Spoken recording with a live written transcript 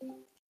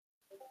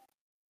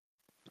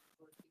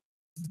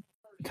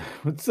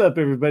What's up,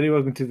 everybody?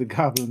 Welcome to the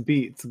Goblin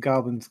Beats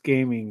Goblins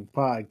Gaming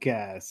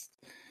Podcast.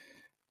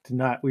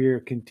 Tonight we are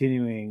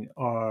continuing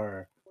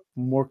our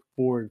Mork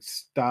Borg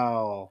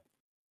style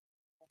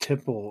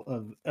Temple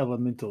of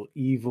Elemental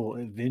Evil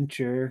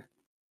adventure.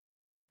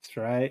 That's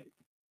right.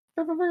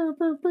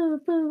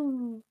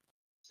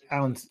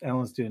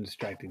 Alan's doing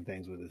distracting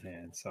things with his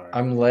hands. Sorry.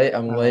 I'm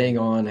laying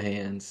on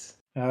hands.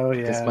 Oh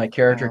yeah. Because my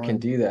character Alan, can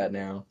do that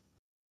now.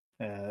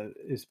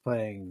 Is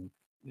playing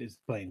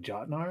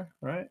Jotnar,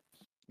 right?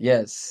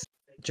 Yes.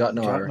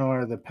 Jotnar.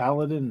 Jotnar, the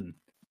Paladin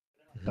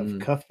of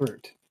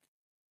Cuthbert,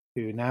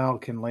 who now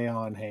can lay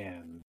on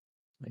hands.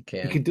 I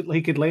can.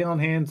 He could lay on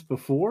hands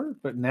before,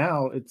 but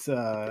now it's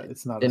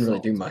not. Didn't really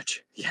do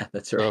much. Yeah,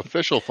 that's right. The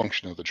official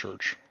function of the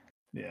church.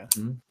 Yeah,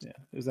 yeah.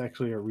 There's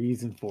actually a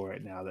reason for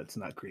it now. That's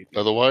not creepy.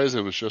 Otherwise,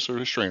 it was just a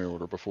restraining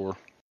order before.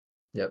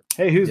 Yep.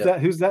 Hey, who's that?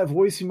 Who's that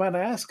voice? You might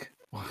ask.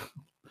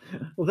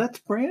 Well, that's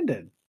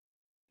Brandon.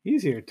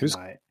 He's here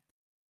tonight.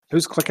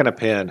 Who's clicking a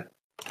pen?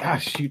 Ah,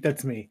 shoot,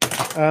 that's me.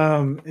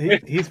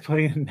 He's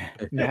playing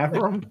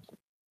Navram,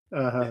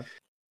 a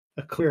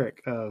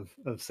cleric of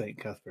Saint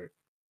Cuthbert.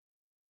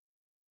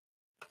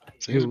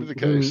 Seems to be the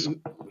case.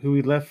 Who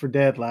we left for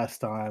dead last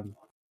time.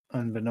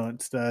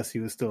 Unbeknownst to us, he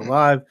was still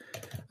alive.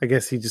 I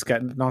guess he just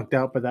got knocked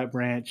out by that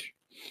branch.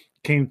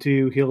 Came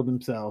to, healed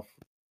himself,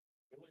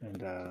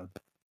 and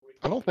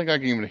I don't think I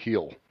can even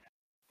heal.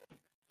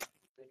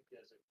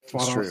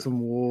 fought off some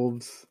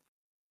wolves.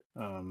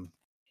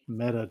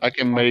 I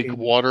can make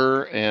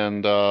water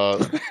and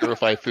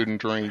purify food and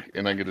drink,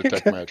 and I can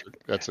detect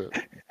magic. That's it.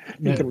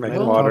 You can make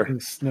water.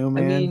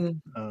 Snowman. I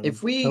mean,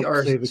 if we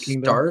are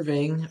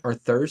starving or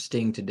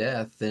thirsting to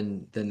death,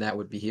 then that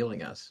would be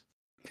healing us.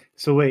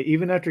 So wait,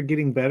 even after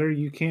getting better,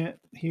 you can't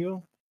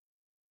heal?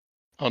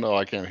 Oh no,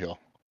 I can't heal.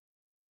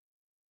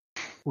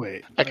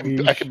 Wait, I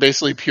can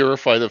basically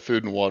purify the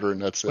food and water,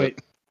 and that's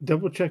it.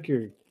 Double check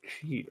your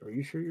sheet. Are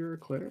you sure you're a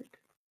cleric?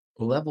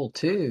 Level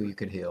 2, you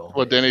could heal.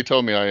 Well, Danny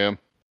told me I am.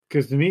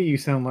 Because to me, you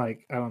sound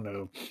like, I don't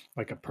know,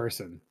 like a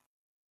person,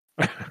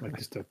 like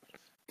just a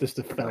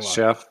fella,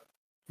 chef,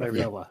 like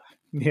fella.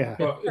 Yeah.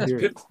 Well,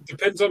 it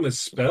depends on his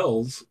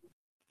spells.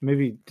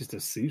 Maybe just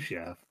a sous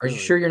chef. Are you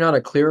sure you're not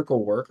a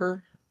clerical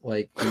worker?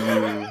 Like,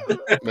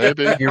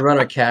 maybe you run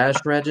a cash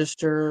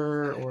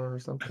register or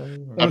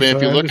something? I mean,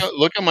 if you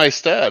look at my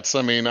stats,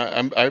 I mean,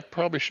 I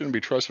probably shouldn't be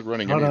trusted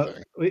running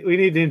anything. We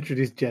need to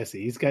introduce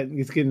Jesse. He's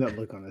getting that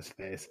look on his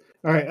face.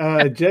 All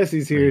right,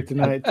 Jesse's here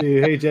tonight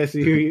too. Hey,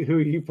 Jesse, who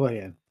are you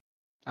playing?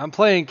 I'm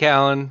playing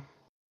Callon.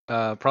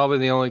 Probably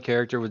the only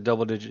character with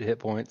double-digit hit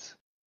points.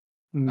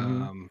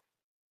 Mm-hmm.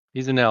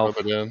 He's an elf.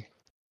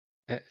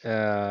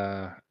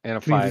 And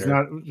a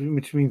fighter.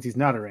 Which means he's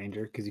not a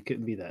ranger, because he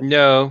couldn't be that.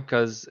 No,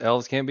 because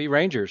elves can't be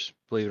rangers,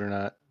 believe it or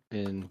not,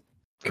 in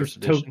first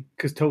edition.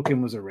 Because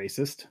Tolkien was a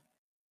racist.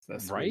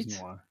 That's right.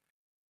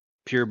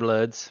 Pure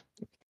bloods.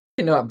 You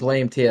cannot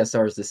blame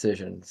TSR's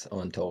decisions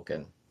on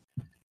Tolkien.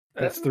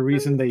 That's the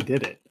reason they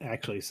did it,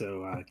 actually,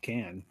 so I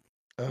can.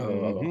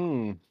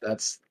 Oh,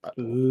 that's...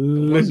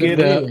 Look it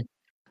up.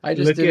 I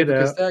just did it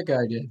because that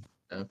guy did.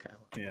 Okay.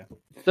 Yeah.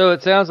 So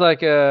it sounds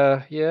like,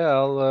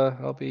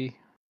 I'll be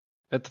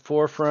at the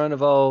forefront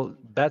of all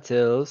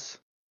battles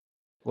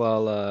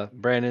while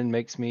Brandon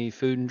makes me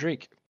food and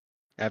drink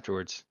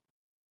afterwards,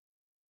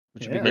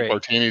 which would be great.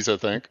 Martinis, I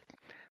think.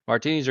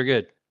 Martinis are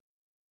good,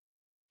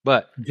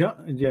 but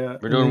we're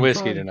doing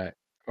whiskey tonight.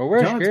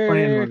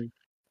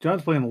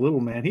 John's playing a little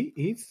man.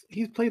 He's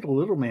played a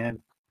little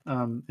man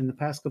in the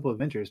past couple of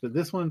adventures, but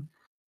this one,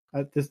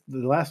 the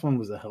last one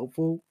was a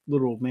helpful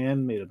little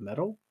man made of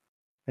metal.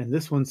 And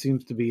this one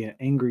seems to be an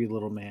angry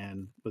little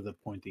man with a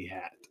pointy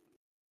hat.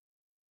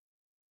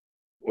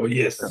 Oh,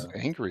 yes.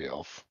 Angry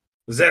elf.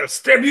 They'll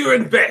stab you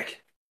in the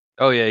back.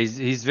 Oh, yeah.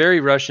 He's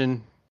very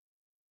Russian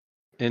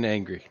and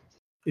angry.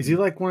 Is he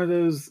like one of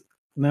those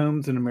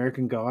gnomes in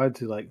American Gods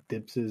who like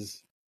dips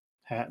his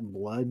hat in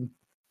blood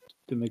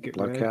to make it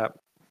blood red? Cap?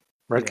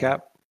 Red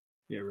cap?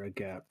 Yeah, red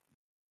cap.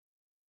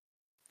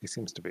 He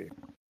seems to be.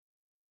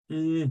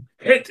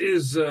 It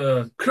is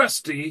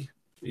crusty.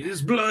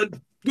 His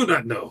blood, do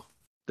not know.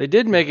 They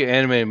did make an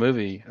animated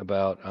movie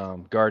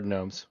about guard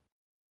gnomes.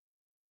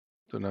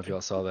 Don't know if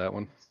y'all saw that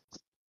one.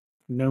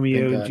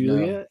 Gnomeo and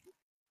Juliet?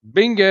 No.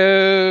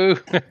 Bingo!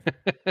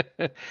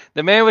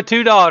 The man with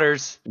two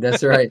daughters.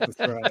 That's right.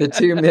 The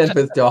two men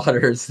with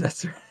daughters.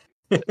 That's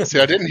right. See,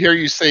 I didn't hear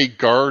you say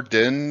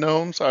garden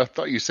gnomes. I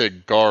thought you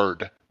said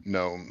guard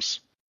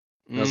gnomes.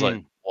 And I was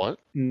like, what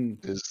is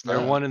that?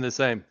 They're one and the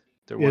same.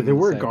 There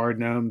were guard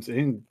gnomes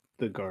in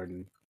the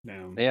garden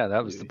gnome. Yeah,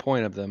 that was the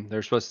point of them.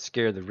 They're supposed to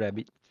scare the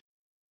rabbit.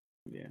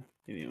 Yeah,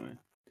 anyway.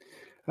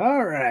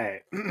 All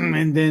right.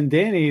 And then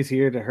Danny's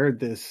here to herd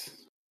this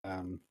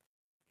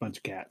bunch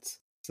of cats.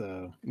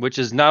 So, which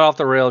is not off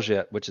the rails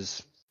yet, which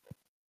is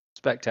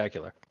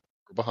spectacular.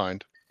 We're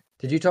behind.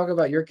 Did you talk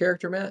about your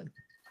character, Matt?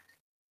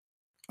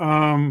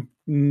 I'm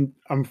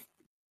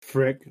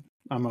Frik.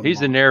 He's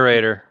the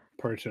narrator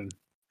person.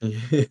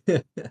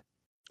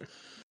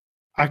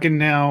 I can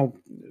now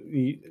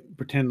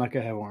pretend like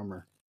I have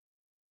armor.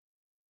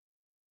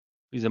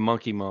 He's a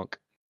monkey monk.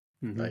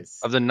 Mm-hmm. Nice.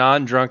 Of the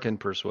non-drunken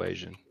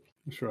persuasion.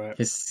 That's right.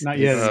 Not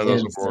yet.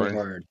 Those are boring. So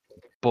hard.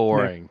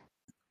 Boring.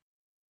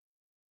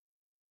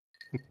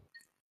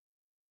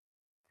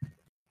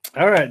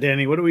 All right,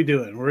 Danny, what are we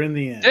doing? We're in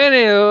the end.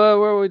 Danny,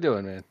 what are we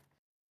doing, man?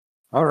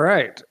 All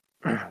right.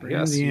 We're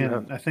in the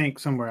end. I think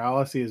somewhere. All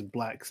I see is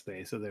black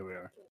space. So there we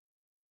are.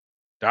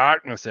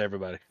 Darkness,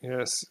 everybody.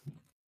 Yes.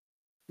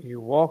 You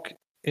walk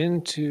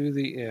into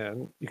the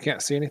inn. You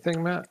can't see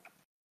anything, Matt?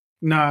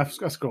 No, I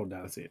scrolled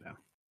down to see it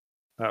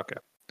now. Okay.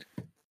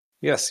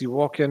 Yes, you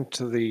walk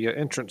into the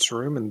entrance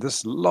room, and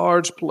this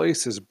large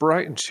place is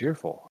bright and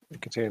cheerful.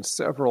 It contains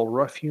several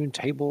rough-hewn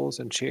tables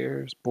and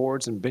chairs,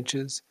 boards and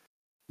benches.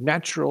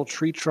 Natural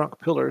tree trunk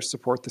pillars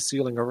support the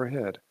ceiling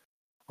overhead,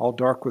 all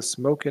dark with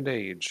smoke and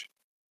age.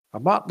 A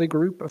motley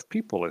group of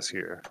people is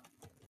here,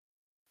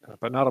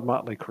 but not a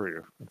motley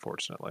crew,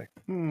 unfortunately.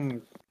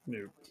 No,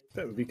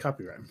 that would be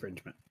copyright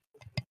infringement.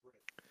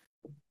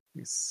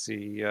 You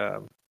see,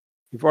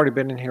 you've already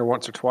been in here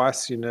once or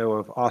twice. You know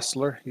of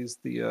Ostler. He's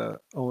the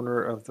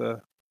owner of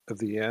the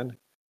inn.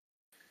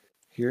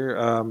 Here,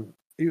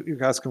 you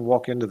guys can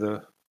walk into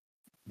the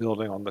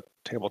building on the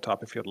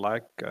tabletop if you'd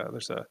like.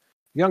 There's a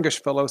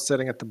youngish fellow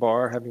sitting at the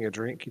bar having a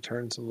drink. He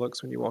turns and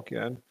looks when you walk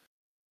in.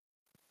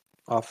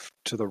 Off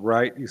to the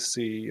right, you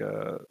see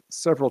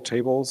several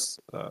tables,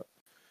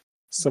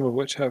 some of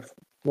which have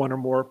one or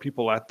more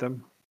people at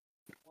them.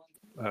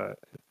 On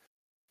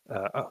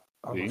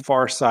the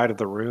far side of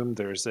the room,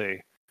 there's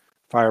a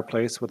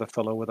fireplace with a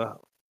fellow with a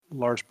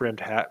large brimmed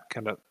hat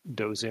kind of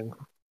dozing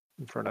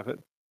in front of it.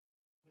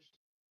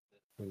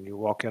 When you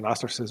walk in,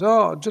 Ostler says,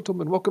 "Oh,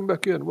 gentlemen, welcome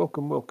back in.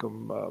 Welcome,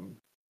 welcome.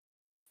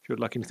 If you'd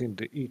like anything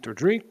to eat or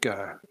drink,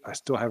 I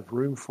still have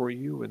room for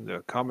you in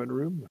the common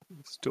room.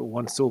 Still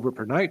 1 silver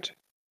per night,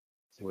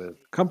 with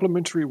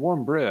complimentary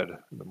warm bread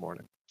in the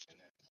morning."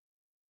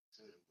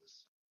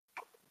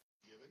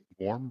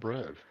 Warm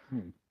bread.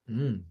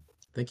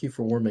 Thank you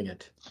for warming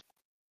it.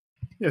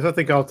 Yes, I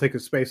think I'll take a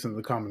space in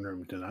the common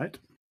room tonight.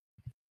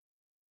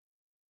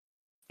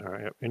 All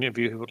right. Any of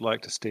you who would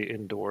like to stay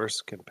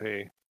indoors can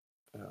pay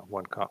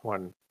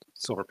one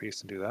silver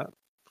piece to do that.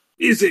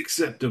 Is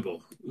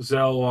acceptable.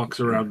 Zell walks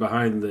around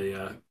behind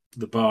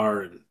the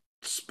bar and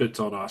spits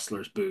on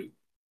Ostler's boot.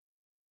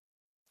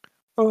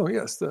 Oh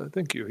yes,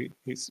 thank you.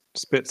 He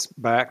spits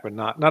back, but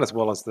not as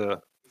well as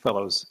the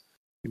fellows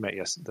you met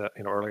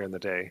earlier in the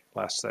day,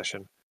 last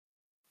session.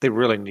 They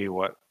really knew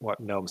what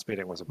gnome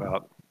spitting was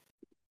about.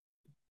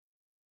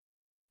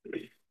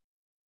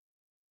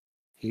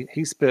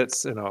 He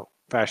spits in a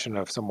fashion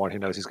of someone who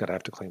knows he's going to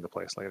have to clean the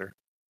place later.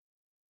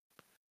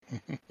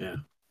 Yeah.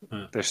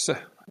 There's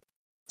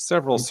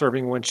several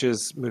serving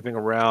winches moving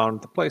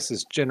around. The place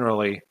is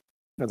generally,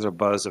 there's a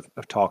buzz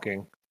of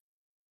talking.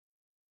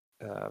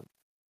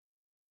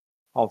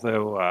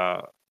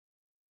 Although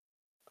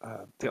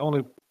the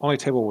only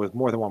table with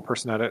more than one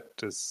person at it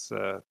is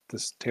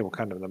this table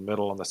kind of in the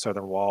middle on the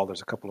southern wall.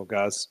 There's a couple of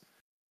guys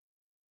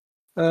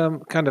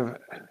kind of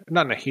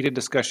not in a heated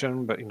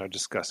discussion, but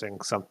discussing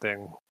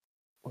something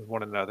with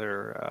one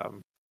another.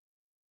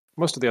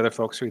 Most of the other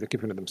folks are either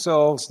keeping to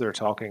themselves, they're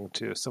talking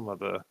to some of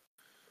the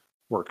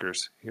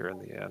workers here in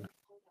the inn.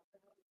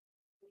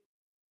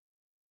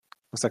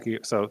 Looks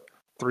like so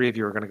 3 of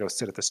you are going to go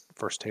sit at this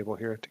first table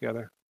here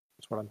together.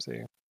 That's what I'm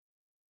seeing.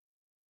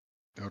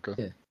 Okay.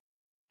 Yeah.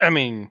 I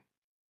mean,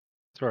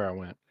 that's where I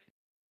went.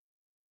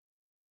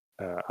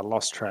 I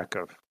lost track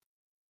of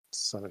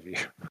some of you.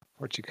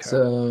 Where'd you go?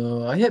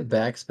 So I hit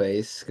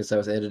backspace because I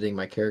was editing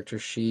my character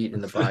sheet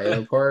in the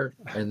bio part,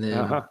 and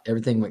then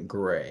everything went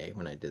gray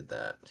when I did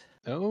that.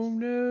 Oh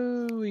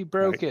no, he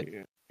broke it.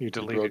 You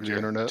deleted your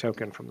internet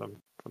token from the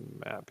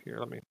map here.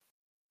 Let me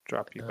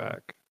drop you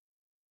back.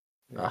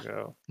 There you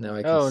go. Now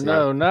I can see.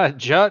 No, not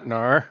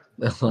Jotnar.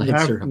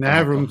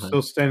 Navram's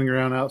still standing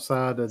around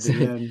outside of the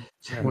inn,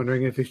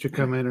 wondering if he should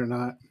come in or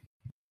not.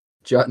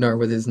 Jotnar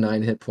with his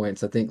 9 hit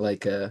points. I think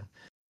like a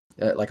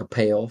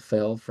pail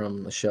fell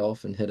from a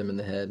shelf and hit him in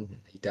the head.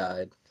 He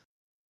died.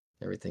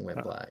 Everything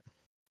went black.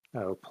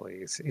 Oh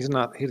please, he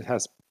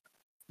has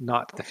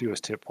not the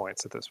fewest hit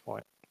points at this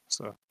point.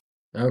 So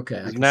okay,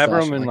 is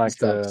Navram in like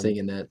stop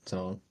singing that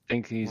song?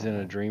 Think he's in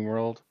a dream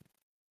world?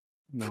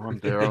 No, I'm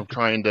there. I'm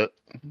trying to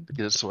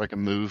get it so I can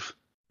move.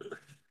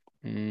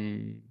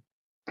 When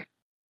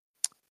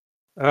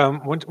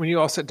you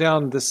all sit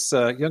down, this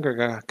younger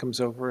guy comes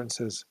over and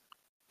says,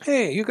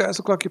 "Hey, you guys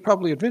look like you're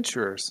probably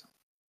adventurers."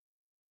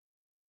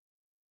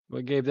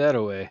 What gave that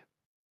away?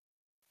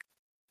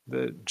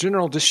 The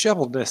general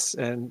disheveledness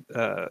and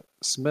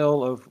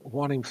smell of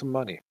wanting some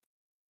money.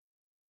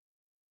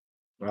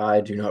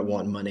 I do not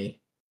want money.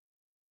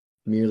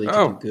 Merely to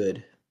do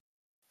good.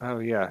 Oh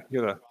yeah,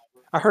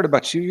 I heard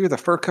about you. You're the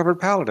fur-covered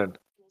paladin.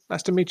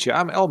 Nice to meet you.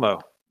 I'm Elmo.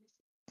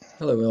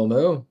 Hello,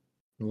 Elmo.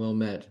 Well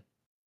met.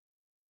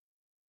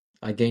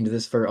 I gained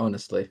this fur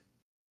honestly.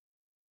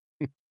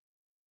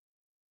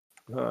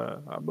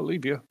 I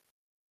believe you.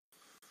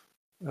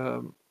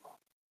 You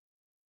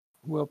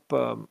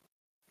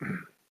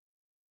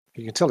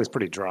can tell he's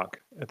pretty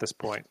drunk at this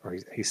point, or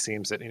he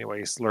seems it anyway.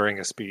 He's slurring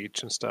his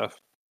speech and stuff.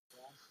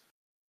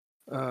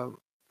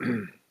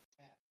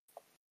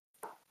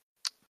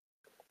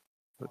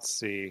 Let's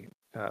see.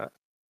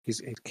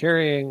 He's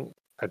carrying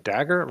a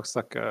dagger. It looks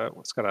like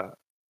it's got a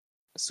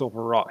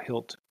silver wrought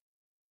hilt.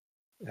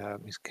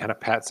 He kind of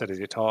pats it as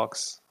he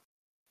talks.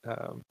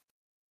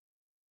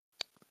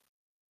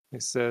 He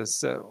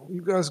says,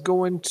 "You guys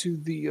going to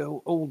the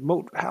old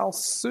Moat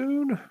House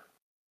soon?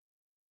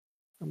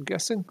 I'm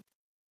guessing."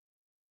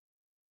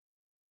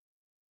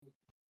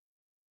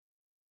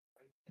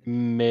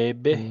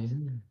 Maybe.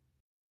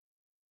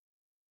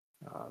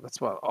 That's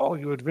what all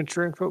you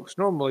adventuring folks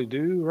normally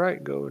do,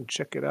 right? Go and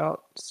check it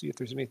out, see if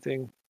there's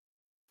anything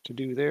to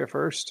do there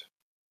first.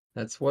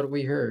 That's what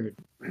we heard.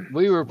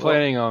 We were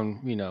planning on,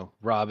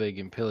 robbing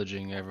and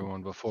pillaging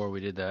everyone before we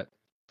did that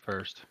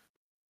first.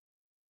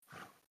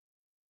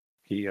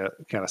 He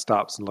kind of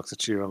stops and looks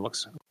at you and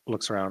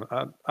looks around.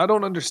 I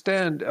don't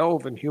understand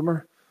elven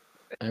humor.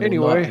 I will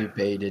Anyway. not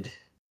be baited.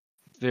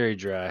 Very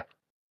dry.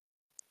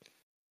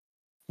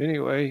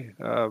 Anyway,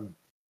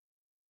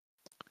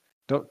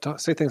 don't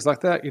say things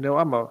like that.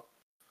 I'm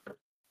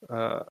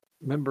a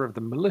member of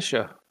the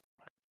militia.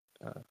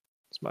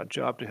 It's my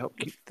job to help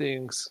keep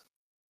things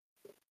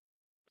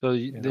So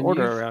in then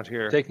order you've around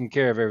here. taken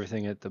care of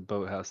everything at the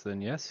boathouse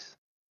then, yes?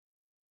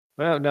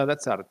 Well, no,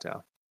 that's out of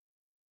town.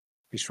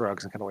 He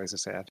shrugs and kind of waves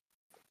his hand.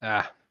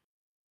 Ah,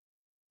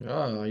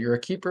 Oh, you're a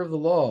keeper of the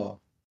law.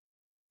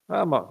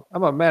 I'm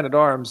a man at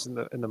arms in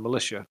the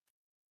militia.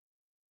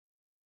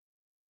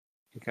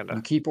 He kind You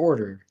of keep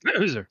order.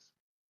 loser.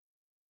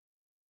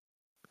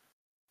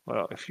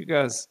 Well, if you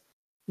guys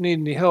need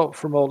any help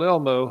from old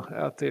Elmo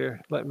out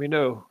there, let me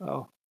know.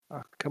 I'll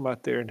come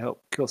out there and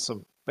help kill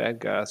some bad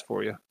guys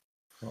for you.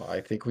 Well, I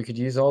think we could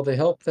use all the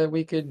help that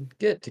we could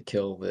get to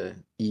kill the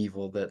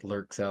evil that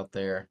lurks out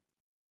there.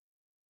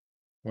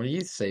 What do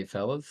you say,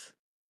 fellas?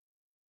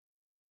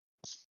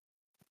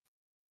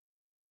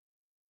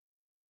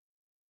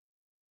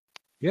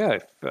 Yeah,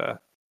 if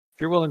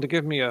you're willing to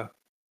give me a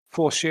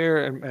full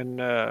share and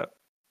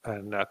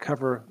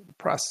cover the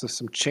price of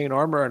some chain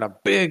armor and a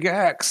big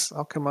axe,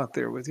 I'll come out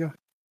there with you.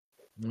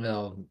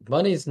 Well,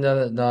 money's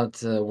not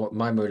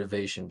my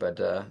motivation, but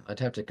I'd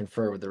have to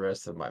confer with the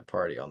rest of my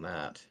party on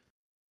that.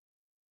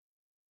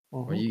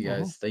 What are you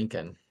guys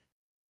thinking?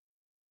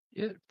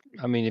 Yeah,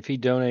 I mean, if he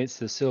donates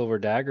the silver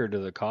dagger to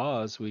the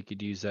cause, we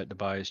could use that to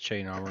buy his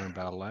chain armor and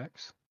battle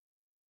axe.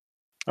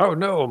 Oh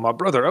no, my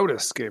brother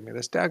Otis gave me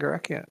this dagger. I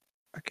can't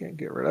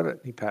get rid of it.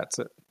 He pats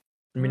it.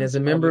 I mean, as a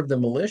member of the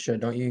militia,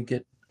 don't you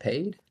get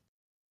paid?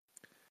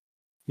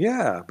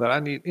 Yeah, but I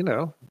need,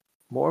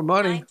 more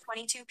money.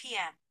 9:22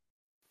 p.m.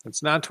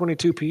 It's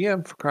 9:22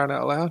 p.m. for crying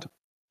out loud.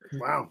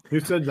 Wow, who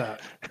said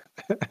that?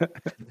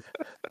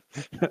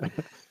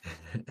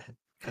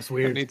 That's I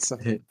weird. need some.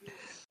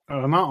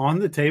 Am I on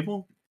the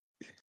table?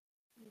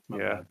 My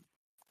Yeah. bad.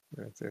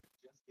 Right there.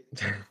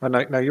 Oh,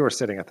 now you were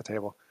sitting at the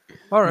table.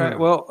 All right. Yeah.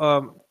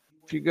 Well,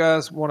 if you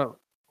guys want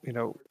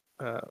to,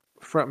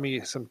 front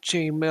me some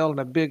chain mail and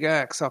a big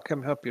axe, I'll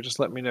come help you. Just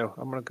let me know.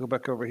 I'm gonna go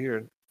back over here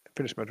and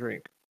finish my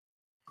drink.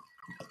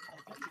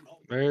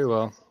 Very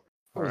well.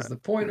 What was the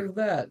point of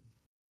that?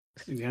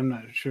 Yeah, I'm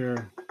not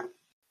sure.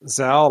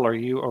 Zal, are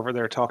you over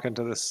there talking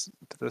to this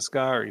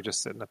guy, or are you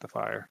just sitting at the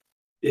fire?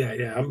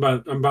 Yeah. I'm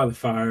by the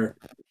fire.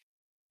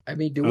 I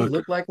mean, do we Okay.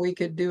 look like we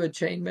could do a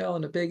chainmail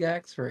and a big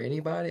axe for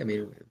anybody? I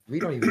mean, we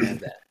don't even have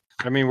that.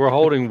 I mean, we're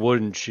holding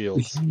wooden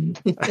shields,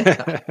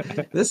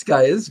 This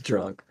guy is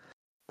drunk.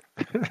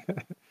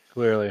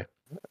 clearly.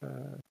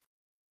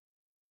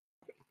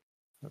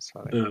 That's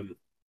funny.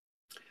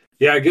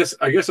 Yeah, I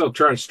guess I'll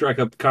try to strike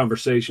up the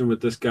conversation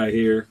with this guy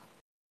here.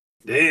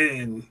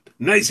 Then,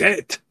 nice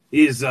hat.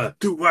 He's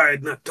too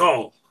wide, not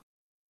tall.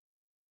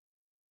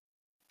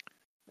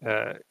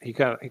 He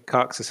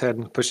cocks his head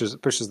and pushes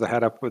the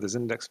hat up with his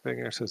index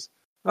finger. Says,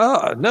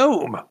 "Ah,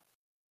 gnome.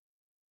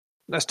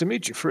 Nice to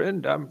meet you,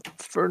 friend. I'm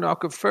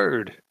Furnock of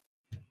Ferd."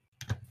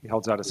 He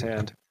holds out his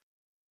hand.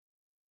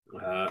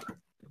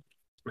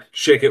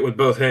 Shake it with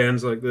both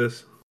hands like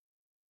this.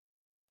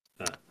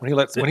 When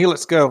he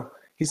lets go,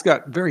 he's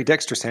got very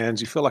dexterous hands.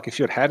 You feel like if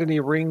you had any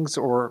rings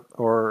or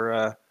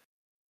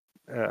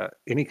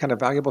any kind of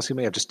valuables, he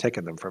may have just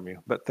taken them from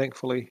you. But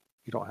thankfully,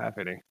 you don't have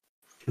any.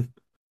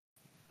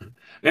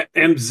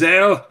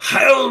 Emzel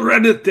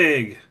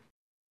Heilredetig.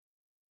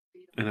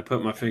 And I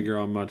put my finger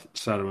on my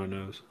side of my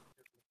nose.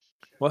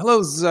 Well,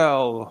 hello,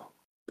 Zal.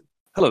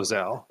 Hello,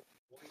 Zal.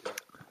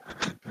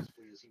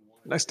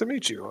 Nice to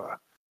meet you.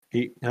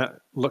 He kind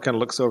of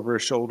looks over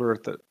his shoulder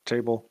at the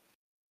table.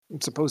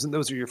 Supposing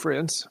those are your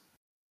friends.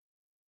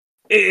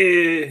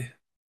 Yeah.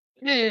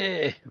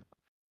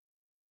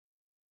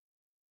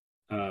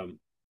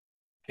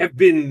 Have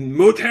been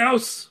Moat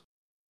House.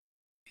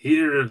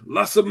 Here,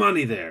 lots of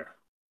money there.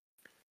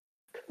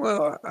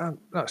 Well, I'm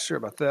not sure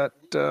about that.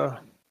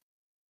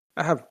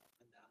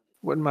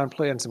 Wouldn't mind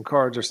playing some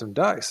cards or some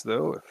dice,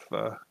 though, if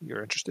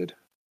you're interested.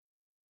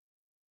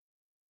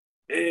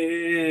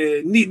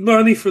 Need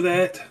money for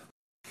that.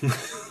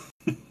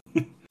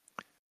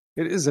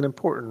 It is an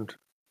important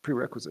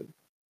prerequisite.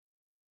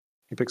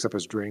 He picks up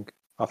his drink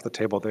off the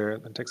table there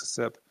and takes a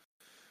sip.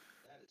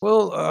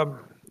 Well,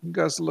 you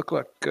guys look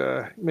like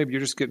maybe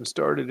you're just getting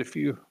started. If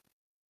you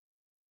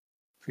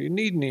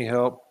need any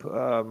help,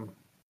 let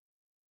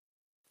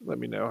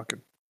me know. I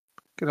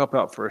can help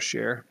out for a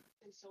share.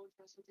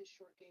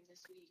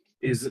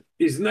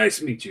 Is nice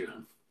to meet you.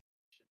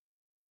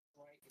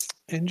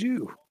 And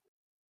you.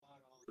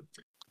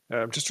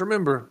 Just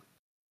remember,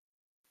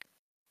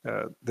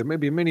 there may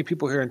be many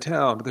people here in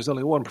town, but there's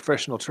only one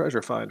professional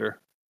treasure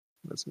finder.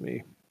 That's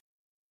me.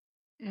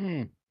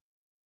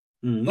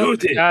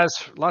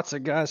 Lots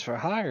of guys for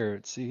hire,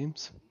 it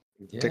seems.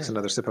 Takes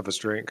another sip of his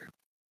drink.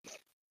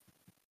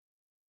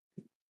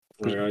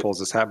 Right. Pulls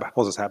his hat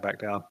back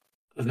down.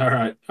 All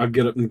right, I'll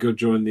get up and go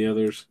join the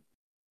others.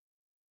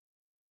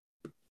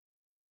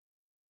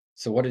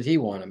 So what did he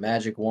want? A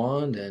magic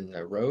wand and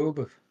a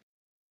robe?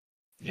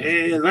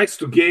 Hey, likes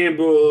to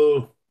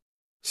gamble.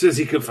 Says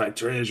he can find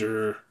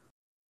treasure.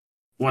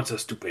 Wants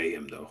us to pay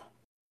him, though.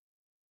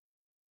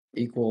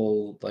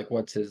 Equal, like,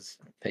 what's his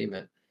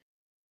payment?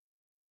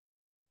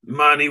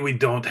 Money we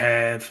don't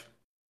have.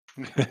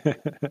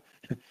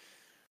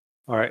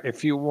 All right.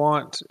 If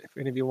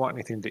any of you want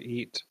anything to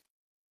eat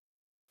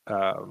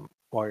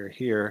while you're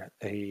here,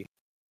 a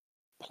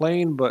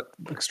plain but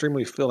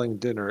extremely filling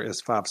dinner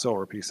is 5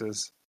 silver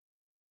pieces.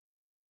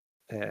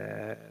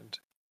 And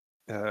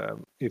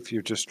if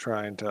you're just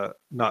trying to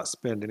not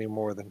spend any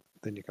more than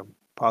you can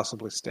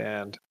possibly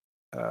stand,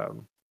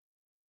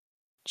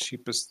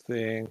 cheapest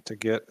thing to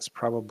get is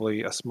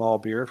probably a small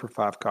beer for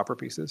 5 copper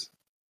pieces.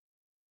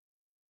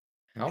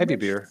 How Heavy much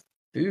beer.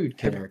 food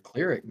can our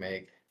cleric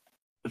make?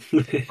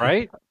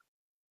 Right?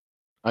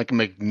 I can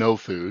make no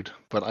food,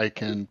 but I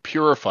can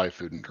purify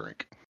food and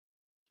drink.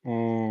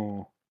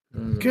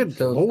 Good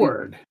So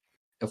lord.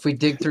 If we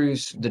dig through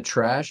the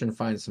trash and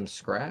find some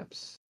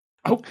scraps,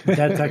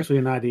 That's actually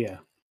an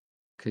idea.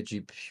 could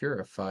you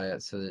purify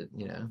it so that,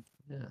 yeah.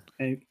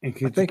 And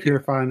could you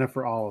purify enough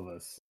for all of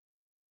us?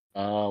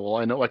 Well,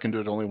 I know I can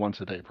do it only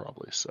once a day,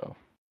 probably. So,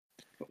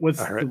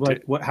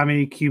 how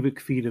many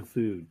cubic feet of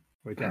food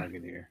we're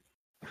talking here?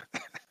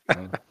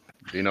 do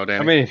you know, Danny?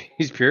 I mean, if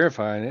he's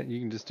purifying it,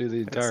 you can just do the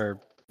entire.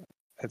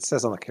 It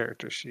says on the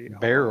character sheet.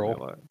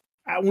 Barrel.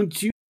 I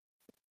want you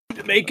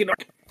to make it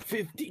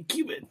 50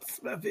 cubits.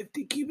 About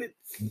 50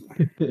 cubits.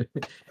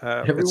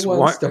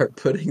 Everyone start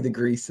putting the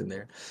grease in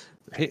there.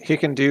 He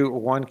can do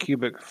 1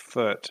 cubic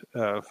foot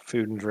of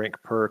food and drink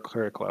per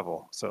cleric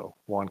level. So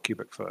 1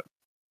 cubic foot.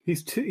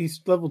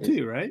 He's level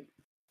 2, right?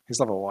 He's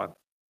level 1.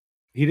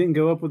 He didn't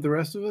go up with the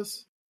rest of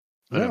us?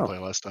 I didn't play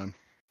last time.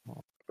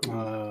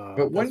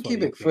 But 1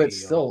 cubic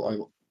foot's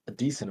still a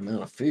decent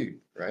amount of food,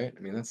 right? I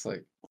mean, that's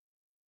like...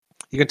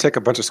 You can take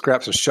a bunch of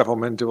scraps and shove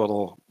them into a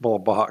little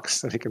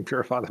box, and he can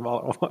purify them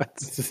all at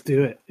once. Let's just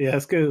do it. Yeah,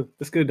 let's go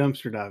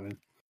dumpster diving.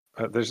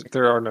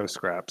 There are no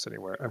scraps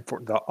anywhere.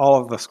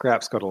 All of the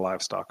scraps go to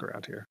livestock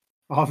around here.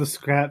 All the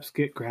scraps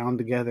get ground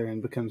together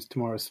and becomes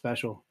tomorrow's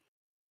special.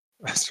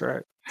 That's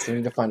right. So we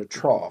need to find a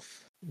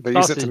trough. They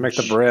use it to make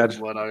the bread.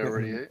 What I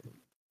already ate.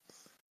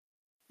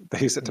 They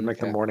use it to make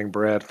the morning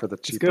bread for the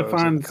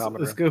cheapos.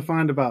 Let's go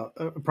find about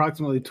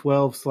approximately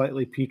 12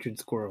 slightly putrid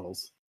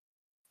squirrels.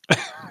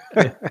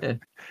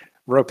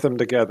 Rope them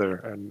together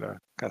and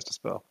cast a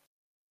spell.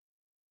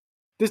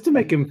 Just to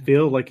make him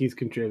feel like he's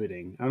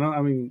contributing. I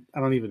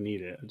don't even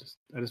need it.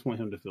 I just want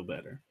him to feel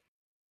better.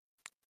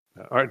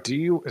 All right.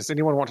 Does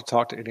anyone want to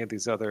talk to any of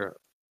these other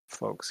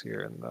folks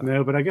here?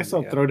 No, but I guess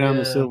I'll throw down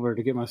the silver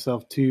to get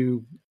myself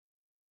 2,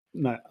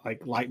 not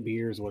like light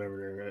beers, or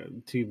whatever,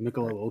 2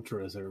 Michelob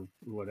Ultras or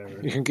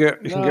whatever. You can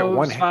get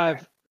 1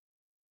 5.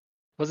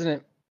 Wasn't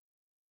it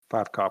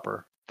 5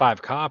 copper?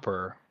 5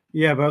 copper.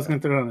 Yeah, but I was going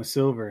to throw down a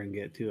silver and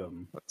get 2 of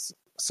them.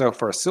 So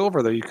for a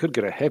silver, though, you could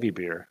get a heavy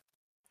beer.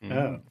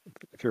 Oh,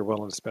 if you're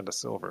willing to spend a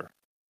silver.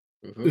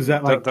 Is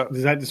that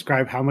does that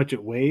describe how much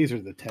it weighs or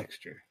the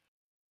texture?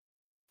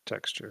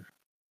 Texture.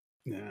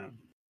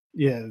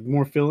 Yeah,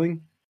 more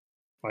filling,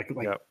 like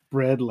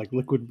bread, like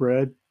liquid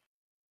bread.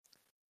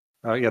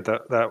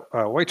 That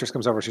waitress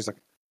comes over. She's like,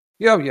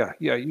 yeah,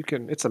 you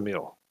can. It's a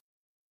meal.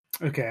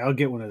 Okay, I'll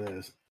get one of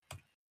those.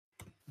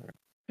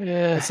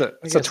 Yeah, it's a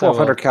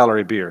 1,200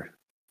 calorie beer.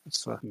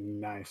 It's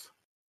nice.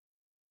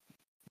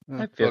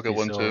 I'll get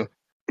one too.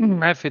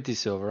 I have 50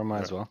 silver. I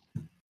might as well.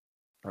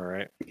 All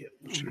right.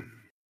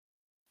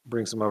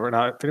 Bring some over.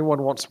 Now, if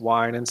anyone wants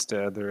wine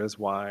instead, there is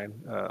wine.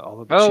 All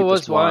of the it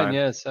was wine.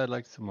 Yes, I'd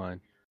like some wine.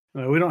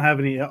 We don't have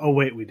any. Oh,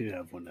 wait, we do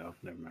have one, though.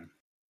 Never mind.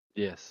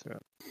 Yes. Yeah.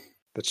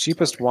 The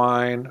cheapest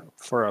wine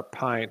for a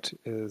pint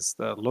is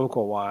the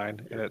local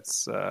wine, and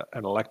it's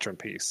an electrum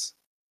piece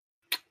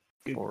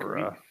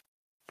for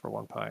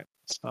 1 pint.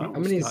 How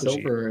many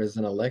silver is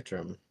an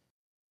electrum?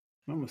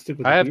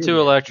 I have 2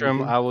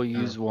 electrum. I will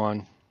use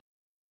 1.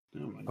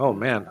 Oh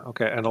man.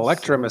 Okay. An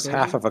electrum is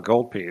half of a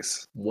gold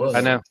piece. Whoa.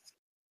 I know.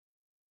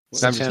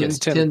 So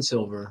 10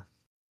 silver.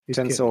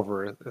 10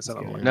 silver is an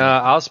electrum. No,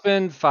 I'll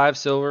spend 5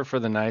 silver for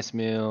the nice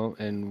meal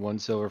and 1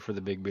 silver for the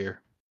big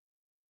beer.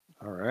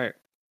 All right.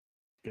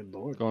 Good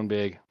lord. Going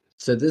big.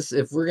 So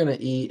if we're gonna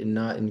eat and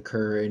not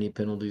incur any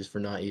penalties for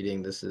not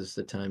eating, this is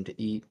the time to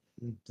eat.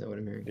 Is that what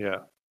I'm hearing? Yeah.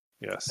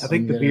 Yes. I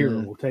think the beer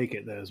will take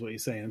it, though, is what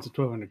he's saying. It's a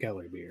 1,200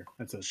 calorie beer.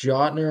 That's a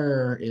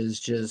Jotnar is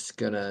just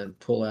gonna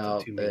pull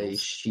out 2 a meals.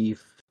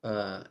 sheaf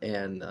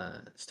and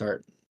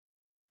start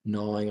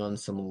gnawing on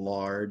some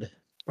lard.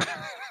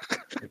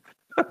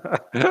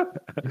 You're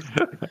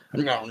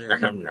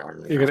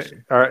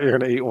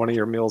gonna eat one of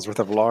your meals worth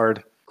of lard.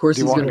 Of course,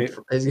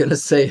 he's gonna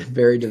say a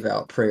very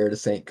devout prayer to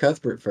Saint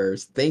Cuthbert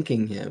first,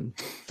 thanking him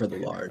for the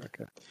lard.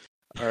 Okay.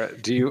 All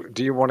right. Do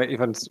you want to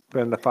even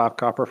spend the 5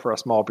 copper for a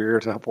small beer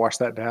to help wash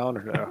that down,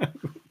 or no?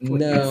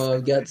 No,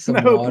 I've got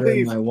some water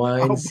in my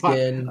wine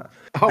skin.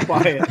 I'll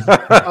buy it.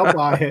 I'll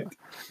buy it.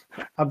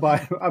 I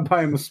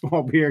buy him a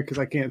small beer because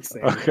I can't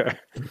say it.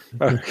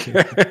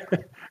 Okay.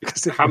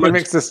 Because he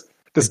makes this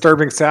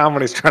disturbing sound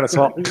when he's trying to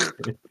talk.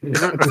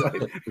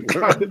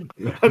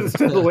 I'll just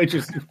tell the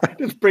waitress,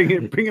 just bring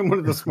him one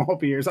of the small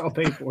beers. I'll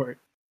pay for it.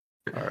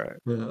 All right.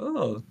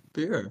 Oh,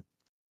 beer.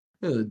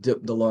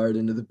 Dip the lard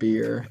into the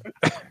beer.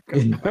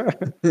 I'm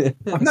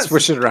not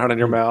swishing it around in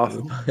your mouth.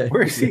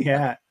 Where's he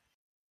at?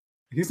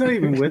 He's not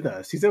even with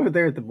us. He's over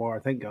there at the bar.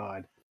 Thank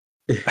God.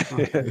 He's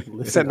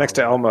sitting next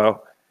to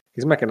Elmo.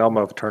 He's making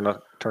Elmo turn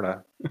a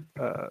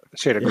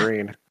shade of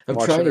green. I'm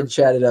trying to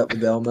chat it up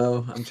with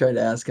Elmo. I'm trying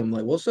to ask him,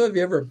 like, well, so have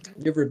you ever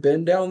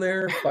been down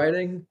there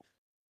fighting?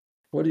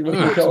 What do you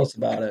tell us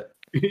about it?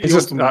 He's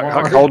just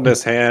holding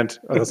his hand.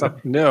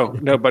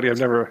 No, buddy, I've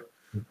never.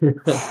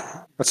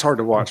 That's hard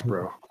to watch,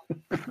 bro.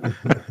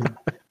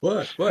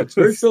 What? It's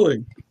very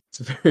filling. It's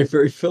very,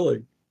 very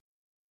filling.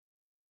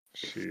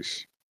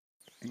 Sheesh.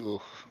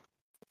 Oof.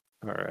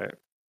 All right.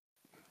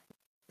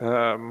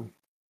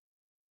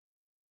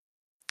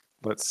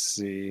 Let's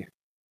see.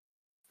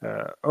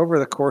 Over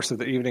the course of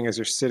the evening, as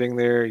you're sitting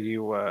there,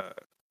 you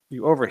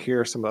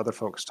overhear some other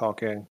folks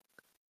talking.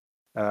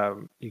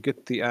 You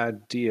get the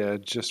idea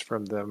just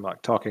from them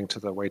like talking to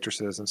the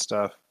waitresses and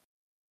stuff.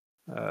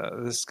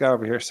 This guy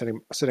over here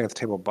sitting at the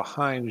table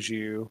behind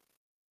you,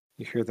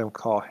 you hear them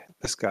call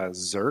this guy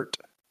Zert,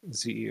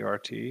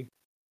 Z-E-R-T.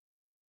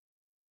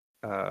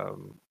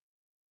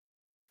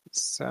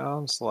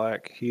 Sounds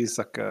like he's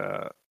just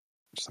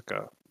like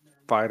a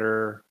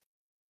fighter.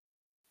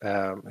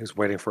 He's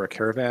waiting for a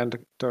caravan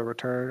to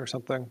return or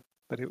something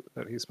that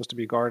he's supposed to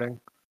be guarding.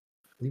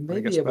 We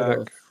may be able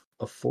to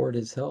afford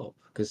his help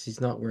because he's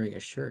not wearing a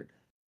shirt.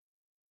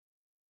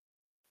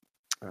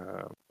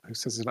 Who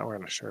says he's not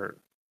wearing a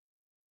shirt?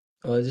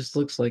 Oh, it just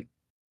looks like.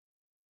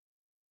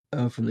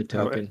 Oh, from the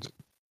token.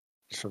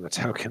 Just from the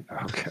token.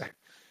 Okay.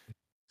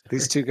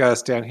 These two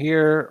guys down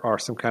here are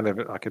some kind of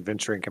like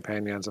adventuring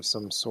companions of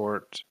some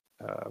sort.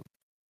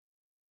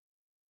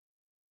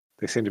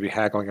 They seem to be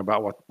haggling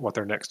about what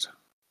their next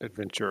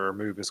adventure or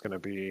move is going to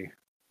be.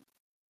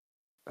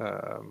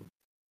 And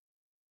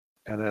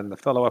then the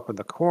fellow up in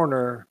the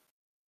corner,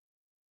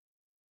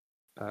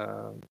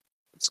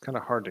 it's kind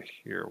of hard to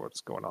hear what's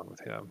going on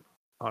with him,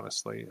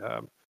 honestly.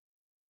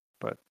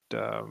 But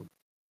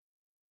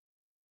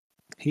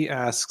he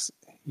asks,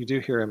 you do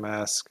hear him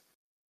ask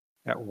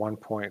at one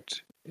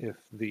point if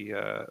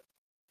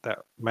that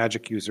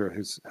magic user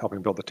who's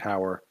helping build the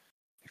tower,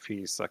 if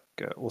he's like,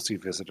 we'll see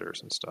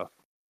visitors and stuff.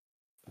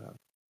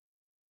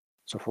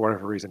 So for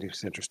whatever reason,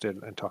 he's interested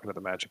in talking to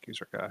the magic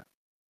user guy.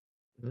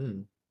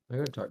 I'm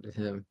going to talk to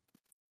him.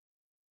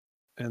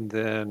 And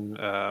then,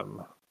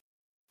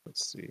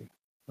 let's see.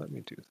 Let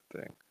me do the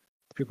thing.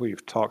 The people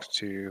you've talked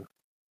to,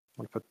 I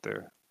want to put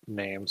their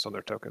names on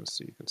their tokens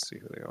so you can see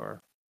who they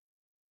are.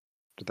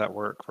 Did that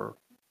work for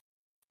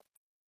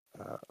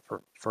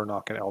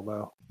Furnock and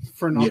Elmo?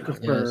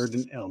 Furnock, Bird,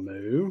 and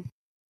Elmo.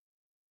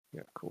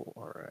 Yeah, cool.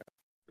 All right.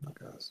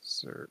 Guys,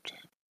 Zert.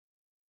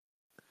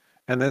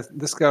 And then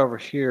this guy over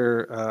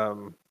here,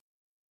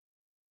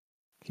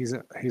 he's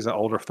an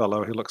older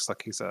fellow. He looks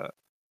like he's a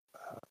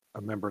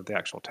member of the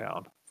actual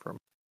town from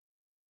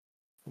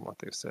what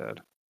they've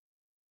said.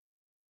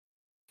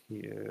 He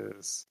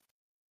is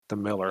the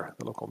miller,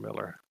 the local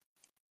miller.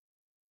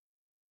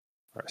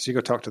 All right, so you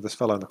go talk to this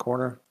fellow in the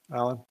corner,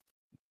 Alan?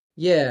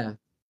 Yeah.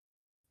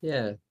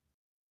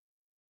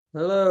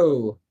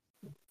 Hello.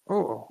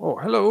 Oh,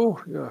 hello.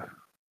 Yeah.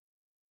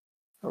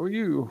 How are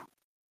you?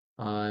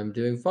 I'm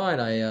doing fine.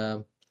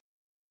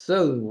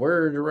 So the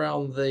word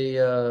around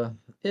the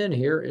inn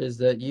here is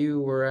that you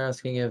were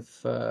asking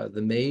if the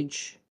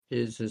mage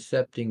is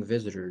accepting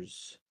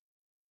visitors.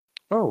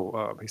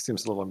 Oh, he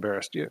seems a little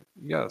embarrassed. Yeah,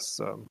 yes.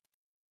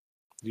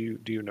 Do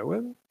you know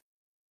him?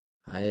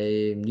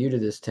 I'm new to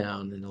this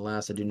town, and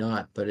alas, I do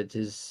not. But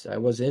I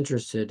was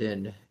interested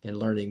in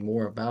learning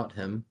more about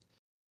him.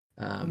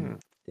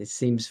 It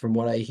seems, from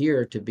what I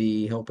hear, to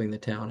be helping the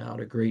town out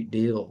a great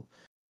deal,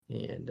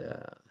 and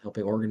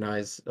helping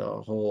organize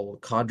a whole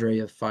cadre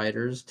of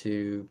fighters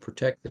to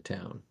protect the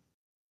town.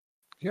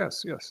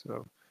 Yes.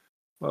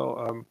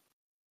 Well,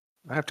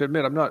 I have to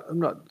admit, I'm not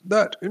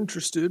that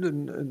interested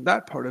in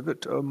that part of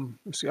it. You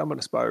see, I'm an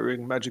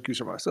aspiring magic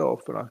user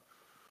myself, and I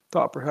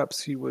thought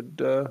perhaps he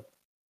would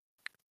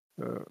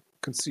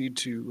concede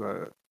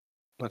to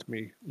let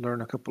me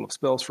learn a couple of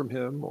spells from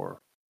him,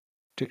 or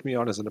take me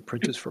on as an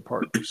apprentice for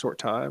a short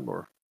time,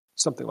 or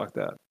something like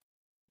that.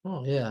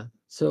 Oh yeah.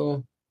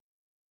 So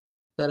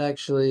that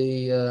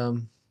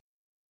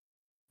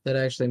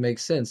actually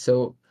makes sense.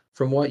 So,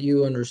 from what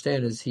you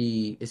understand, is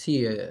he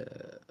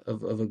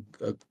of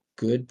a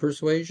good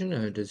persuasion,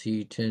 or does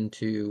he tend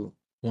to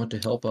want to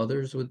help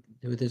others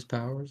with his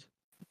powers?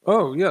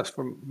 Oh, yes.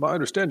 From my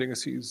understanding,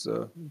 is he's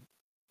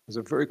has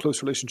a very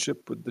close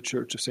relationship with the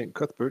Church of Saint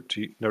Cuthbert.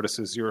 He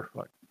notices your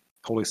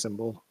holy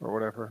symbol or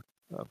whatever.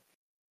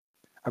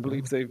 I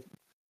believe they've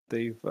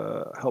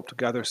helped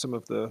gather some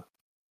of the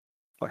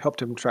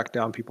helped him track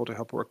down people to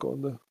help work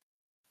on the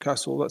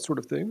castle, that sort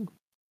of thing.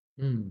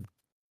 Hmm.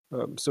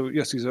 So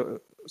yes, he's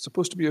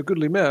supposed to be a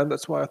goodly man.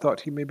 That's why I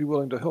thought he may be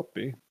willing to help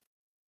me.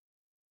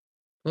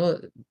 Well,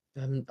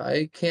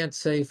 I can't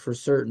say for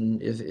certain,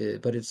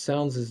 but it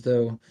sounds as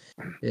though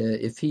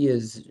if he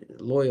is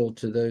loyal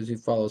to those who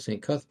follow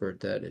Saint Cuthbert,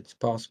 that it's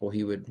possible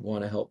he would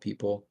want to help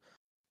people.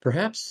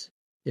 Perhaps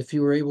if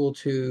you were able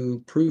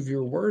to prove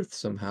your worth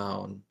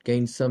somehow and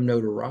gain some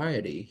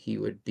notoriety, he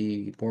would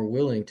be more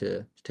willing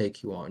to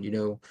take you on.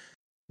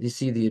 You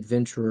see the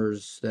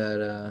adventurers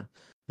that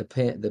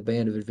the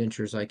band of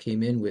adventurers I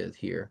came in with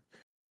here.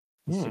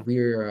 So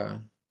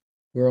we're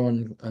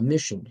on a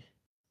mission.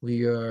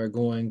 We are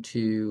going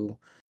to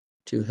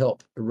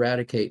help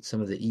eradicate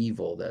some of the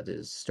evil that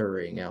is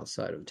stirring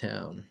outside of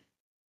town.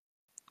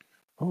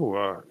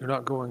 Oh, you're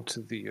not going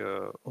to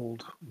the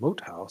old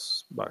Moat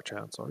House by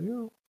chance, are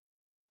you?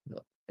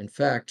 In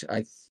fact,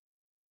 I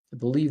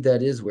believe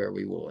that is where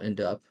we will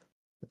end up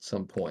at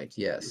some point.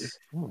 Yes.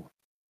 Oh.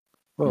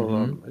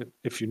 Well,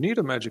 if you need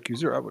a magic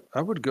user,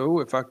 I would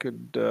go if I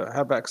could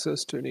have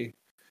access to any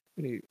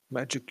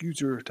magic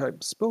user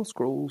type spell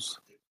scrolls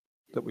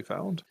that we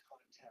found.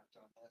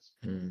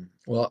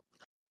 Well,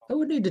 I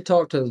would need to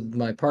talk to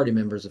my party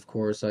members, of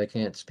course. I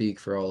can't speak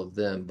for all of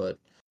them, but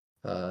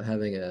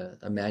having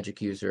a magic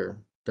user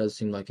does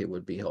seem like it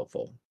would be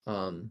helpful.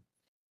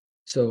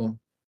 So,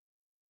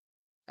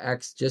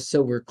 just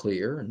so we're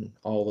clear and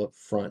all up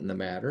front in the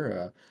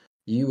matter,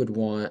 you would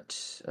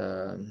want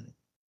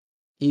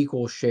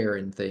equal share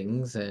in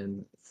things,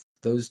 and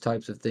those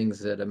types of things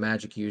that a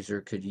magic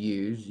user could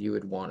use, you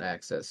would want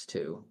access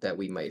to that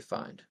we may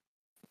find.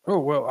 Oh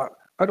well,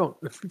 I don't.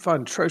 If you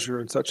find treasure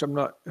and such, I'm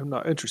not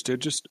interested.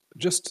 Just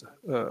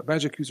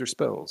magic user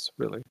spells,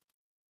 really.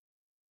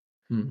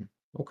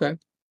 Okay.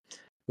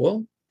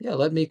 Well, yeah.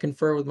 Let me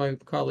confer with my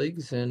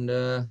colleagues, and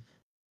we'll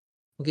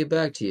get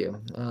back to you.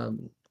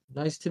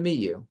 Nice to meet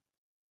you.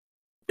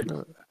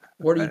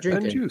 What are you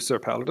drinking? And you, Sir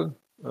Paladin.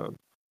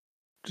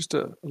 Just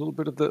a little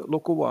bit of the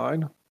local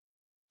wine.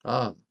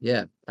 Ah,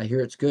 yeah. I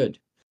hear it's good.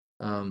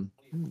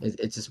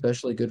 It's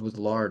especially good with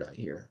lard, I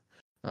hear.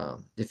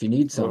 If you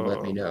need some,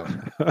 let me know.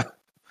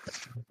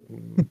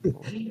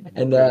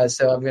 And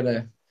so I'm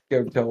gonna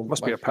go tell.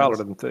 Must my be a friends.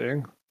 Paladin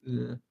thing.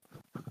 Yeah.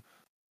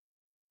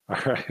 All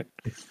right.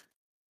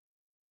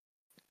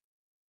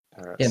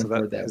 All right. Can't So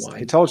afford that wine.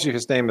 He told you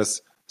his name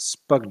is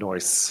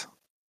Spugnoise.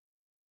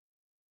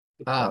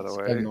 Ah, by the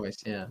way.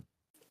 Spugnoise, yeah.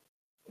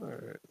 All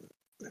right.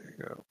 There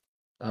you go.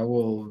 I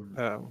will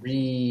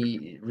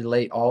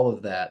relate all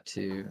of that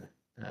to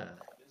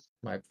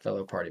my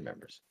fellow party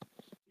members.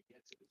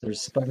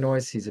 There's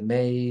Spugnoise, he's a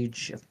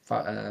mage,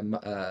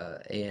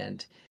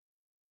 and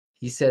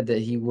he said that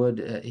he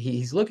would.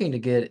 He's looking to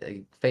get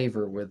a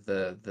favor with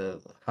the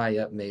high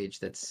up mage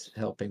that's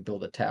helping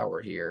build a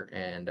tower here,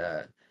 and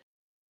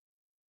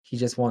he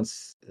just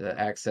wants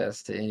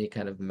access to any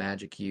kind of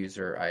magic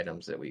user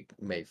items that we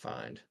may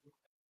find.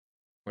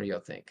 What do y'all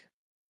think?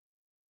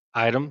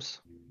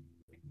 Items?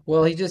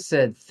 Well, he just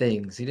said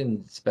things. He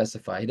didn't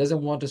specify. He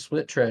doesn't want to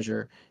split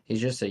treasure. He's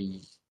just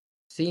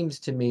seems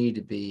to me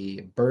to be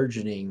a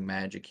burgeoning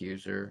magic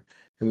user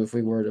who, if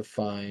we were to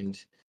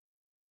find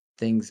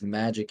things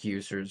magic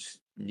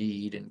users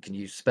need and can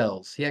use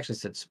spells. He actually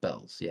said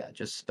spells. Yeah,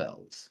 just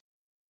spells.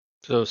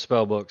 So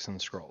spell books and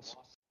scrolls.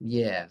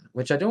 Yeah,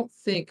 which I don't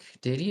think,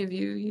 did any of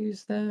you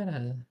use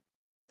that?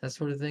 That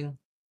sort of thing?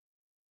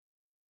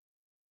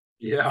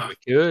 Yeah.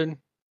 We could.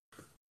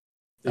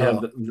 Yeah,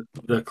 Oh.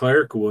 the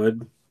cleric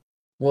would.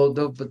 Well,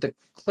 but the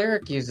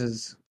cleric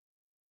uses.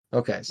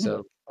 Okay,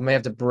 so I may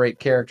have to break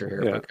character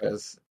here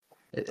because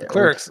the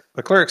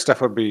cleric stuff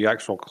would be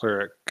actual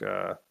cleric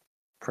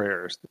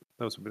prayers.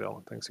 Those would be the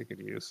only things he could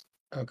use.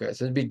 Okay,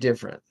 so it'd be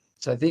different.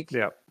 So I think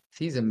if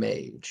he's a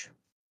mage.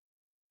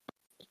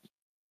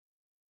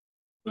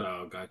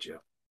 Oh, gotcha.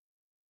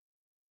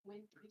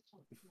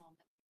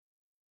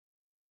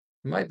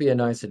 Might be a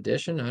nice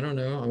addition. I don't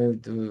know. I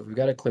mean, we've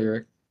got a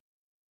cleric.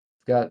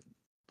 We've got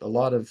a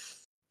lot of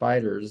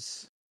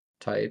fighters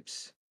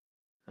types,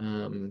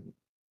 and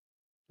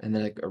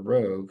then a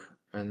rogue,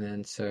 and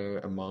then so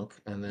a monk,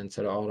 and then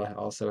so to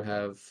also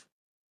have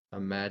a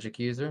magic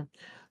user.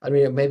 I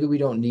mean, maybe we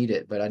don't need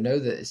it, but I know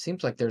that it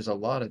seems like there's a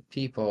lot of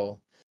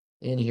people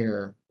in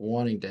here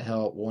wanting to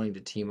help, wanting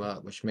to team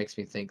up, which makes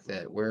me think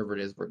that wherever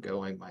it is we're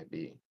going might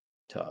be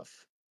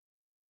tough.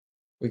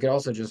 We could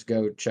also just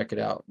go check it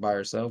out by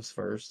ourselves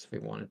first if we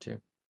wanted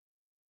to.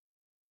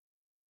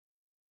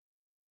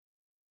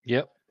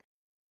 Yep.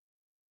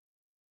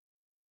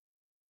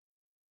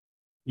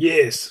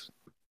 Yes.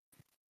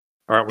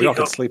 All right, we all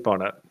can sleep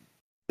on it.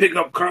 pick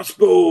up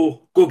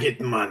crossbow, go get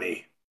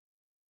money.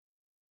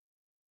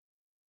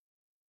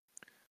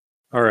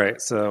 All right,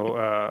 so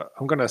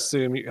I'm going to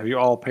assume have you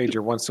all paid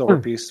your 1 silver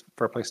piece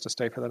for a place to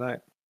stay for the night?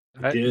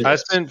 I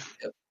spent.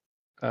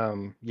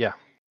 Yeah,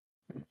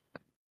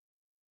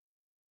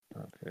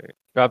 Okay.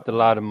 dropped a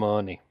lot of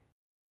money.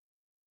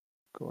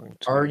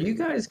 Are you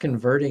guys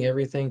converting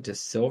everything to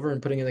silver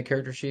and putting in the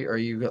character sheet? Or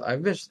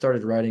I've just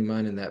started writing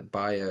mine in that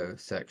bio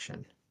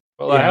section.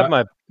 Well, I have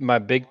my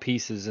big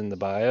pieces in the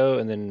bio,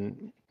 and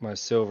then my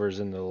silver's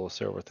in the little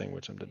silver thing,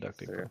 which I'm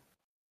deducting from.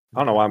 I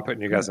don't know why I'm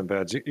putting you guys in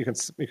beds. You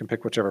can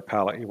pick whichever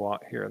palette you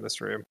want here in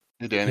this room.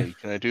 Hey, Danny,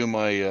 can I do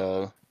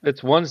my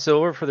It's 1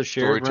 silver for the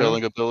shared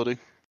storytelling room. ability?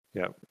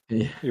 Yeah.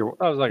 Yeah.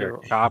 That was like a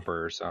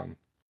copper or something.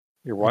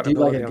 Your what I do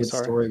like ability? a I'm good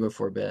sorry. story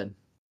before bed.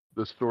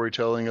 The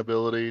storytelling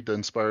ability, the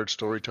inspired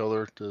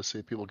storyteller to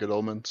see people get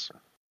omens.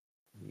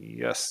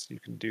 Yes, you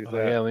can do Oh,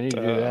 that. yeah, we need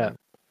to do that.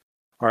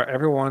 All right,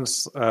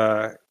 everyone's.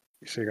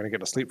 So you're going to get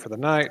to sleep for the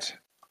night.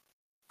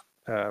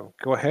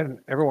 Go ahead,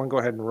 everyone. Go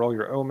ahead and roll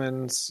your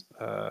omens.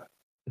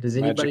 Does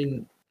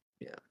anybody?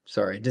 Yeah.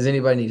 Sorry. Does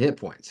anybody need hit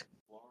points?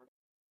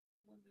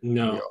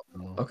 No.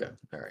 Okay.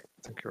 All right.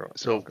 I think you're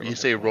So you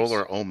say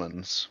roller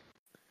omens.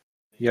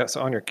 Yeah.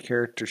 So on your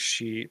character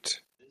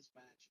sheet,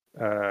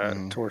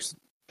 towards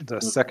the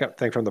second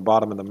thing from the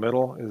bottom in the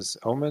middle is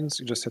omens.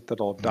 You just hit the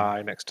little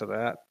die next to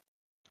that.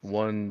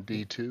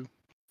 1d2.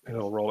 And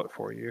it'll roll it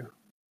for you.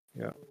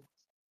 Yeah.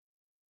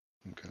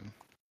 Okay.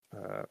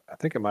 I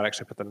think it might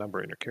actually put the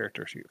number in your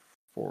character sheet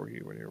for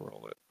you when you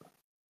roll it.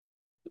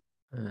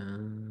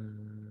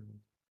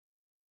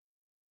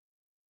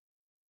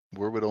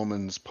 Where would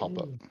omens pop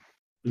up?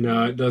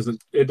 No, it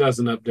doesn't. It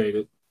doesn't update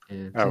it.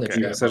 Yeah,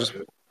 okay. So just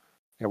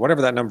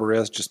whatever that number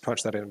is, just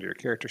punch that into your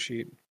character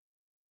sheet.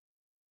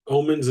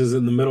 Omens is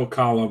in the middle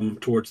column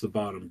towards the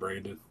bottom,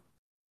 Brandon.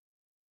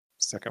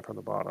 Second from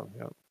the bottom.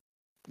 Yep.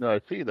 No,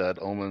 I see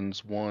that.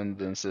 Omens 1,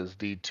 then says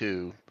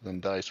D2, then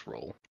dice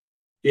roll.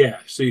 Yeah,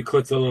 so you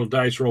click the little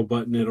dice roll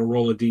button, it'll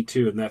roll a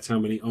D2, and that's how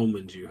many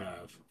omens you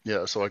have.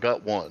 Yeah, so I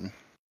got 1.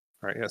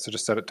 All right, yeah, so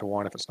just set it to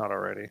 1 if it's not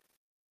already.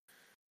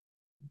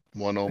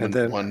 1 omen,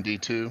 then, 1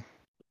 D2?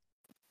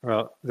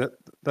 Well,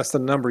 that's the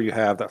number you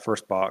have, that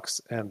first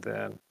box, and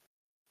then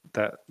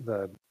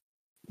the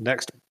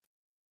next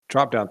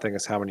drop-down thing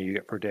is how many you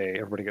get per day.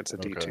 Everybody gets a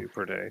D2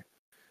 per day.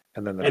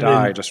 And then the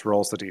die just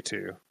rolls the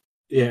D2.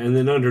 Yeah, and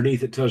then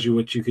underneath it tells you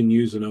what you can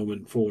use an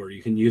omen for.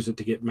 You can use it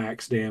to get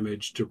max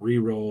damage, to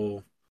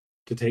reroll,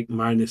 to take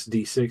minus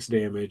D6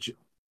 damage,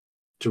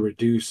 to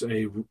reduce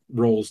a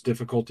roll's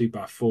difficulty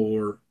by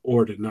 4,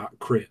 or to not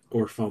crit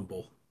or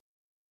fumble.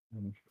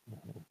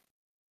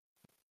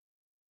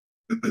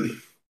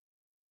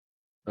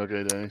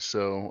 Okay, Danny,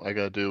 so I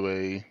got to do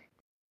a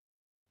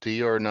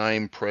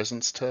DR9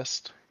 presence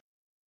test.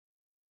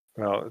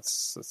 Well,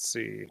 let's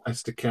see.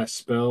 That's to cast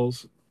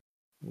spells.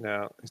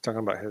 No, he's talking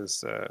about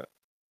his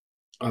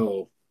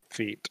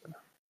feat.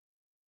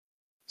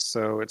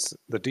 So it's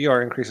the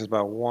DR increases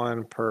by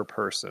 1 per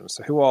person.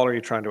 So who all are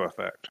you trying to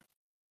affect?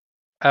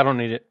 I don't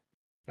need it.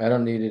 I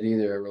don't need it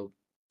either. I rolled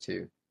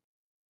 2.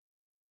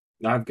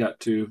 I've got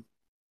 2.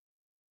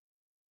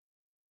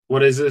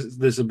 What is this?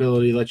 This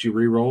ability let you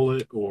re-roll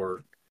it,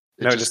 or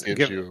it just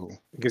gives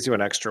you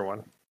an extra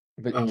one.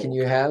 But can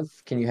you have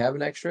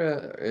an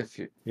extra if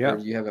you or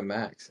you have a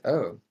max?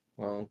 Oh,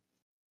 well,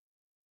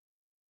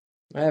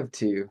 I have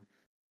 2.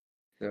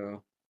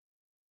 So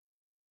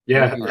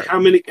yeah, how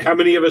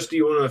many of us do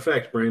you want to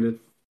affect, Brandon?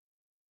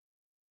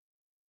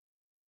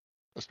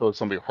 I suppose it's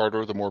gonna be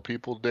harder the more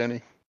people,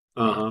 Danny.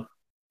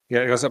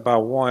 Yeah, it goes up by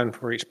 1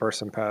 for each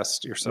person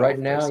past yourself. Right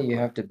now, you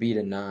have to beat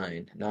a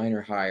 9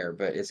 or higher,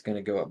 but it's going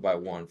to go up by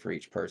 1 for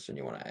each person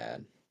you want to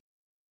add.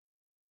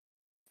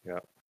 Yeah.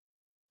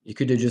 You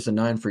could do just a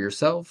 9 for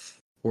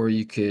yourself, or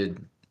you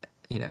could,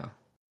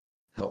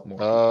 help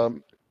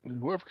more.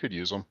 Whoever could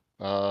use them.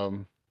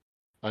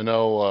 I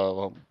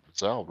know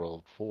Zal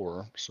rolled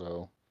 4,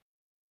 so.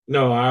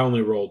 No, I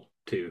only rolled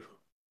 2.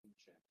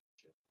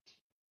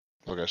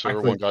 Okay, so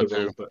everyone got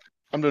 2.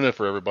 I'm doing it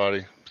for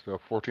everybody. So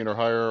 14 or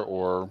higher,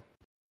 or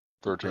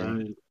 13?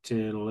 9, 10,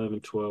 11,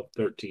 12,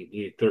 13.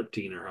 You need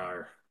 13 or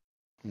higher.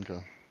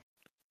 Okay.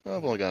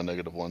 I've only got a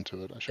 -1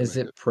 to it. Is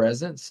it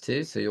presence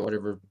too? So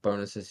whatever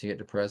bonuses you get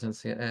to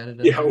presence get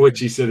added? Yeah,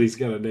 what you said, he's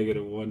got a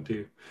 -1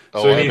 too.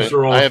 Oh, so he needs to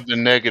roll. I have the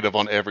negative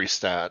on every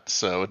stat,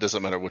 so it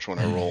doesn't matter which one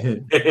I roll.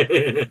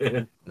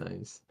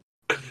 Nice.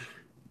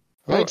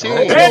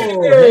 19.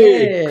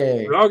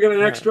 Hey! We all get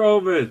an extra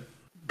omen.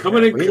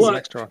 Coming in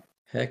clutch.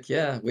 Heck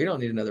yeah. We don't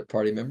need another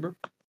party member.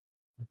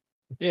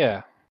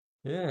 Yeah.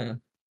 Yeah.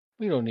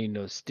 We don't need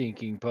no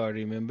stinking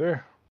party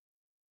member.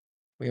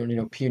 We don't need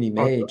no puny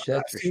mage,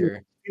 that's for sure. I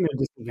see no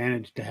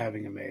disadvantage to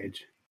having a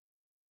mage.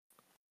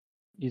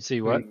 You see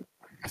what?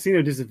 I see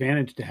no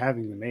disadvantage to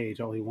having the mage.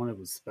 All he wanted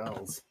was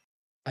spells.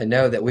 I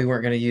know that we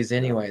weren't going to use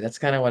anyway. That's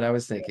kind of what I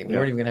was thinking. We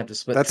weren't even going to have to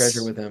split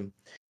treasure with him.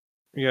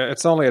 Yeah,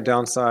 it's only a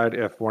downside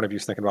if one of you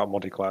is thinking about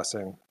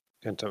multi-classing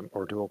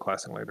or dual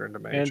classing later into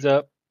mage. Hands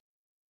up.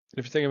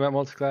 If you're thinking about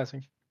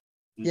multi-classing.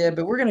 Yeah,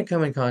 but we're gonna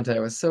come in contact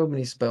with so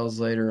many spells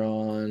later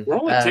on. We're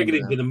only taking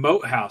him to the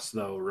Moat House,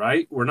 though,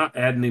 right? We're not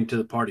adding him to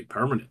the party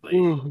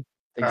permanently.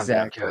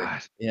 Exactly. Oh,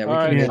 God. Yeah, All we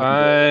right,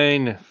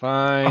 can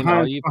fine.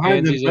 All you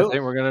behind the pansies that boat-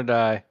 think we're gonna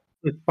die.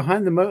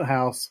 Behind the Moat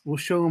House, we'll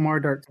show them our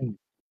dark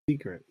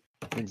secret.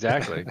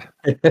 Exactly.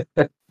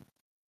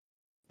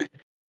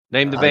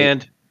 Name the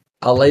band.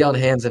 I'll lay on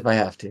hands if I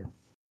have to.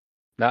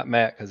 Not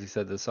Matt, because he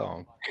said the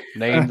song.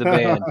 Name the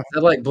band. Is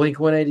that like Blink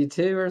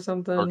 182 or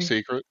something? Dark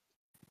Secret.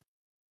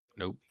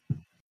 Nope.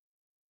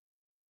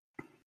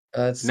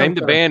 It's Name some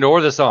the kind band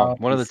or the song.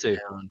 One of the poppy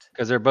two. sound.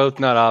 Because they're both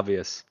not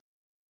obvious.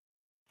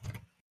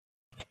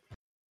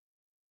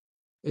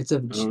 It's a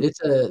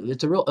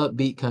real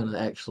upbeat kind of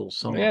actual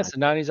song. Yeah, it's a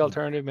 90s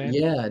alternative band.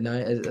 Yeah,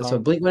 no. So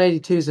Blink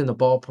 182 is in the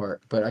ballpark,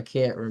 but I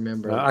can't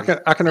remember. I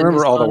can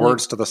remember all the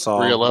words to the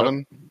song.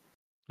 311.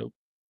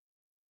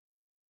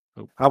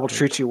 Nope. I will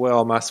treat you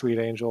well, my sweet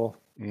angel.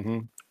 Mm-hmm.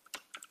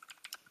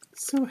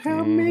 So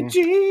help me,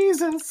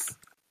 Jesus.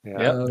 Yeah.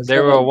 Yep. They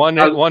were a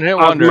one-hit wonder.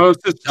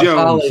 Osmosis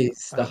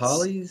Jones. The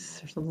Hollies,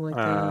 or something like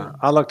that.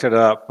 I looked it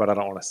up, but I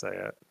don't want to say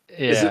it. Yeah.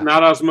 Is it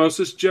not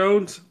Osmosis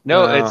Jones?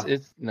 No, No.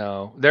 it's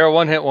no. They're a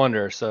one-hit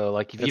wonder. So,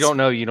 like, if you don't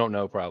know, you don't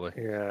know, probably.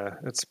 Yeah,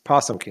 it's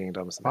Possum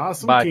Kingdoms.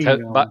 Possum By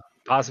Kingdom.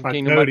 Possum By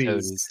Kingdom by Toadies.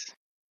 Toadies.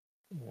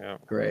 Yeah.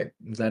 Great.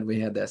 I'm glad we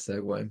had that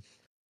segue.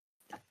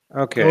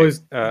 Okay. I always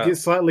get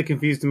slightly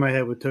confused in my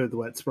head with Toad the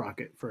Wet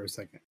Sprocket for a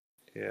second.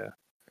 Yeah.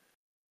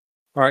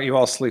 All right, you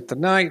all sleep the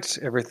night.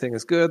 Everything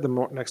is good.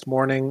 The next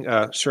morning,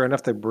 sure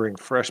enough, they bring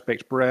fresh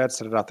baked bread,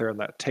 set it out there on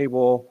that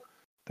table.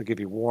 They give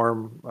you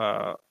warm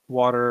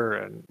water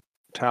and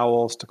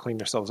towels to clean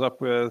yourselves up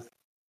with.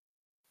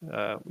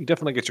 You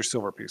definitely get your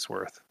silver piece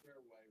worth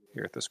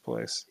here at this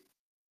place.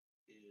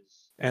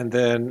 And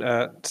then,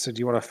 so do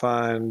you want to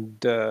find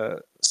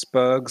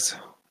Spugs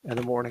in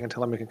the morning and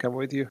tell him he can come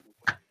with you?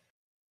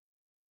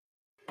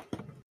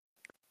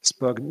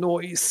 Spug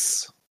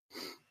noise.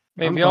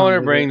 Maybe y'all want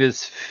to bring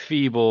this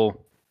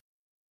feeble,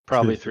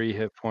 probably 3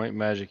 hit point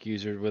magic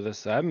user with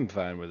us. I'm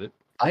fine with it.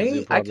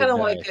 I kind of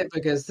like it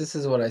because this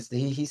is what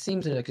he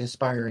seems like an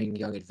aspiring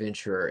young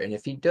adventurer, and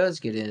if he does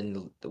get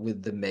in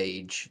with the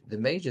mage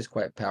is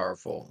quite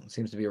powerful. It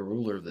seems to be a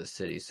ruler of this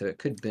city, so it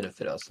could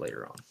benefit us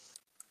later on.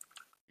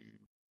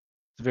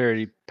 It's a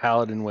very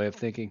paladin way of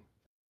thinking.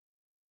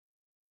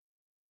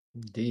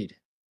 Indeed.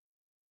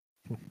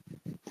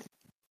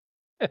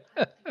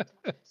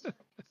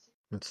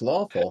 It's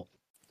lawful.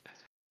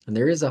 And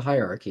there is a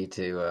hierarchy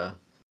to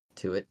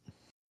it.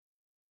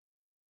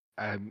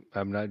 I'm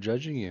not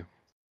judging you,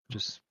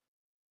 just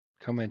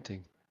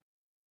commenting.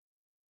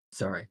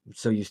 Sorry, I'm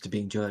so used to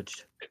being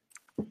judged.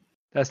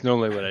 That's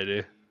normally what I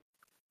do.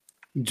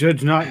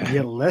 Judge not,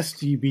 yet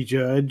lest ye be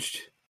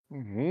judged.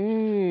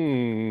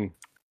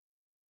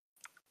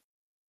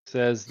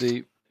 Says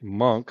the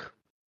monk.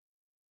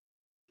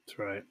 That's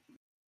right.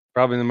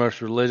 Probably the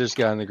most religious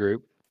guy in the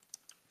group.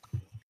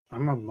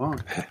 I'm a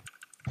monk.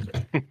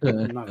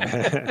 I'm not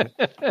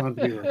to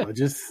be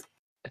religious.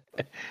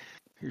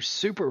 You're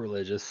super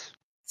religious.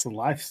 It's a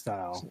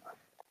lifestyle.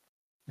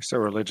 You're so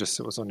religious.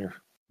 It was on your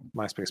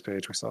MySpace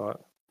page. We saw it.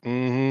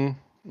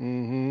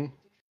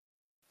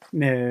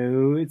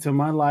 No, it's on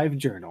my live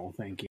journal.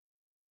 Thank you.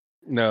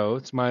 No,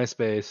 it's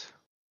MySpace.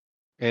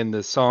 And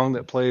the song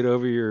that played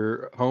over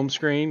your home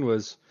screen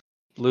was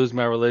Lose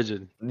My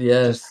Religion.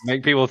 Yes. Just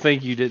make people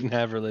think you didn't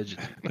have religion.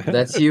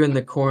 That's you in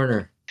the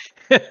corner.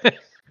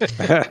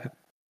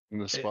 In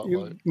the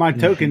spotlight. My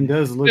token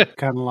does look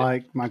kind of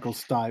like Michael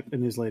Stipe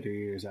in his later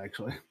years,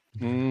 actually.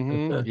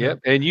 Yep.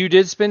 And you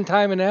did spend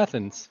time in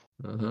Athens.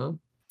 Uh-huh.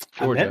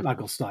 I met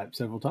Michael Stipe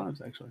several times,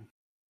 actually.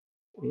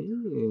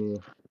 Ooh.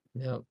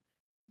 Yep.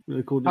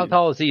 Really cool dude. How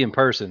tall is he in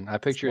person? I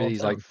picture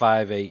he's like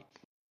 5'8".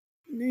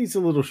 He's a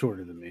little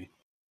shorter than me.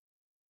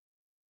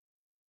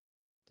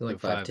 Like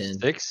 5'10".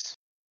 5'6".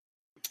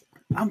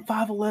 I'm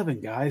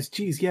 5'11", guys.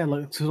 Jeez, yeah,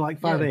 look, so like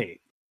 5'8".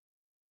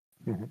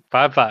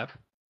 5'5".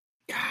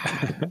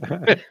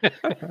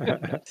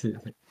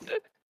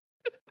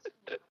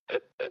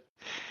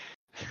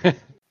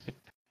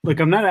 Look,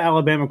 I'm not an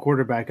Alabama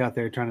quarterback out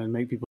there trying to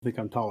make people think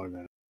I'm taller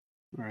than him.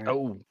 All right?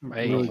 Oh, I'm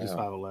hey. really just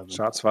 5'11".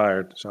 Shots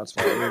fired. Shots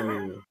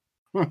fired.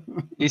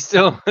 He's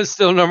still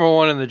number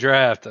one in the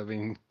draft. I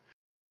mean,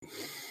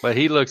 but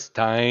he looks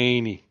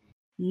tiny.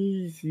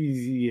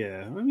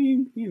 Yeah, I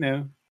mean, you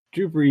know,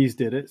 Drew Brees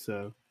did it,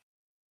 so.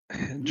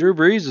 Drew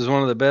Brees is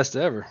one of the best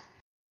ever.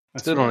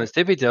 That's Stood right. on his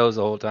tippy toes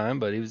the whole time,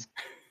 but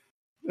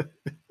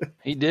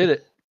he did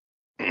it.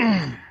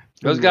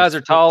 Those guys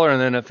are taller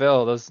in the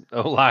NFL. Those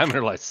linemen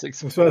are like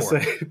 6'4". I was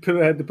about to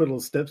say, I had to put a little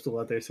step stool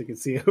out there so you can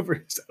see over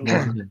his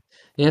own.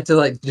 You have to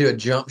like do a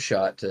jump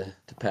shot to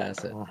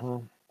pass it.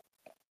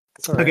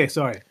 Okay,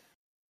 sorry.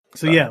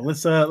 So yeah,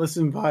 let's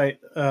invite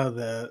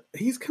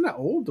he's kind of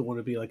old to want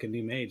to be like a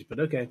new mage, but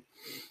okay.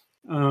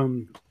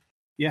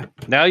 Yeah.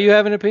 Now you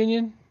have an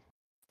opinion?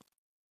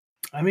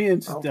 I mean,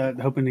 it's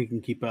hoping he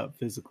can keep up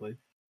physically.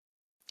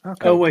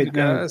 Okay. Oh wait,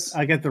 no, guys.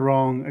 I got the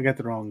wrong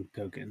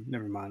token.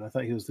 Never mind. I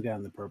thought he was the guy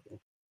in the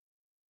purple.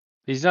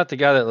 He's not the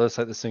guy that looks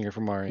like the singer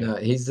from Mario. No,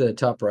 he's the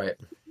top right.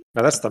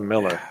 No, that's the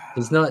Miller.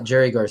 He's not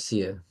Jerry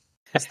Garcia.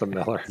 That's the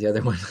Miller. The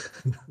other one.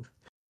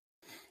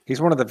 He's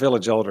one of the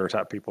village elder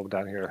type people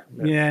down here.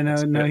 Yeah,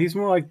 no. He's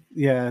more like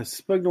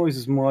Spug Noise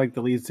is more like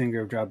the lead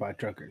singer of Drive By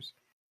Truckers.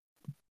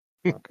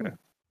 Okay.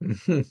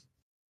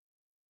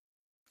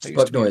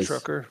 Spug Noise.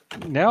 Trucker.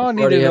 Now I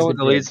need to know what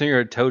the lead singer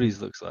of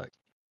Toadies looks like.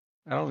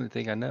 I don't even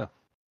think I know.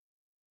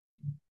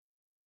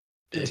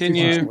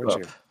 Continue.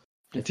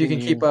 If you can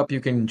keep up, you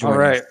can join. All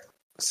right. us.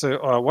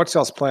 So, what's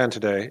y'all's plan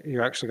today?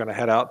 You're actually going to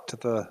head out to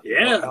the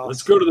Yeah,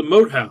 let's go to the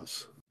Moat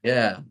House.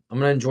 Yeah, I'm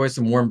gonna enjoy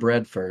some warm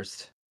bread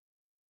first,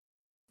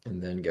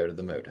 and then go to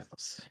the Moat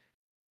House.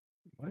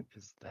 What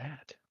is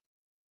that?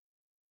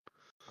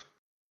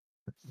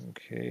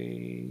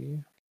 Okay.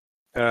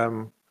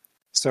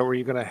 So were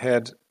you going to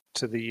head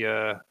to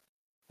the,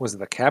 was it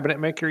the cabinet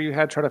maker you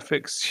had try to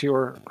fix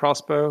your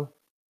crossbow?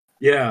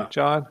 Yeah.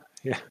 John?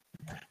 Yeah.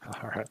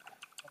 All right.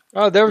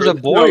 Oh, there was a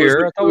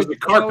bowyer. It was a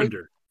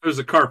carpenter. It was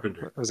a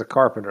carpenter. It was a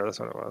carpenter. That's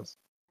what it was.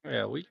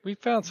 Yeah, we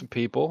found some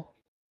people.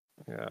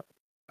 Yeah.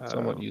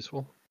 Somewhat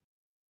useful.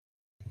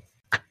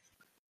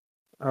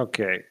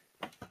 Okay.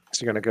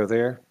 So you're going to go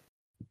there?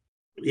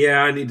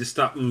 Yeah, I need to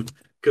stop them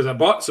because I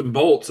bought some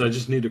bolts. I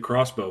just need a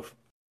crossbow.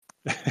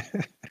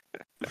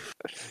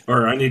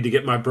 Or I need to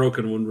get my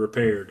broken one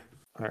repaired.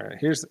 All right.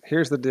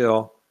 Here's the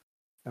deal.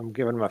 I'm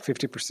giving him a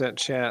 50%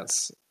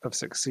 chance of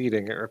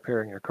succeeding at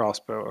repairing your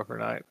crossbow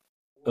overnight.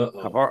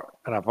 Uh-oh.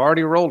 I've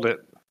already rolled it.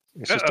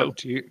 It's just up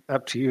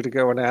to you to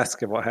go and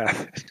ask him what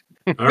happened.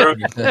 All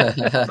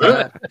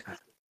right.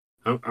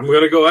 I'm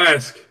going to go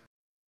ask.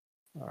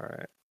 All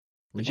right.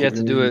 But you have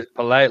to do it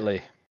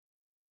politely.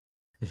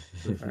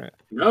 All right.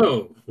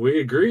 No, we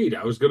agreed.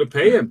 I was going to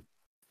pay him.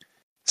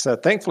 So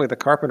thankfully, the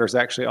carpenter's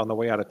actually on the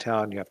way out of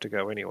town. You have to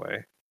go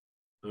anyway.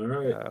 All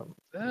right.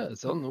 Yeah,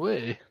 it's on the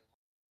way.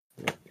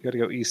 You got to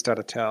go east out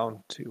of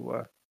town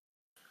to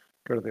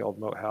go to the old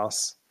Moat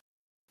House.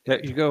 Yeah,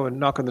 you go and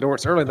knock on the door.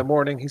 It's early in the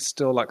morning. He's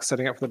still like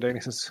setting up for the day. And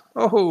he says,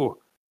 "Oh,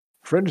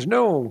 friend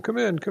Gnome, come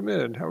in, come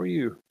in. How are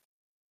you?"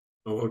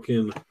 I walk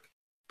in,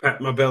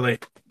 pat my belly.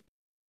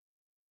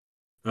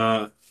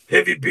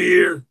 Heavy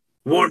beer,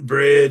 warm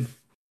bread,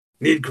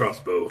 need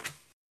crossbow.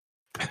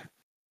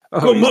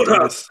 Go Moat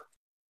House.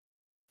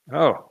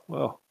 Oh,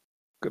 well,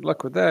 good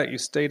luck with that. You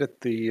stayed at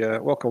the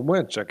Welcome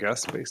Wench, I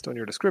guess, based on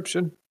your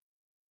description.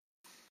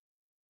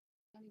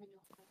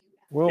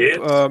 Well,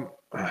 yes.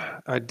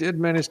 I did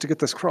manage to get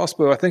this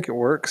crossbow. I think it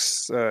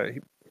works. He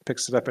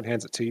picks it up and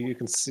hands it to you. You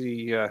can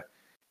see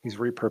he's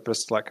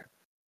repurposed like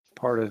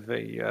part of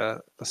a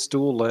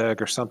stool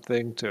leg or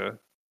something to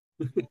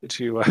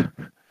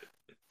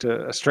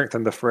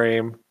strengthen the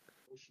frame,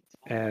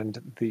 and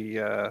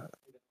the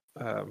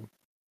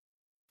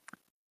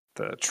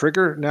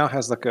trigger now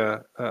has like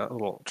a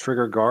little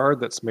trigger guard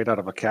that's made out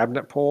of a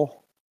cabinet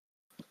pole.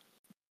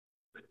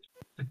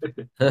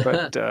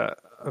 But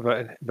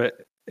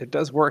it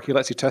does work. He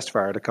lets you test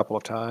fire it a couple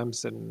of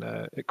times, and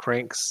it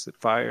cranks, it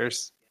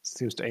fires, it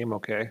seems to aim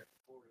okay.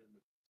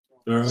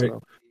 All right.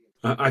 So,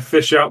 I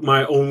fish out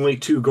my only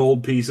 2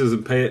 gold pieces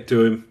and pay it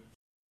to him.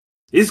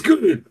 It's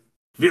good.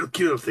 We'll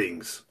kill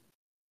things.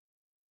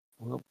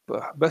 well,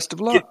 best of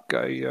luck.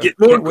 I get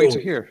more can't wait gold.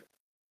 to hear.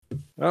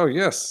 Oh,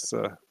 yes,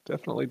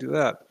 definitely do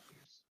that.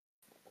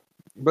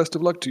 Best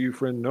of luck to you,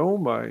 friend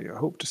Gnome. I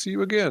hope to see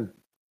you again.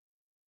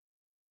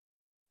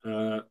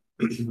 I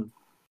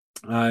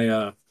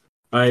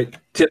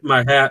tip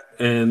my hat,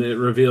 and it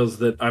reveals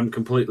that I'm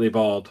completely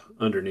bald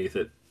underneath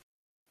it.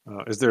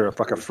 Is there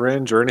like a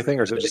fringe or anything,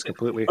 or is it just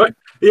completely...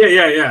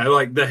 Yeah.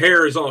 Like, the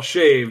hair is all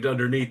shaved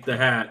underneath the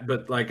hat,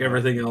 but, like,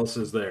 everything else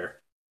is there.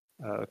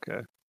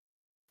 Okay.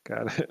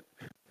 Got it.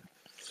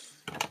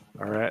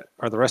 All right.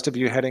 Are the rest of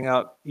you heading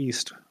out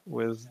east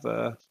with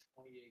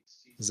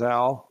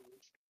Zal?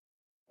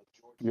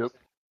 Yep.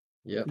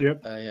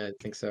 I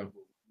think so.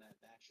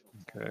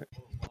 Okay.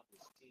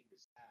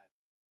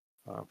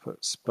 I'll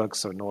put Spug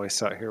So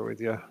Noise out here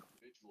with you.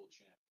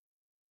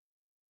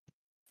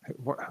 Hey,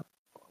 what,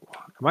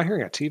 am I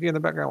hearing a TV in the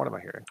background? What am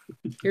I hearing?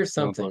 Here's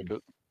something. Sounds like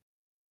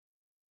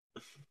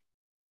it.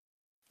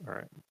 All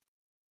right.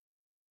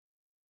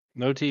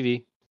 No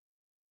TV.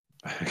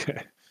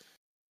 Okay.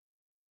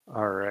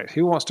 All right.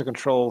 Who wants to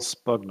control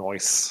Spug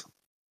Noise?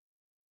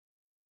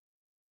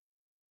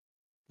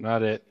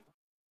 Not it.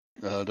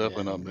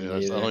 Definitely not me. I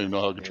don't even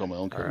know how to control my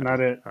own character. Not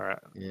it. All right.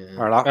 Yeah.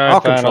 All right. All right,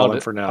 I'll fine, control him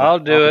for now. I'll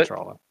do it.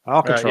 Control him.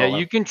 I'll control him.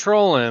 You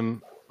control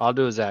him. I'll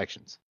do his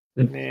actions.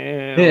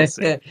 Yeah, we'll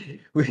see.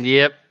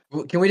 Yep.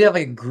 Can we have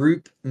like a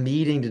group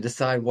meeting to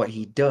decide what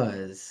he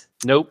does?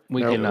 Nope.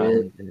 We Nope. cannot.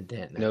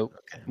 Nope.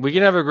 Okay. We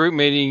can have a group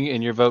meeting,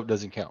 and your vote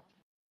doesn't count.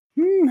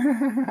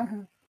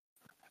 And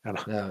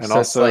So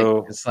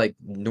also, it's like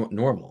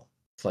normal.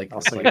 It's like,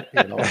 Also- it's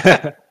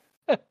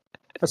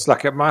it's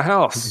like at my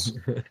house.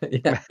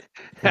 yeah.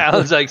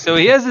 Alan's like, so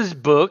he has this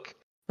book,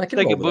 I can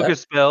like roll a with book that. of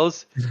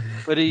spells,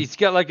 but he's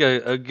got like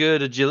a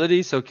good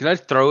agility. So can I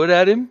throw it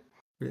at him?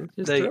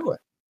 Just Like- throw it.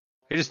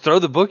 I just throw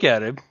the book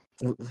at him.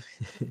 All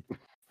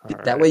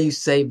That right. way you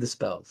save the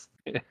spells.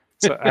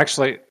 So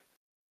actually,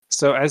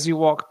 as you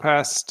walk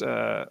past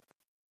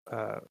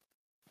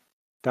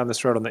down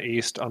this road on the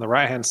east. On the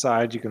right-hand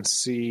side, you can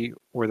see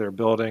where they're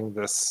building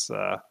this.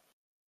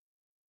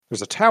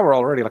 There's a tower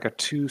already, like a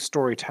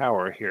 2-story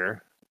tower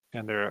here,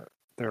 and they're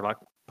like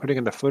putting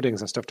in the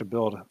footings and stuff to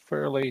build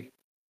fairly.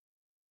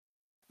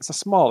 It's a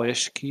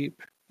small-ish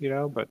keep,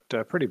 but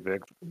pretty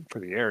big for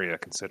the area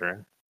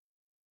considering.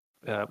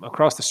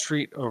 Across the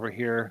street over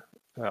here,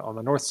 on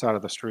the north side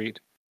of the street,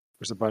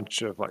 there's a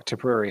bunch of like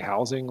temporary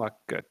housing, like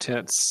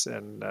tents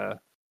and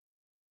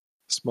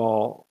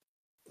small,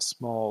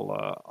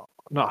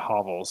 not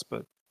hovels,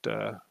 but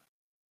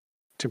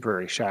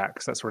temporary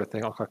shacks, that sort of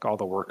thing. Look like all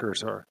the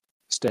workers are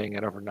staying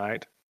in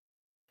overnight.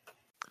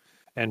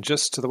 And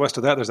just to the west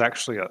of that, there's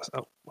actually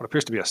what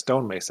appears to be a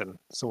stonemason.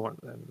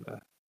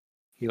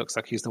 He looks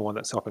like he's the one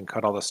that's helping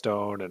cut all the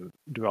stone and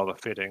do all the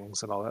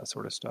fittings and all that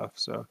sort of stuff.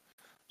 So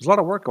there's a lot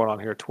of work going on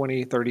here.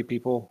 20, 30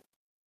 people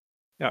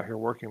out here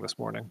working this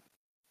morning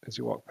as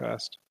you walk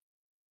past.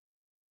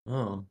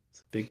 Oh,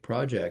 it's a big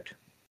project.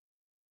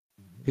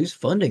 Who's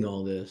funding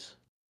all this?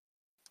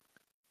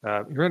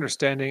 Your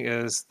understanding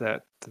is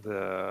that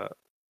the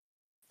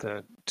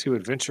 2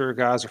 adventure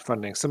guys are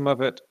funding some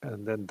of it,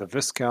 and then the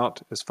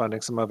Viscount is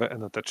funding some of it,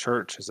 and that the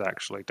church has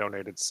actually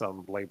donated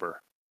some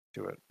labor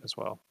to it as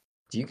well.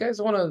 Do you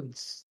guys want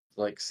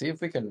to see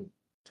if we can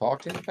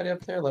talk to anybody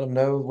up there? Let them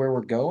know where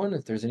we're going,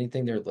 if there's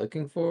anything they're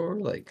looking for,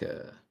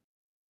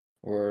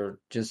 or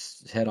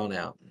just head on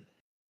out?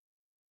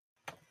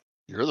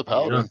 You're the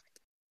Paladin.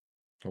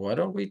 Why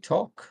don't we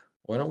talk?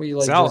 Why don't we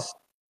Zal, just...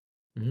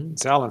 Mm-hmm.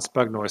 Zal and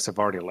Spugnoise have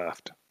already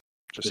left.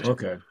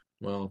 Okay.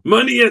 Well,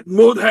 money at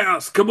Moat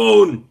House. Come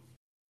on.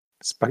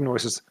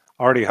 Spugnoise is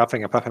already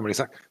huffing and puffing, but he's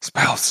like,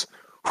 spells.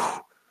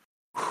 All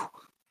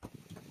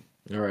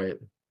right.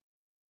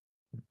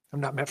 I'm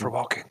not meant for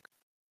walking.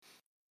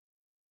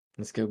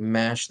 Let's go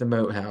mash the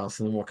Moat House,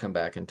 and then we'll come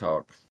back and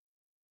talk.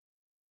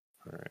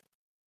 All right.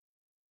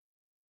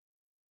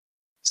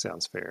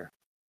 Sounds fair.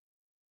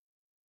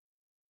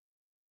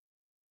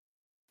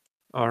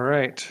 All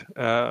right.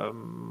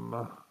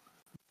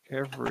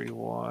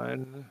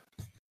 Everyone,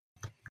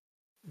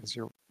 as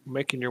you're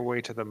making your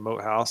way to the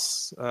Moat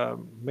House,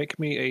 make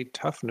me a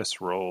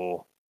toughness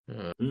roll.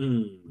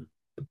 I'm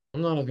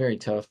not a very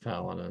tough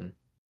paladin.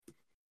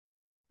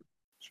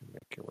 Should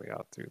make your way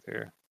out through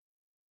there.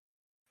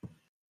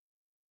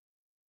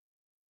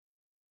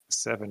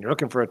 7. You're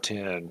looking for a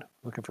 10.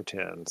 Looking for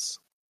 10s.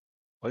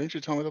 Why didn't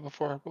you tell me that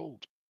before I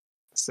rolled?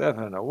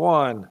 7, a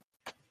 1.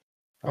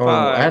 Oh,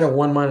 5. I had a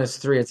 1 minus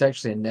 3. It's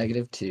actually a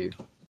 -2.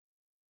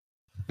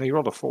 No, you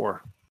rolled a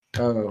 4.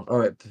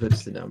 Oh, it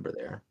puts the number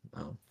there.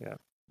 Oh. Yeah.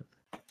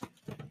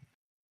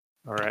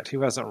 All right.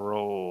 Who hasn't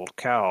rolled?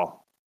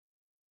 Cal.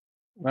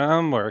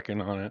 I'm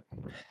working on it.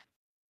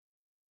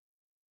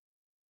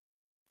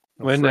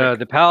 When Frik.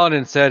 the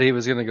paladin said he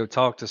was going to go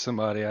talk to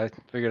somebody, I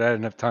figured I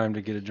didn't have time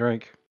to get a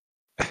drink.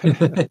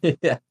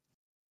 Yeah.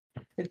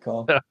 Good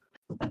call.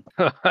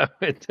 I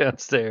went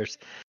downstairs.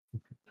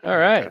 All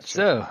right, Gotcha.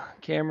 so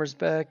camera's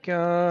back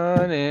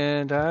on,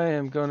 and I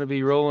am going to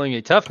be rolling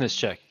a toughness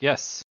check.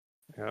 Yes.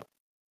 Yep.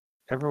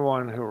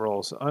 Everyone who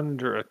rolls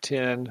under a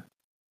 10,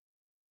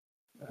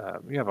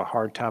 you have a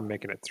hard time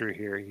making it through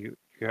here. You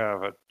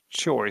have a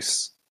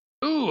choice.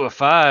 Ooh, a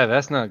 5.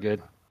 That's not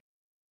good.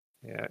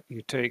 Yeah,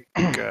 you take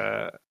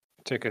a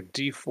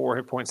D4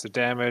 hit points of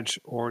damage,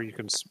 or you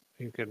can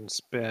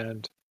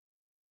spend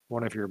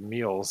one of your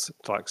meals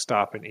to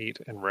stop and eat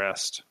and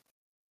rest.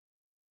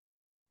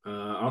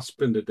 I'll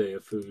spend a day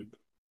of food.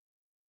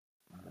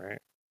 All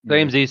right.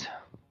 Samesies.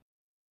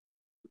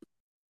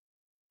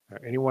 All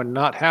right. Anyone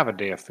not have a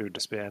day of food to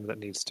spend that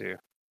needs to?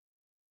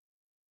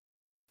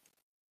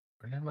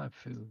 Where did my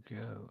food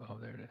go? Oh,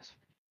 there it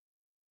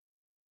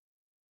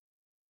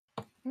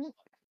is.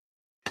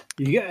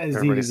 You guys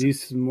need to do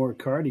some more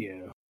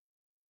cardio.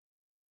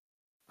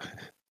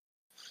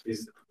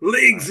 His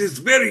legs is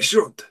very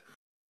short.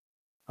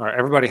 All right.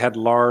 Everybody had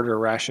lard or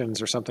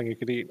rations or something you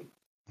could eat?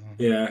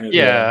 Yeah.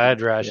 I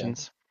had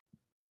rations.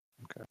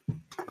 Okay.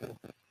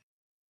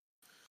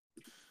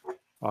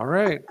 All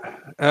right.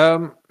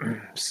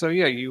 So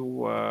yeah, you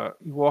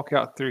walk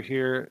out through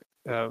here.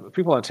 The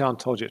people in town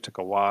told you it took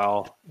a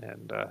while,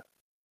 and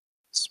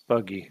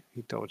Spuggy,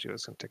 he told you it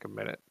was going to take a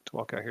minute to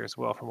walk out here as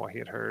well, from what he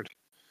had heard.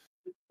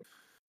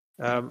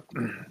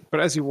 But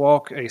as you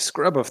walk, a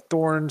scrub of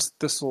thorns,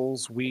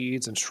 thistles,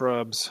 weeds, and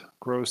shrubs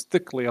grows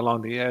thickly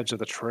along the edge of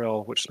the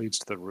trail which leads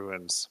to the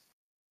ruins.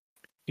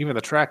 Even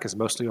the track is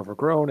mostly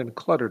overgrown and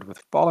cluttered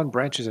with fallen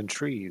branches and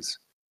trees.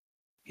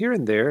 Here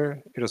and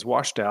there, it is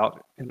washed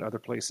out, in other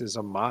places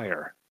a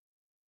mire.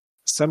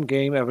 Some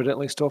game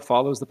evidently still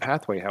follows the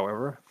pathway,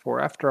 however, for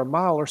after a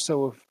mile or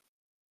so of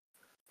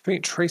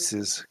faint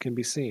traces can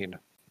be seen.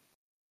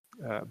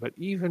 But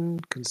even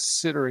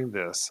considering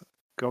this,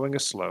 going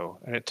is slow,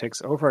 and it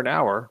takes over an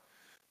hour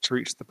to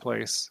reach the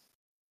place.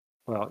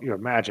 Well, you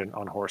imagine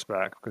on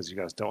horseback, because you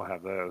guys don't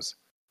have those,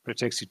 but it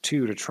takes you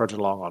 2 to trudge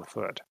along on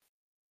foot.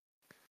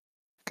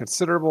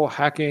 Considerable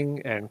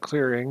hacking and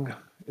clearing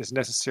is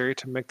necessary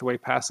to make the way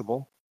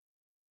passable.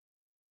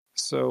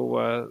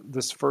 So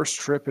this first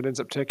trip, it ends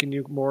up taking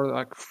you more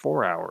like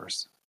 4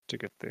 hours to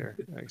get there.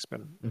 You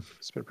spend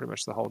pretty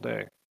much the whole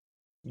day.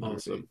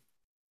 Awesome.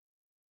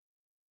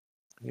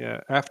 Yeah.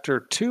 After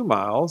 2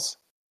 miles,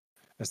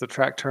 as the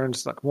track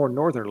turns like more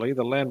northerly,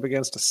 the land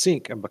begins to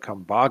sink and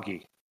become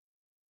boggy.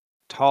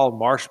 Tall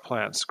marsh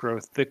plants grow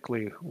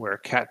thickly where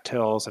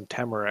cattails and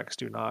tamaracks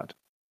do not.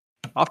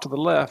 Off to the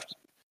left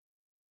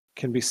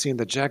can be seen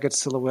the jagged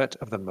silhouette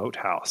of the Moat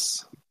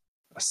House.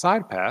 A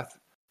side path,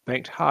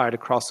 banked high to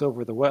cross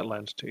over the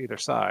wetland to either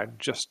side,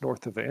 just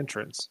north of the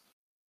entrance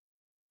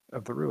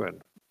of the ruin.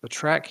 The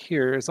track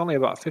here is only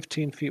about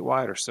 15 feet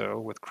wide or so,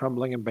 with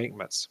crumbling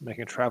embankments,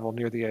 making travel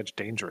near the edge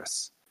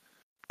dangerous.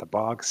 The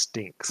bog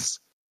stinks.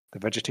 The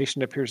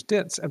vegetation appears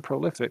dense and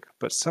prolific,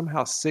 but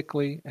somehow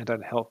sickly and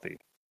unhealthy.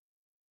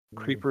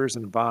 Creepers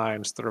and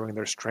vines throwing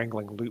their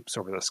strangling loops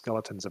over the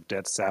skeletons of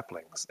dead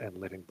saplings and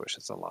living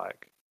bushes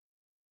alike.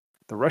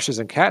 The rushes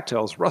and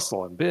cattails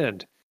rustle and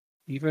bend,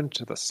 even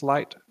to the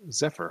slight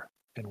zephyr,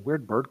 and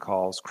weird bird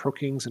calls,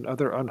 croakings, and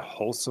other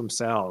unwholesome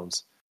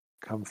sounds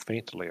come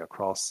faintly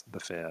across the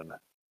fen.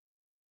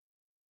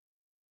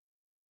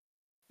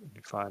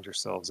 You find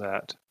yourselves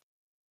at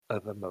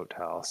the Moat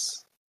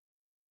House.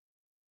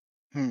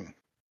 And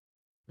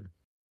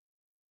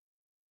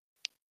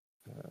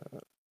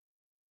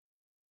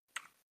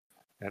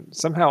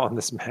somehow on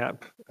this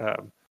map,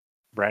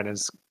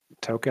 Brandon's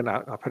token,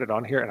 I'll put it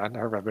on here, and I've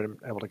never been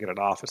able to get it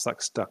off. It's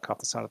like stuck off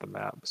the side of the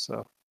map.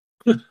 So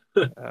you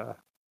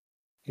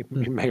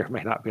may or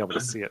may not be able to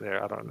see it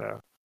there. I don't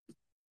know.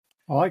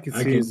 All I can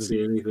see is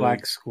a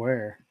black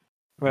square.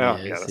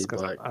 Well, yeah, that's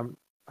because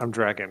I'm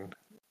dragging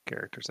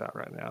characters out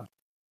right now.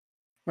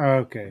 Oh,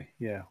 okay,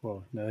 yeah.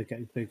 Well, no, they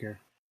get bigger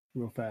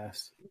real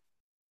fast.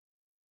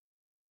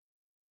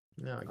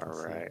 No, I can All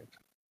see right. it.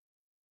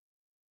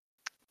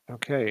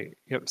 Okay.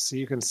 Yep. So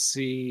you can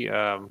see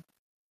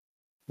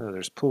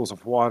there's pools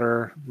of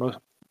water,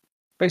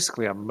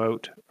 basically a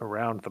moat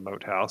around the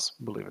Moat House,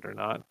 believe it or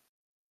not.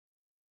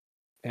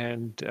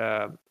 And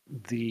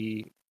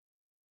the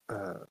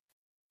kind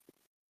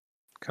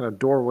of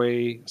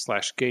doorway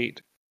 /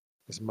 gate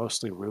is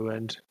mostly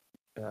ruined.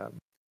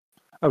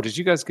 Did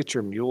you guys get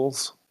your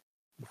mules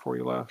before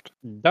you left?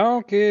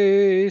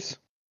 Donkeys!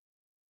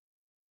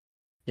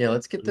 Yeah,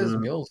 let's get those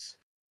mules.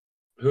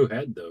 Who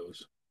had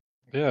those?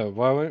 Yeah,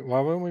 why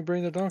wouldn't we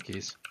bring the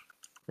donkeys?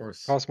 Of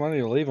course. Costs money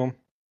to leave them.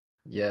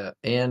 Yeah,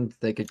 and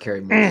they could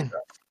carry more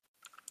stuff.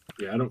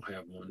 Yeah, I don't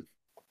have one.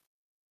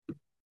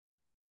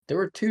 There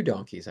were 2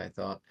 donkeys, I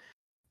thought.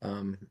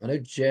 I know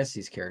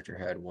Jesse's character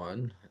had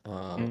one.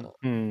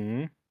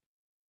 Callon.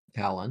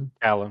 Callon.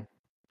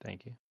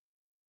 Thank you.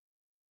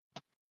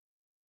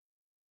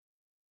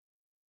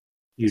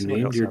 You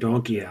named your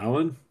donkey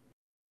Alan?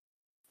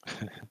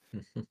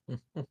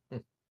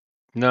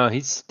 No,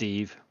 he's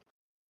Steve.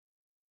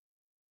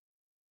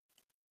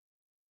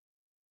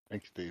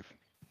 Thanks, Steve.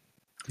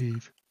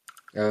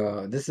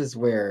 This is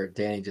where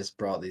Danny just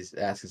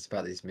asked us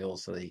about these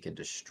mules so that he can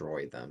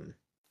destroy them.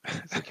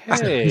 It's like,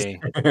 hey.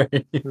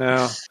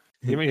 No.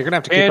 You're going to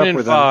have to keep Cannon up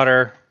with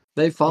fodder. them.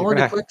 They fall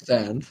into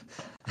quicksand.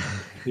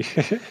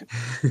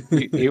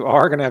 You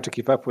are going to have to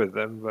keep up with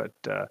them, but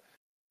I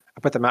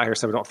put them out here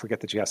so we don't forget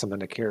that you have something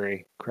to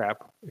carry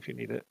crap if you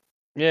need it.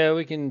 Yeah,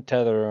 we can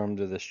tether them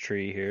to this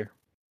tree here.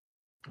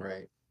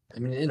 Right. I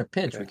mean, in a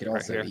pinch, we could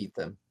also eat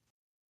them.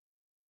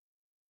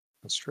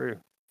 That's true.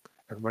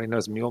 Everybody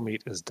knows mule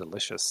meat is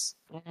delicious.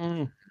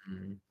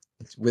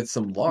 It's with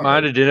some lard.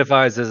 Mine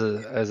identifies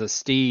as a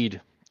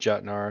steed,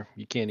 Jotnar.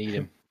 You can't eat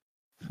him.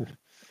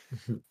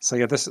 So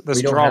yeah, this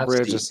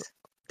drawbridge is.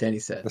 Danny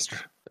said.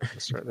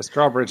 This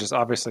drawbridge is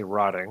obviously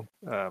rotting.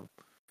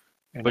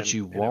 But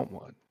you want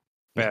one.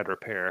 Bad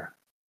repair.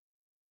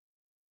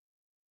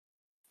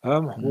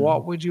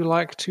 What would you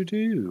like to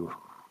do?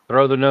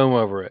 Throw the gnome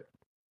over it.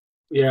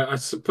 Yeah, I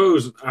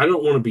suppose I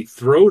don't want to be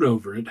thrown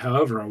over it.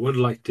 However, I would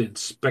like to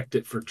inspect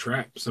it for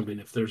traps. I mean,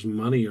 if there's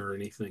money or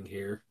anything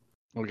here.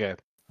 Okay.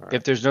 Right.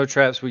 If there's no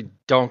traps, we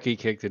donkey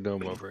kick the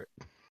gnome over it.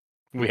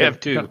 We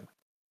have 2.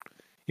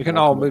 You can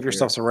all move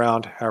yourselves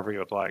around however you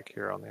would like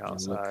here on the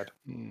outside.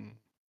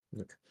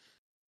 Look.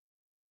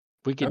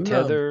 We can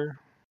tether.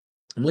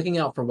 I'm looking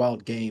out for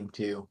wild game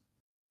too.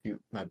 Shoot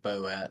my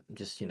bow at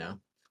just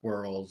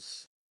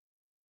squirrels,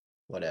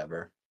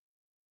 whatever.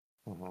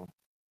 Mm-hmm.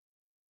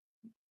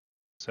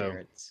 So.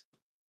 Parrots.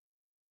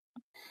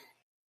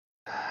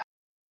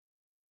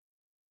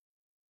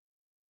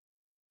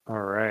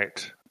 All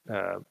right.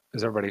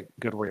 Is everybody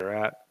good where you're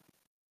at?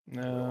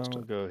 No,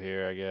 we'll go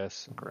here, I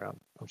guess. Look around.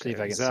 Okay. See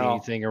if I can see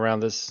anything around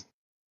this.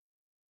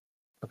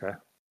 Okay.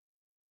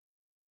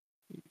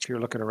 If you're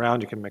looking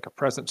around, you can make a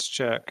presence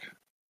check.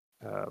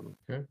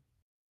 Yep.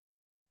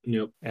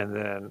 And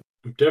then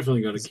I'm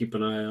definitely going to keep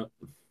an eye out.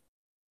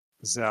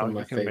 Zal,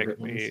 you can make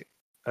me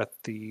a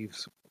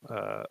thieves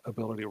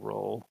ability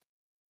roll.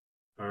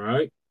 All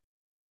right.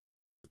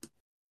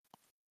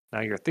 Now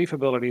your thief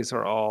abilities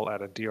are all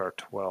at a DR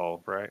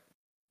 12, right?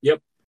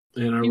 Yep.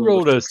 And he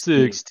rolled a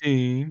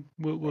 16.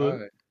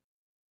 What?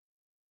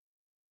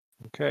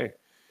 Okay.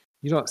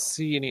 You don't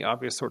see any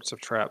obvious sorts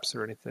of traps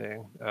or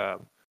anything.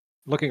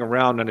 Looking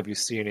around, none of you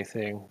see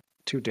anything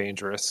too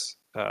dangerous.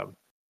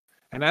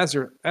 And as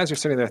you're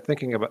sitting there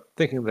thinking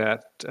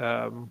that,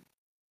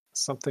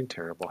 something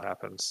terrible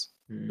happens.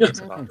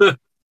 This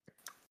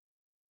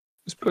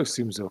place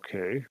seems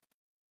okay.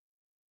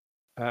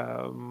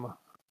 And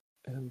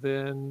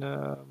then,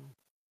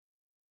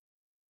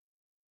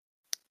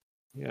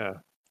 yeah.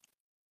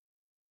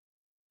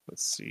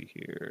 Let's see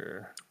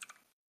here.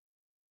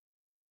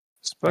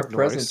 Our Spug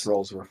presence noise.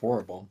 rolls were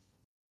horrible.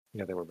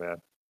 Yeah, they were bad.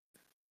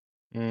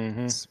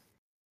 Mm-hmm.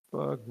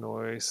 Spug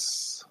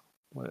noise.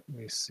 Let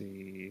me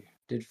see.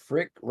 Did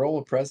Frik roll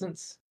a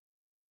presence?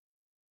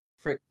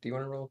 Frik, do you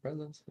want to roll a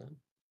presence?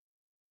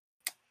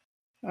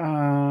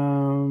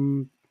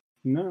 No.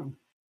 No.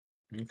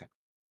 Okay.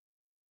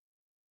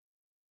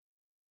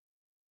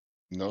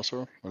 No,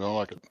 sir. I don't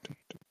like it.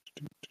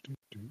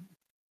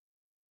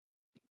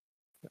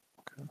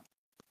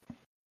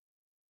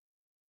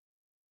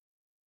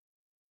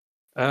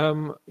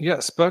 Yeah,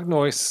 Spug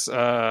noise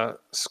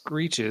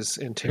screeches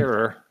in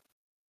terror.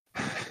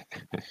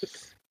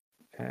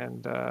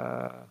 And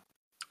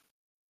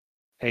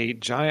a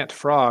giant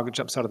frog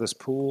jumps out of this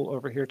pool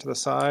over here to the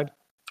side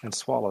and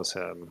swallows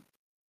him.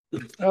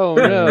 Oh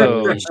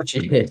no! Holy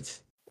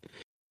shit!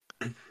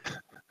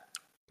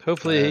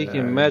 Hopefully he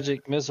can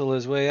magic missile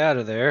his way out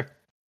of there.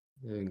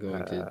 I'm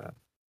going to.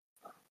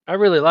 I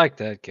really like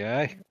that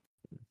guy.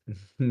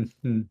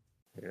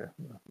 Yeah.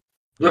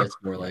 That's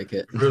more like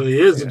it. Really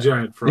is a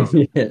giant frog.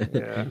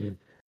 Yeah.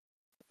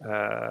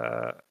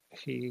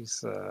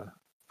 He's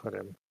put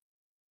him.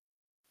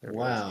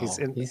 Wow.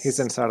 He's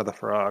inside of the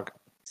frog.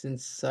 It's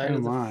inside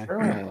of the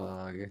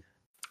frog.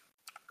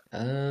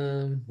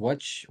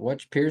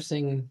 Watch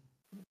piercing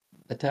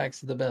attacks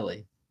to the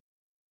belly.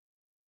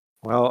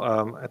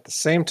 Well, at the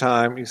same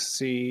time, you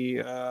see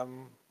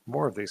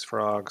more of these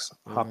frogs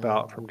hop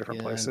out from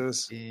different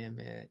places. Damn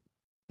it!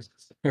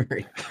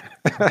 Sorry.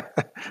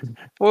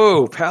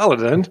 Whoa,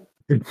 Paladin!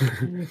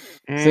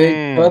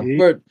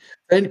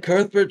 Saint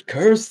Cuthbert,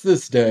 curse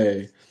this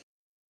day.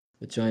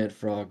 The giant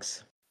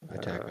frogs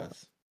attack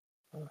us.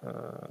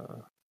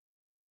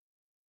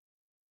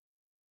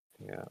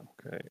 Yeah,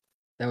 okay.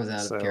 That was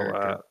out of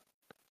character.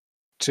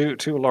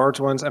 Two large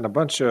ones and a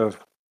bunch of,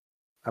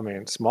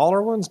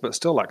 smaller ones, but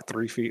still like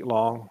 3 feet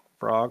long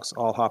frogs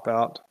all hop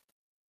out.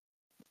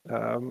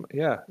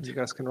 Yeah, you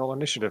guys can roll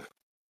initiative.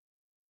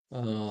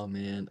 Oh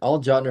man,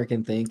 all Jotnar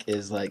can think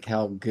is like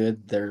how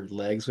good their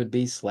legs would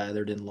be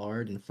slathered in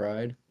lard and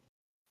fried.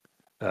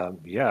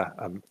 Yeah,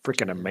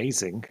 freaking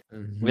amazing.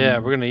 Mm-hmm. Yeah,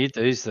 we're gonna eat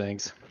these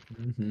things.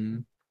 Mm-hmm.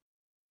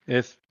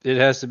 If it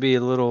has to be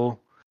a little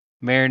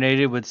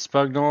marinated with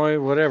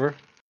spugnoy, whatever.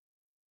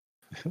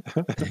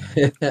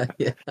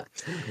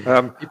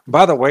 Yeah.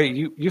 By the way,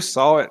 you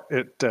saw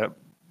it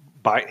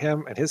bite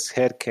him, and his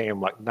head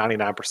came like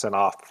 99%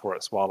 off before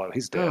it swallowed.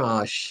 He's dead.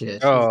 Oh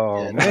shit!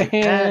 Oh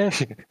man!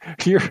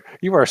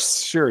 You are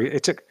sure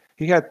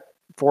he had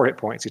 4 hit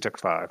points. He took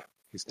 5.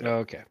 He's dead.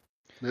 Okay.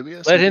 Maybe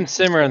Let him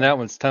simmer on that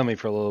one's tummy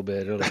for a little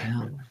bit. It'll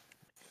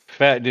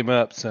fatten him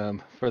up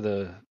some for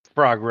the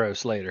frog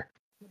roast later.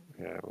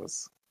 Yeah, it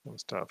was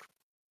tough.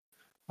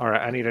 All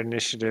right, I need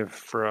initiative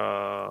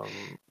from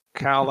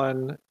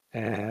Callon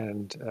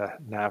and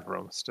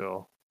Navram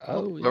still.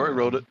 Oh, I already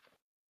rolled it.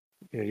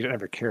 Yeah, you didn't have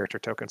your character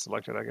token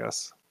selected, I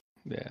guess.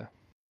 Yeah.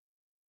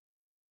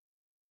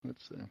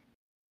 Let's see.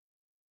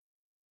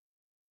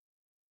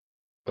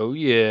 Oh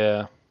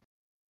yeah.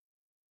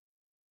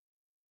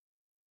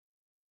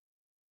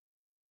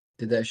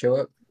 Did that show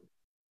up?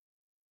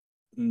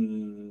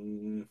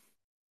 Jotnar,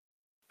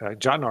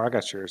 I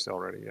got yours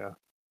already. Yeah.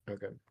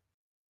 Okay.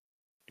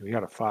 We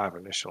had a 5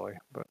 initially,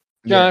 but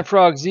Giant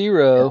Frog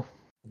 0.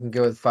 I can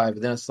go with 5,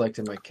 but then I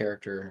selected my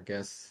character, I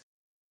guess.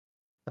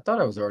 I thought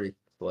I was already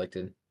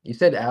selected. You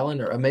said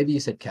Alan, or maybe you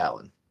said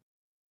Callon.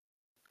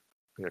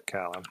 yeah,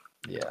 Callon.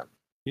 Yeah.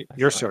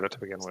 Yours showed it to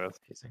begin with.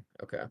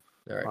 Okay.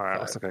 All right. All right,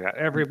 looks like I got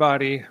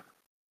everybody.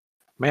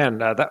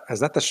 Man, is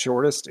that the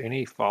shortest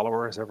any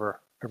follower has ever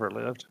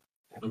lived?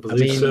 I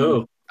believe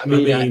so. I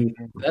mean,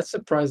 that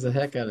surprised the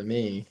heck out of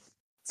me.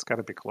 It's got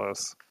to be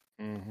close.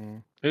 Mm-hmm.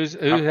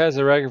 Who has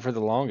the record for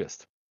the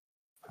longest?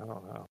 I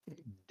don't know.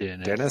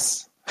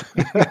 Dennis.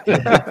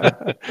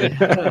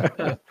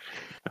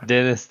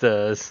 Dennis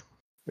does.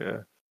 Yeah.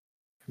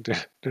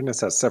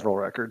 Dennis has several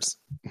records.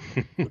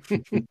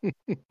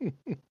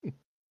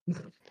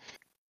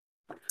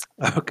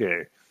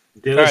 Okay.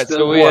 All right,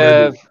 so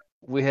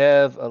we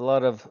have a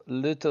lot of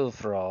little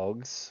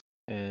frogs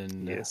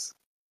and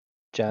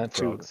giant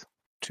frogs.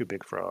 Two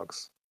big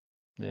frogs.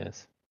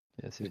 Yes.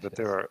 But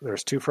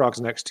there's 2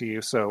 frogs next to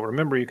you. So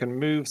remember, you can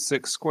move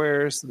 6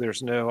 squares.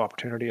 There's no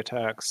opportunity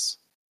attacks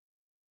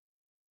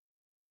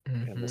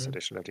in this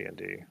edition of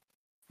D&D.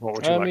 What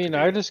would you like to do?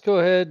 I just go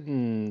ahead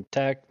and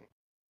attack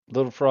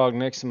little frog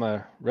next to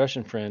my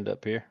Russian friend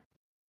up here.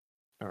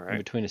 All right.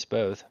 Between us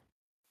both.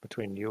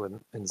 Between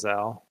you and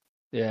Zal.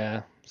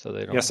 Yeah. So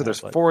they don't. Yeah. So there's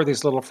 4 of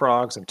these little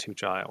frogs and 2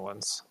 giant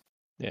ones.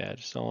 Yeah. I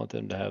just don't want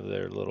them to have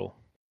their little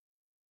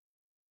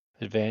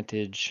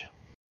advantage.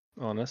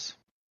 on us.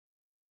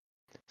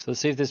 So let's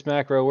see if this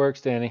macro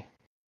works, Danny.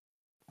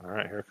 All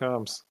right, here it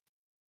comes.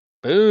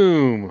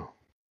 Boom.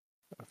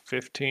 A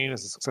 15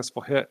 is a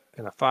successful hit,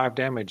 and a 5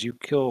 damage. You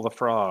kill the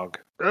frog.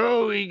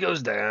 Oh, he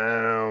goes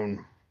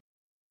down.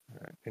 All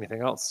right,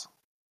 anything else?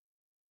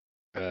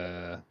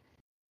 No.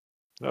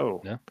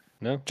 No.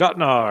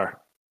 Jotnar.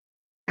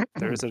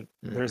 There's a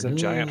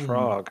giant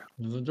frog.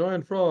 There's a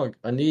giant frog.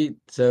 I need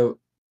so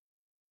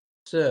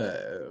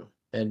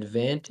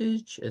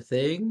advantage a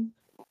thing?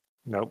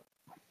 Nope.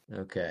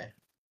 Okay.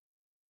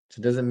 So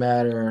it doesn't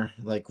matter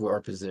like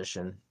our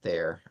position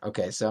there.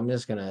 Okay, so I'm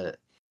just gonna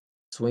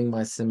swing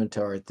my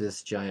scimitar at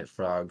this giant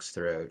frog's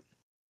throat.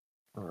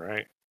 All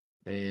right.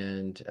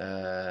 And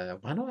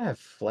why don't I have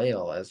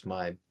flail as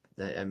my?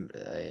 I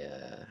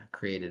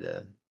created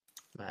a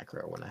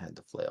macro when I had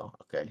the flail.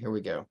 Okay, here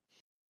we go.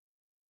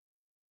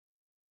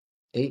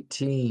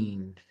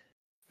 18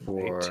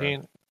 for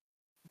 18.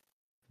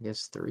 I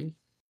guess 3.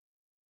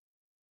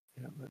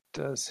 Yeah, that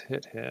does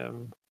hit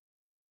him.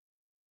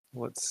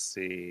 Let's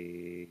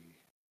see.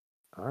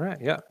 All right,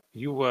 yeah.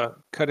 You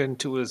cut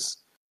into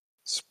his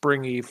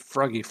springy,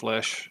 froggy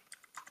flesh,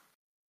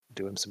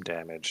 do him some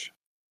damage.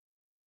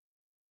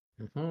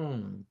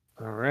 Mm-hmm.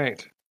 All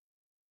right.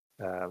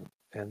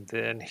 And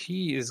then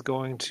he is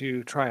going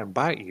to try and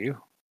bite you.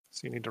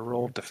 So you need to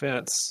roll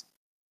defense.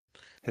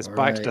 His All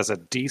bite right. does a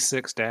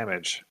d6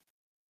 damage.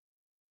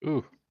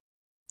 Ooh.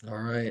 All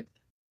right.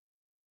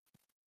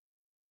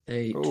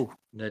 8. Ooh.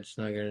 That's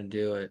not gonna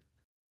do it.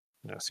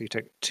 No, so you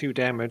take 2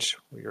 damage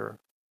with your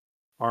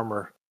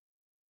armor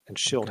and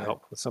shield Okay.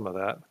 help with some of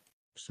that.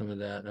 Some of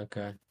that.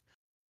 Okay.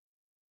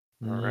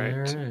 All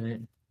right.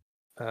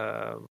 All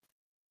right.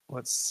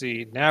 Let's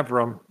see.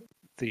 Navram,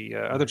 the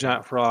other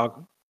giant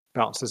frog,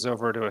 bounces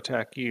over to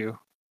attack you.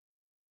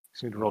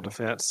 So you need to roll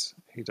defense.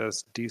 He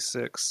does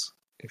d6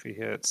 if he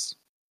hits.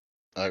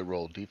 I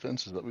roll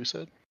defense, is that what we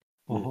said?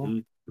 Mm-hmm.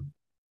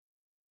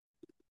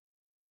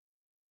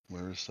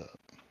 Where is that?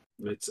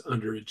 It's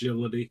under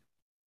agility.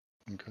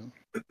 Okay.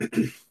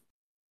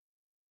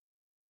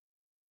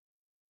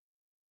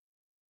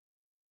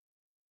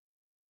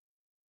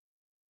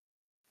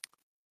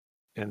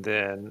 And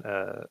then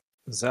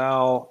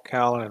Zal,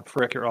 Callon, and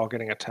Frik are all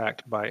getting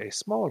attacked by a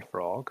smaller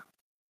frog.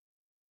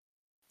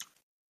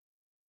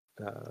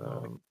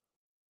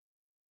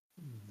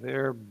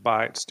 Their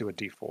bites do a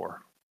d4.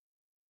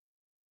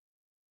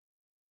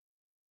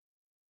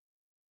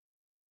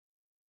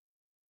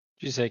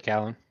 Did you say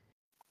Callon?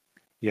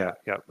 Yeah.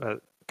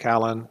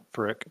 Callon,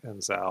 Frik,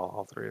 and Zal,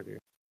 all 3 of you.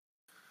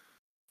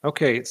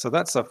 Okay, so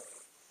that's a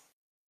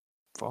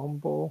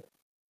fumble.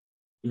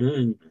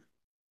 Mm.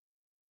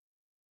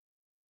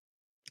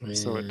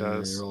 So it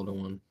does. Rolled a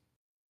 1.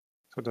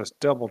 So it does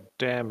double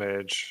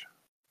damage,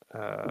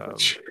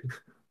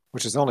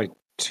 which is only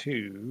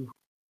 2.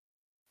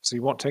 So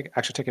you won't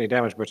actually take any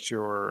damage, but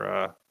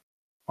your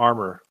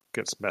armor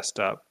gets messed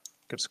up,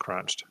 gets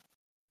crunched.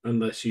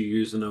 Unless you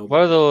use an omen.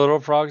 What do the little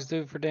frogs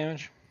do for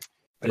damage?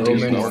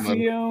 Omen.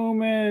 The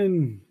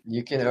omen.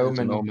 You can It's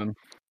an omen. omen.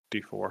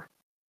 D4.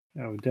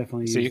 I would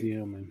definitely See? use the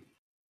omen.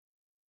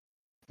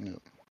 Yeah.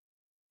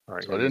 All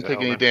right. So I didn't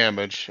take any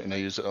damage, and I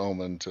used the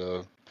omen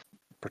to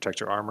protect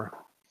your armor.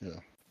 Yeah.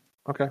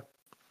 Okay.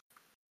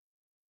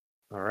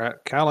 All right.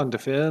 Callon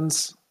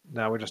defends.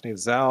 Now we just need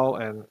Zal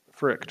and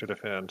Frik to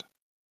defend.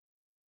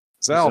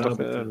 Zal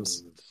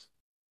defends.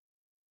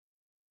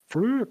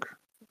 Frik.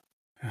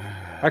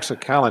 Actually,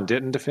 Callon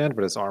didn't defend,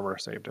 but his armor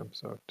saved him,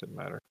 so it didn't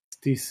matter.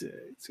 D6.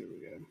 Here we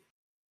go.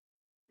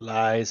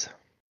 Lies.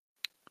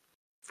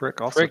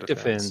 Frik also Frik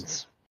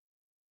defends.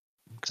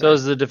 Okay. So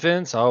is the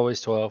defense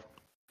always 12?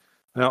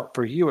 Now,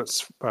 for you,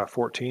 it's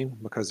 14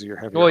 because of your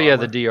heavy Well, yeah,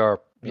 armor. the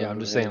DR. Yeah, I'm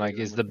just saying, like,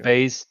 is the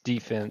base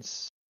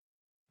defense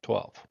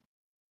 12?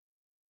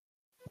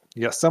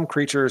 Yeah, some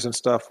creatures and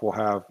stuff will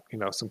have,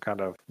 some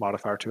kind of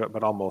modifier to it,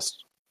 but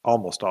almost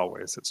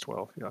always it's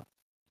 12, yeah.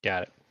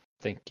 Got it.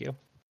 Thank you.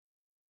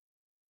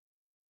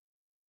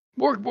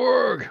 Mork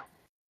Borg!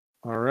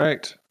 All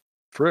right.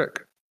 Frik.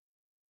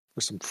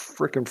 There's some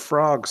frickin'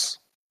 frogs.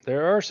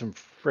 There are some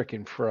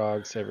frickin'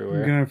 frogs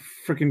everywhere. I'm going to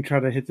frickin'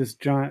 try to hit this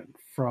giant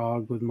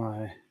frog with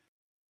my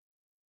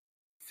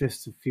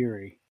Fist of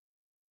Fury.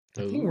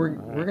 I think we're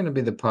going to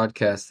be the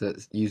podcast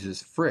that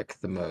uses Frik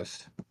the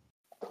most.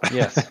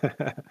 Yes.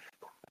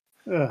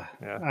 Yeah.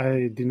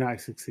 I do not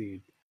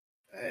succeed.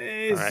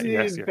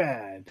 It's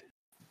bad.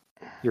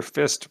 Your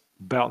fist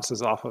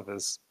bounces off of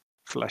his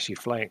fleshy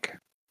flank.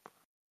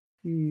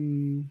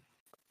 I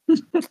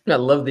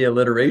love the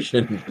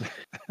alliteration.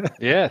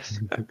 Yes.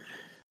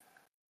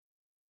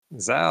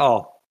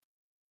 Zal,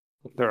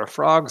 there are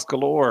frogs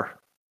galore.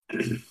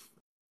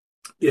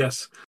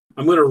 Yes.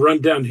 I'm going to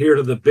run down here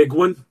to the big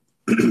one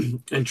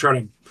and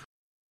try to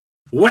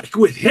whack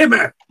with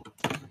hammer.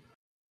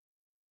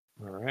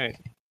 All right.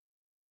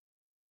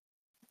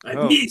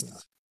 I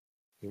miss.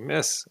 You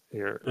miss.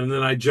 And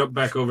then I jump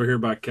back over here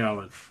by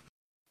Callon.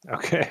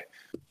 Okay.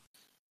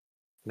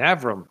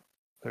 Navram,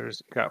 you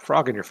got a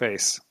frog in your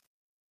face.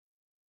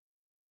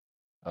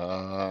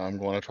 I'm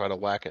going to try to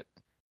whack it.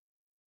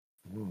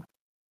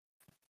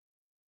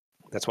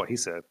 That's what he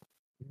said.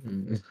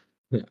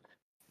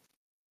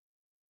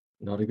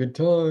 Not a good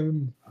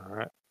time. All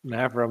right.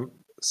 Navram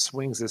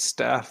swings his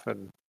staff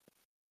and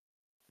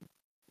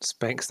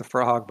spanks the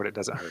frog, but it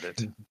doesn't hurt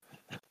it.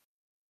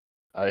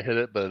 I hit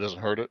it, but it doesn't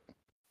hurt it.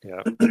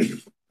 Yeah.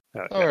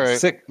 All right.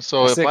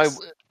 So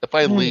if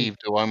I leave,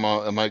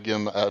 am I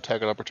getting an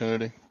attack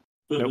opportunity?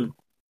 Nope.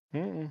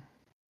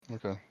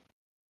 Okay.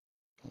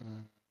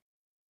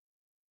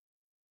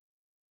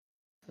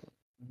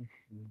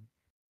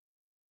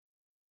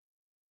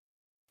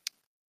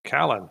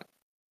 Callon.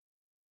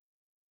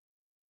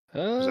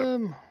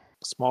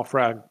 Small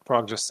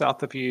frog just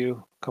south of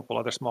you. A couple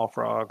other small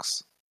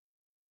frogs.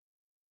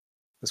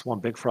 This one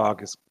big frog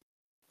has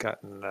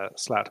gotten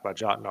slapped by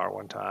Jotnar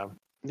one time.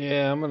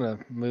 Yeah, I'm gonna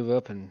move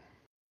up and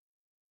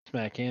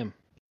smack him.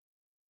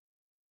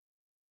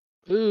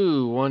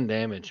 Ooh, 1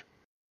 damage.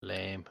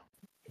 Lame.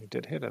 You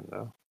did hit him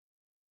though.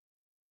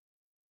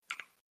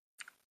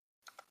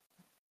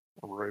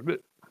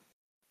 Ribbit.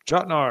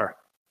 Jotnar,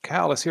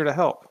 Cal is here to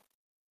help.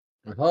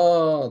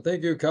 Oh,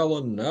 thank you,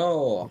 Callon.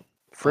 Now.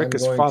 Frik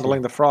is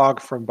fondling the frog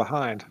from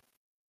behind.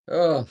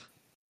 Oh.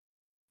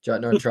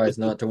 Jotnar tries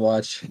not to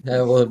watch.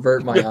 I will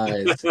avert my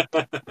eyes.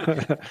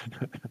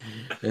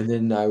 And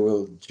then I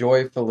will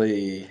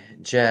joyfully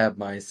jab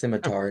my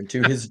scimitar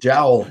into his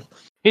jowl.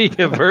 He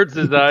averts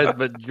his eyes,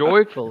 but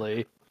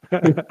joyfully.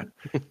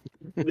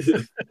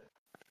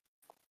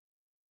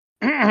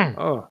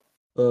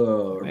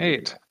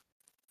 Mate.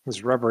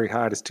 This rubbery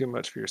hide is too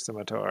much for your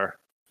scimitar.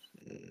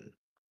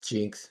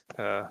 Jinx.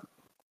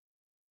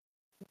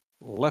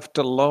 Left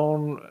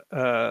alone,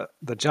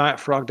 the giant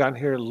frog down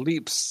here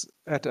leaps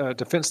at a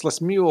defenseless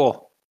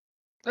mule.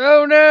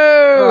 Oh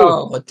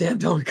no! Oh, damn,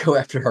 don't go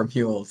after our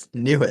mules.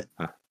 Knew it.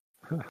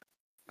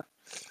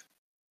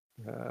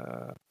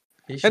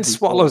 And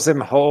swallows him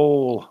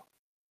whole.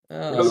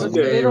 Oh,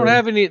 they don't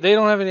have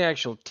any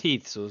actual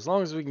teeth, so as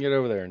long as we can get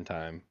over there in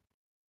time.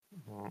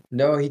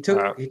 No, he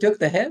took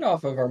the head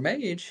off of our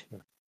mage.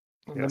 Yes.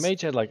 The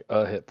mage had like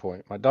a hit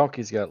point. My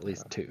donkey's got at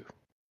least 2.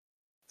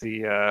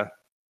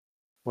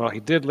 Well,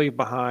 he did leave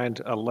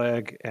behind a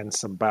leg and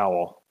some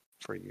bowel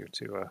for you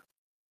to.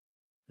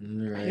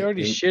 Right. You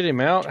already shit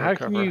him out. How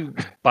can you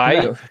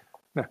bite,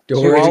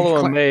 swallow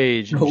a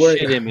mage, and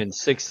shit him in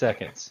 6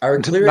 seconds? Our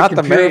cleric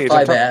can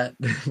purify that.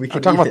 I'm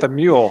talking about the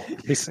mule.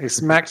 He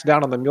smacked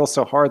down on the mule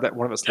so hard that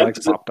one of its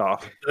legs popped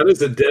off. That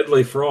is a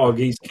deadly frog.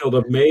 He's killed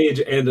a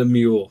mage and a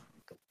mule.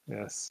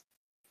 Yes.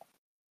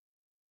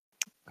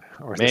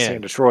 Or as they say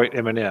in Detroit,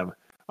 Eminem.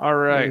 All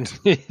right.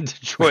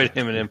 Detroit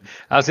M&M.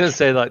 I was going to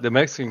say, like, the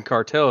Mexican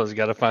cartel has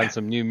got to find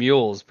some new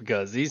mules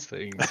because these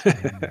things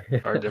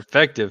are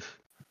defective.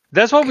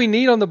 That's what we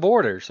need on the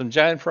border, some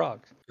giant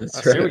frogs.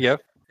 That's right. Here we go.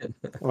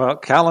 Well,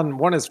 Callon,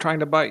 one is trying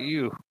to bite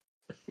you.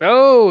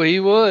 Oh, he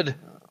would.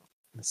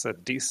 It's a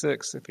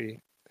D6 if he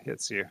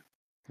hits you.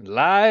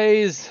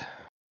 Lies.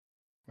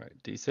 All right,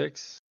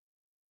 D6.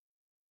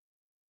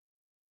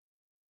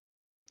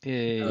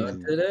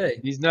 Today.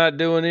 He's not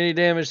doing any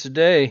damage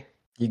today.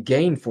 You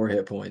gained 4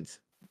 hit points.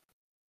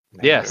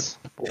 Yes.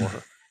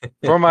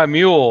 For my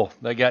mule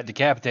that got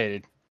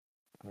decapitated.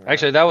 Right.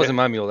 Actually, that wasn't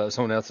my mule. That was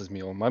someone else's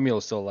mule. My mule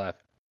is still alive.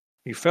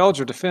 You failed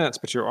your defense,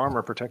 but your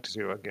armor protected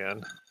you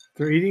again.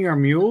 They're eating our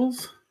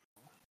mules?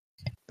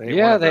 They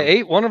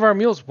ate one of our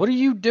mules. What are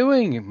you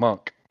doing,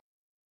 monk?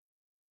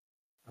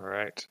 All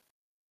right.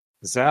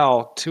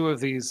 Zal, 2 of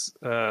these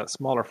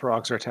smaller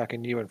frogs are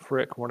attacking you, and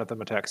Frik, one of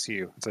them attacks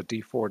you. It's a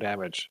D4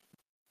 damage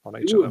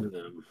on each of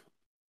them.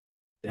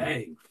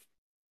 Dang.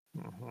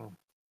 Mm-hmm.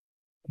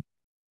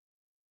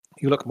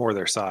 You look more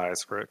their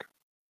size, Frik.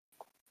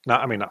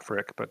 Not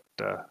Frik, but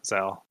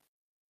Zal.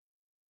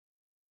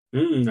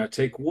 I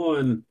take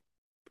 1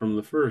 from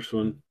the first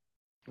one.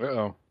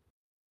 Uh-oh.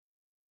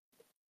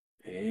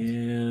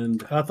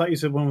 And I thought you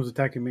said 1 was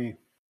attacking me.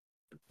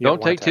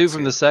 Don't take 2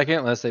 from the second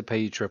unless they pay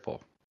you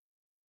triple.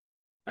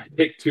 I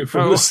take 2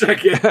 from the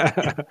second.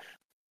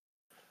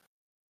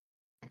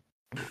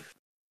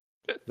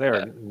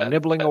 They're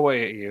nibbling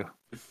away at you.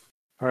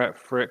 All right,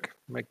 Frik,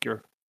 make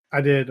your. I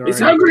did. He's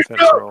hungry.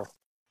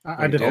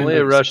 I defended. Only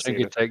a Russian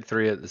can take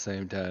 3 at the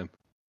same time.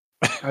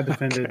 I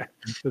defended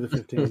for the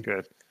 15.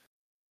 Good.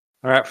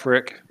 All right,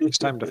 Frik, it's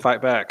time to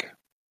fight back.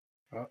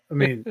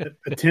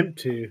 Attempt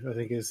to, I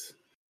think, is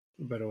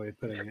a better way of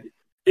putting it.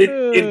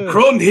 In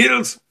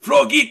Kronhills,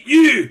 frog eat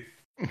you!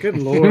 Good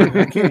lord,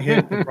 I can't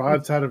hit the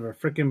broadside of a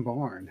freaking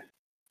barn.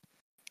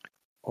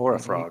 Or a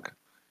frog.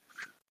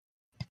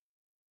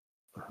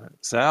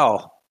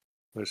 Zal,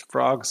 there's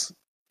frogs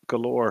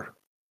galore.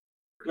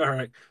 All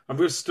right, I'm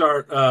going to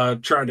start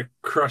trying to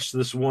crush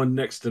this one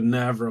next to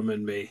Navram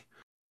and me.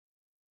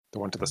 The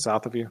one to the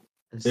south of you?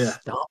 Yeah.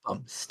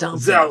 Stomp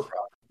him.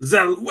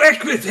 Zal,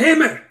 whack with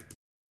hammer!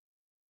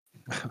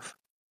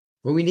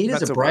 What we need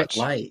is a bright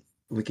light.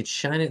 We could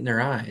shine it in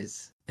their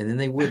eyes, and then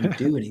they wouldn't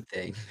do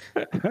anything.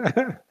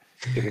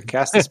 You could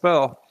cast a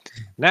spell.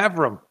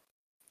 Navram,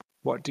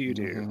 what do you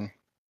do?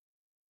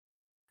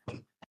 Mm-hmm.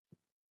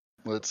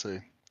 Let's see.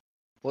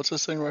 What's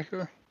this thing right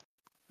here?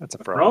 That's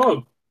a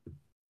frog.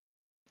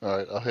 All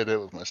right, I'll hit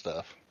it with my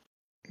staff.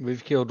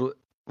 We've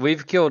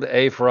killed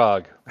a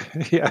frog.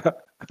 Yeah.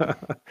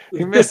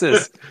 He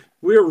misses.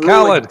 We're rolling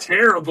Callon.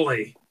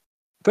 terribly.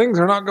 Things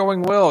are not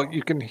going well.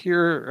 You can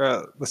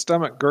hear the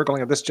stomach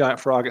gurgling of this giant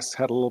frog. It's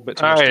had a little bit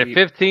too All much right, to eat.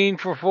 15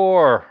 for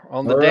 4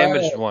 on the All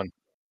damaged right. one.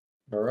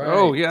 All right.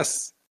 Oh,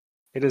 yes.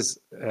 It is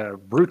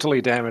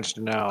brutally damaged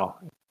now.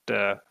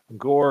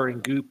 Gore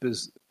and goop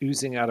is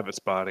oozing out of its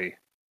body.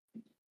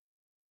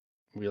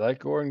 We like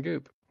gore and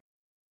goop.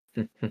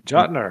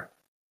 Jotnar,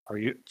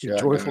 you Jotnar.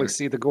 joyfully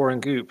see the gore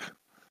and goop.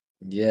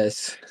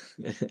 Yes.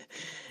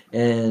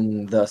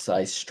 And thus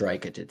I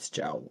strike at its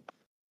jowl.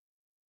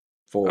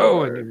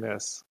 Oh, and you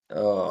miss.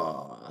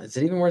 Oh, is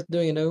it even worth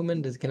doing an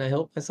omen? Can I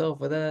help myself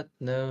with that?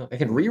 No. I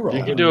can reroll.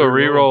 You can do a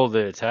reroll of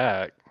the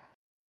attack.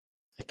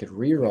 I could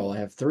reroll. I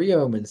have 3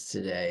 omens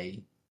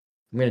today.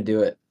 I'm going to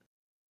do it.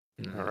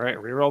 All right,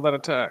 reroll that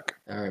attack.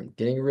 All right, I'm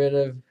getting rid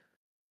of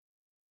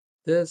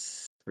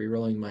this.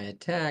 Rerolling my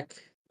attack,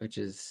 which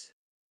is...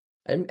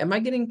 Am I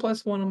getting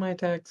 +1 on my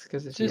attacks?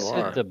 Because it's Just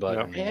hit the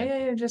button. Yeah, man.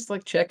 yeah, just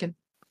like checking.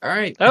 All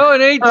right. Oh,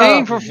 an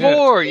 18 for you hit.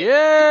 4.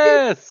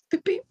 Yes.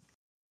 Beep, beep.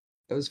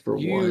 That was for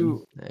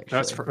 1. Actually.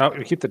 That's for. No,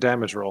 you keep the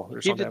damage roll.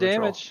 There's Keep no the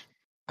damage.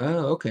 damage.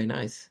 Oh, okay,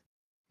 nice.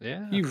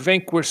 Yeah. You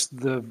vanquish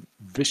the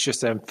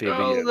vicious amphibian.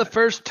 Oh, the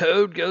first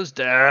toad goes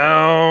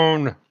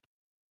down.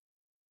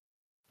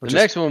 The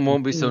next one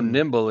won't be so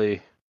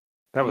nimbly.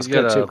 That was he's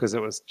good got too a- because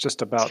it was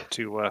just about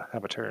to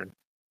have a turn.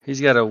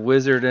 He's got a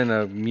wizard and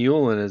a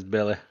mule in his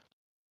belly.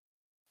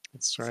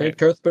 That's St. right.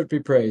 Cuthbert be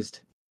praised.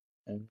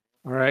 All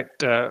right,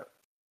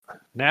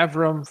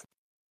 Navram,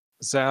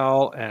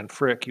 Zal, and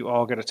Frik, you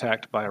all get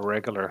attacked by a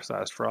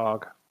regular-sized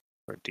frog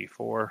for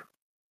D4.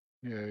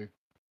 Yay.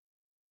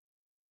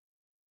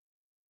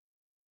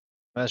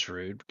 That's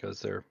rude because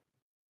they're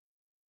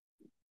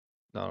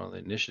not on the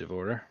initiative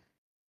order.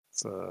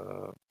 It's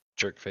a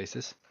Jerk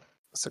faces.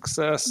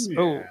 success. Yeah.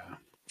 Oh,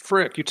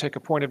 Frik, you take a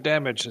point of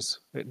damage as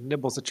it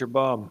nibbles at your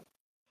bum.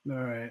 All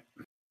right.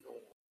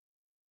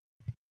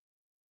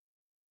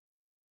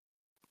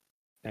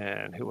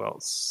 And who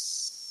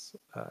else?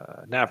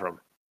 Navram.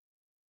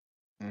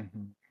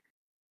 Mm-hmm.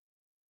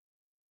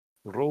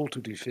 Roll to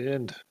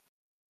defend.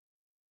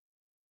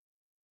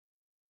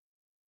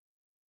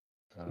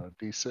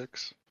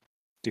 D6.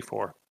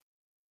 D4.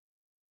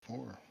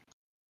 4.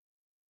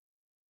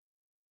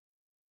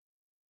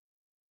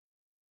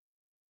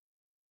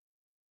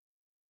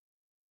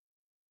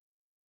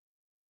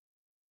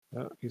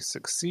 You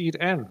succeed,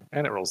 and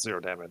it rolls 0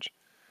 damage.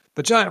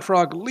 The giant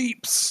frog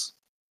leaps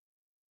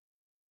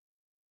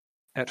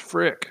at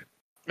Frik.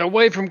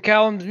 Away from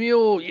Callum's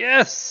mule.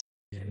 Yes.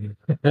 Wait,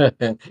 how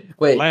do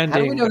we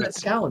Landing know at that's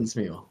its- Callon's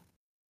meal?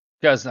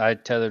 Because I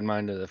tethered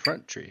mine to the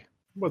front tree.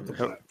 What the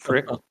fuck?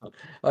 Frik.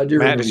 I do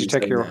Matt, remember did you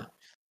take saying your that.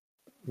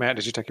 Matt?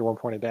 Did you take your 1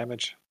 point of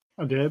damage?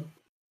 I did.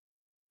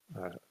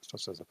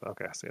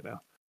 Okay, I see it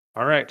now.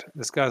 All right,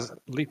 this guy's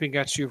leaping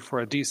at you for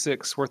a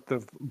D6 worth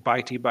of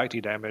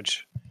bitey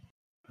damage.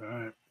 All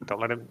right. Don't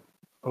let him.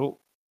 Oh,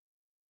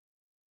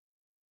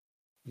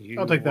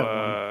 I'll take that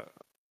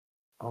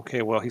one.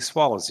 Okay, well, he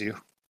swallows you.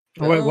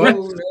 Oh, wait, what?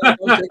 No,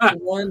 don't take the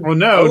one. Well,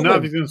 no, Omen. not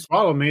if he's going to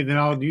swallow me, then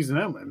I'll use an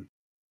omen.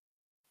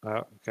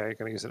 Okay, you're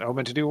gonna use an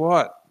omen to do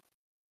what?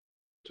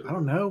 I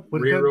don't know.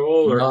 What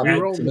Reroll or Not- add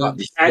reroll to- not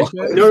be add-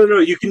 swallowed. no.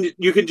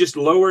 You can just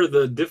lower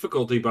the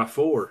difficulty by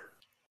 4,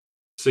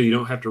 so you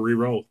don't have to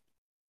reroll.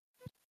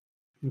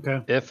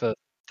 Okay. If a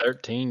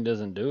 13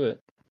 doesn't do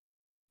it.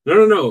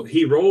 No.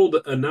 He rolled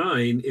a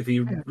 9. If he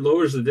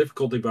lowers the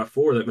difficulty by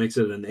 4, that makes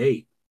it an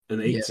 8.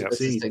 An 8 Yeah, that's a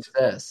succeeds.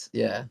 success.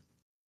 Yeah.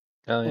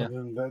 Oh, yeah.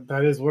 Well, then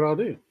that is what I'll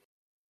do.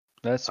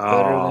 That's better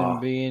Aw.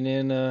 than being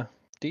in a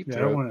Deep Yeah, I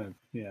don't Throat want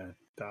to,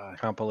 die.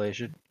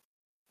 compilation.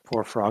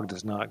 Poor frog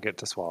does not get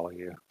to swallow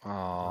you. Aw.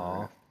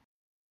 All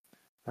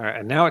right,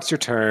 and now it's your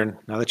turn.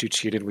 Now that you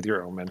cheated with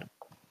your omen.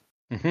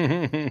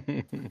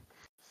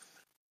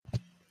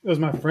 Those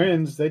my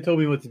friends. They told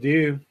me what to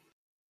do.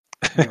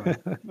 Anyway,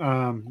 no,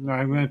 I'm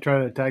going to try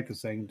to attack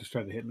this thing. Just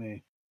try to hit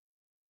me.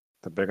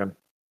 The big one.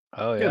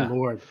 Oh, Good yeah.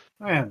 Lord.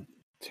 I am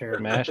terrible.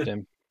 Smashed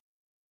him.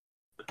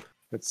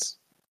 It's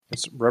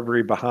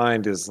rubbery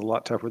behind is a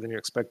lot tougher than you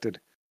expected.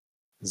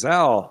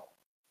 Zal,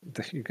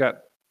 you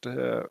got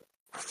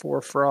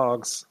 4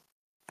 frogs,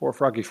 4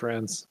 froggy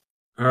friends.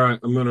 All right,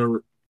 I'm going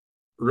to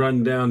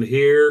run down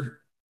here.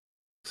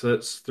 So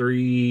that's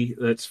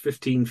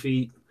 15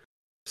 feet.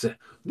 So,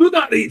 do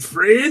not eat,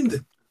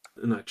 friend!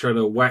 And I try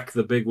to whack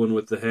the big one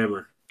with the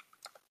hammer.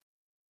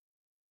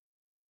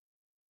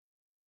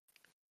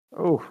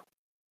 Oh,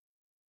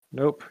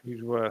 nope!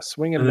 You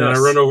swing and And then miss.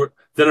 I run over.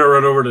 Then I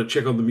run over to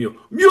check on the mule.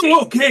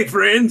 Mule, okay,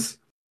 friends.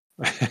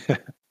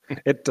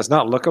 It does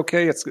not look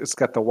okay. It's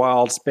got the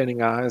wild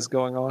spinning eyes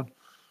going on.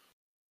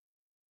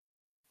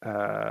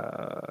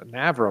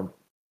 Navram.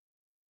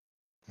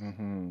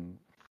 Mm-hmm.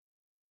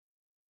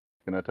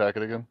 Can I attack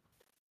it again?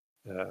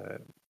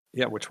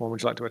 Yeah, which one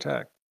would you like to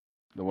attack?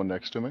 The one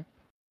next to me?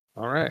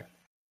 All right.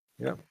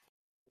 Yep.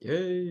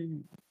 Yay!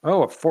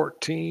 Oh, a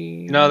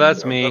 14. No,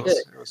 that's me.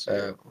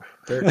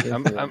 13.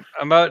 I'm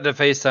about to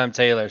FaceTime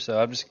Taylor, so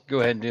I'll just go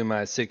ahead and do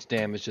my 6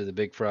 damage to the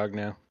big frog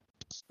now.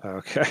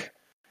 Okay.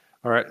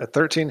 All right. A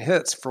 13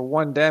 hits for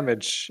 1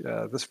 damage.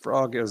 This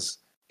frog is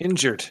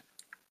injured.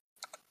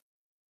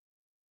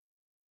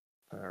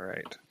 All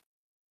right.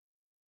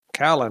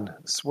 Callon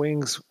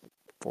swings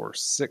for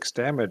 6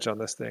 damage on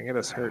this thing. It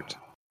is hurt.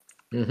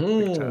 Big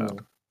time.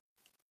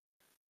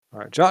 All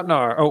right,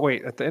 Jotnar. Oh,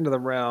 wait. At the end of the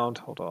round,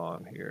 hold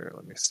on here.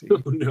 Let me see.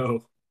 Oh,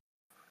 no.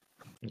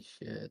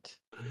 Shit.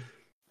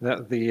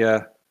 That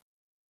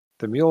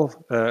the mule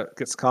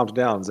gets calmed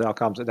down. Zal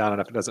calms it down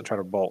enough it doesn't try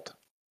to bolt.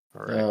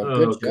 All right.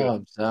 Oh, good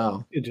job,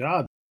 Sal. Good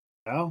job,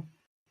 Sal.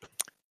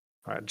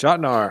 All right,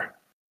 Jotnar.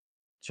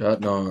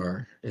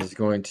 Jotnar is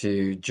going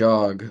to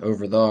jog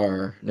over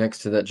there next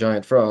to that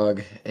giant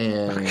frog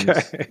and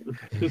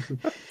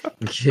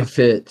give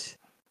it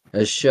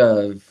a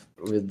shove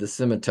with the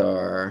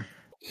scimitar.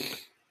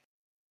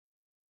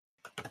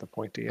 The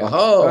pointy end.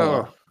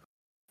 Oh!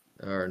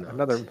 Or not.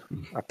 Another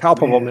a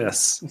palpable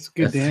miss. That's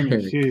good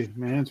damage too,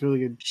 man. It's really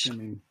good. I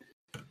mean,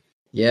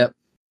 Yep.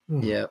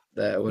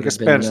 That would have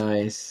been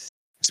nice.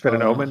 Spend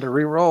an omen to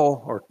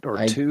re-roll, or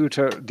 2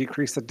 to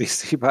decrease the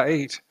DC by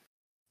 8.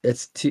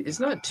 It's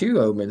not 2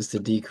 omens to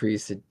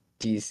decrease the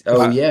DC.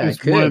 Oh yeah, I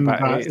could.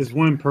 It's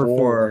 1 per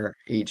 4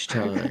 each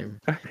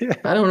time. Yeah.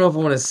 I don't know if I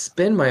want to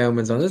spend my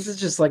omens on this. Is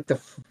just like the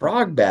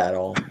frog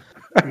battle.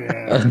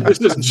 Yeah. This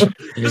is just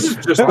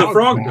the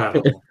frog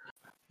battle.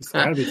 It's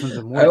gotta be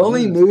something more. I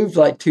only moved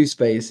like 2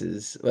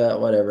 spaces.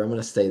 Well, whatever. I'm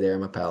gonna stay there.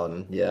 I'm a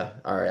paladin. Yeah.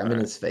 All right. I'm in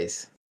his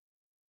face.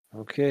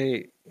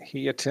 Okay.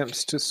 He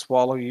attempts to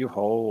swallow you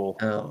whole.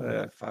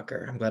 Oh,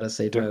 fucker. I'm glad I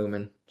saved my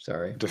omen.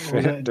 Sorry.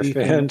 Defend.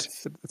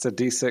 It's a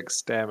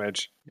D6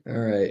 damage. All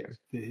right.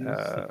 Did he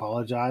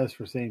apologize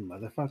for saying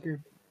motherfucker?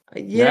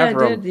 Yeah, I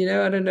did.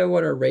 I don't know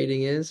what our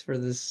rating is for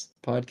this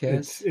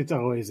podcast. It's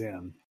always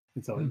in.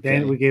 It's always. Okay.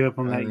 Dan, we gave up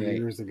on that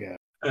years ago.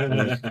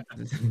 Navram,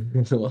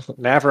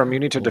 you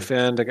need to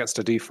defend against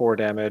a D4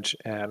 damage,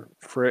 and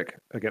Frik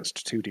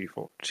against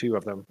 2D4. 2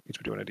 of them each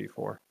be doing a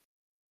D4.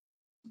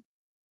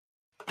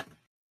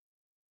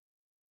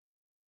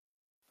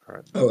 All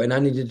right. Oh, and I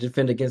need to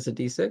defend against a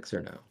D6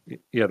 or no?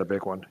 Yeah, the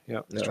big one.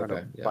 Yeah, it's trying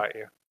to bite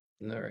you.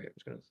 All right.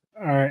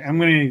 All right, I'm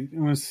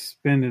gonna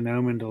spend an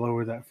omen to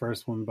lower that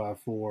first one by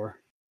 4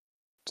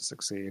 to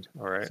succeed.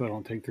 All right, so I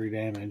don't take 3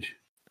 damage.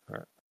 All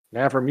right,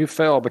 Navram, you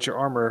fail, but your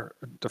armor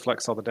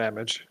deflects all the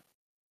damage.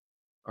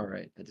 All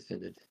right, I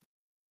defended.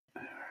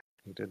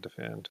 You did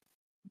defend.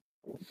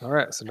 All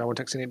right, so no one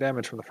takes any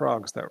damage from the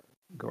frogs that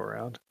go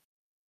around.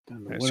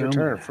 It's your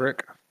turn,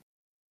 Frik.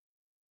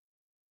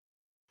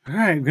 All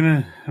right, I'm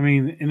gonna,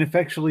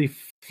 ineffectually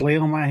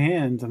flail my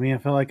hands. I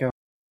feel like I'm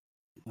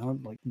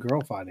like girl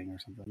fighting or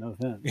something. No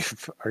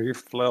offense. Are you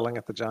flailing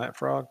at the giant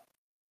frog?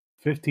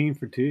 15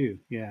 for 2,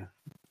 yeah.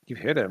 You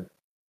hit him.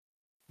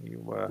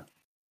 You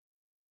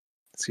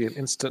see an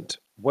instant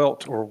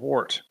welt or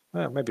wart.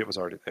 Maybe it was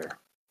already there.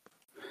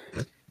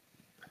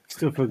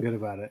 Still feel good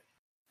about it.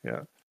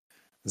 Yeah.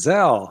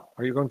 Zal,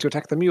 are you going to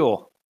attack the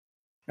mule?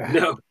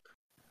 No.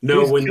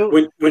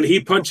 When he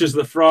punches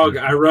the frog,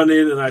 I run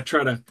in and I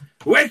try to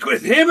whack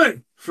with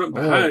him from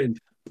behind.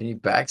 Can you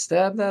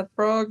backstab that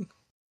frog?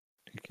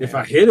 If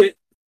I hit it.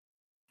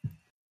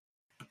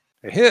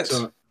 It hits.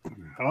 So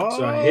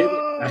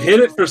I hit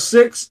it for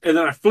 6, and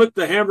then I flip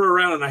the hammer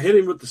around and I hit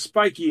him with the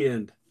spiky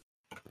end.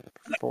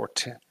 For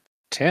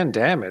 10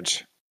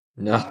 damage.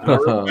 No. By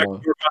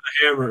the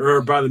hammer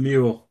or by the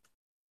mule.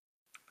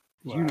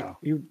 Wow.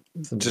 You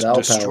just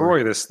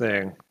destroy this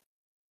thing.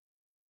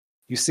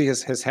 You see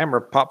his hammer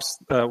pops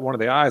one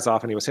of the eyes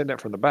off, and he was hitting it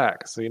from the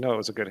back, so you know it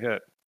was a good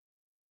hit.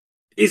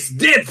 It's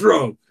dead,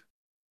 frog.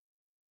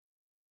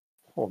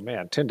 Oh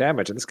man, 10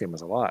 damage in this game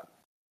is a lot.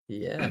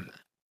 Yeah.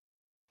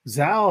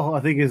 Zal, I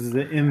think, is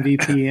the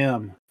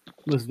MVPM,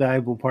 most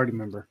valuable party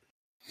member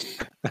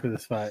for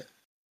this fight.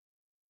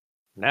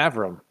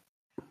 Navram.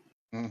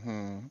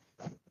 Mm-hmm.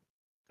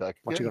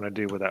 What you going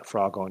to do with that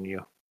frog on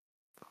you?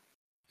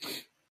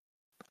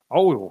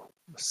 Oh,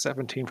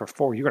 17 for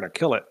 4. You're going to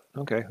kill it.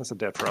 Okay, that's a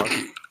dead frog.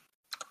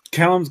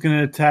 Callum's going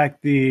to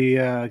attack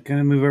going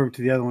to move over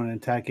to the other one and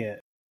attack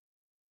it.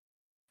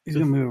 He's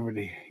going to move over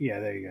to,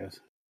 there he goes.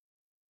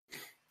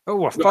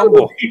 Oh, a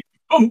fumble. He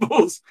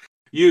fumbles.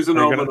 Use an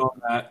omen on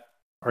that.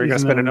 Are you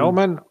going to spend an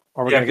omen?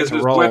 Or are we going to get to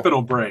his roll? Weapon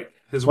will break.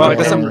 It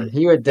doesn't break.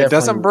 He would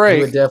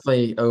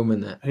definitely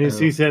omen that.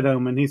 He said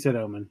omen. He said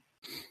omen.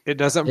 It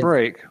doesn't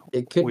break.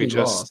 It could be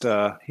lost.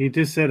 He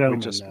just said omen,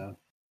 though.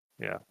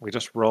 Yeah, we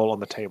just roll on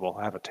the table.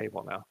 I have a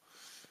table now.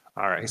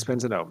 All right, he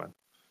spends an omen.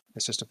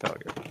 It's just a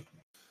failure.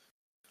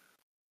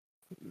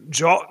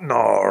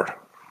 Jotnar.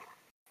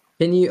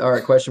 All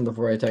right, question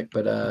before I attack,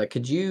 but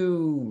can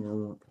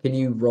you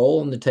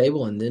roll on the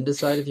table and then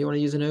decide if you want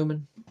to use an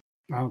omen?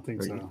 I don't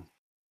think so.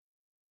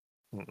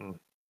 No.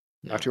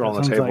 After you roll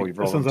on the table, you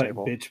roll on the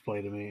table. Like bitch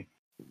play to me.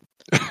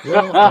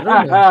 Well, I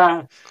don't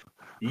know.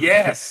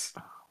 Yes.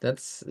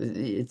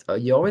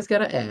 You always got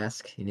to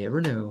ask. You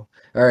never know.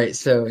 All right,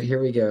 so here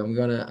we go. I'm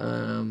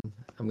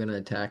gonna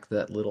attack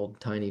that little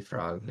tiny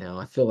frog now.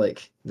 I feel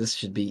like this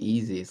should be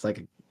easy. It's like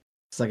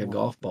a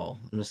golf ball.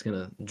 I'm just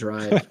gonna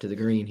drive to the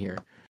green here.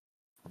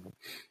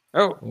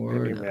 Oh, Or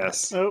and you not.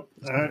 miss. Oh,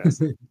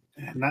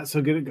 not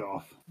so good at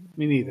golf.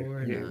 Me neither.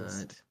 Or Yes.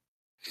 not.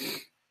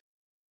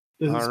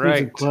 Those All expensive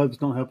right. clubs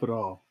don't help at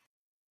all.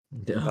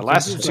 No. The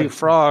last Jesse's two like-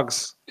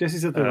 frogs.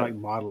 Jesse's up there like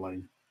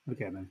modeling.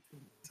 Look at him.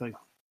 It's like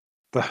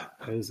The,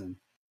 posing.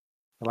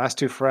 the last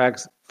two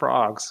frogs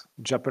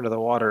jump into the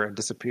water and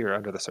disappear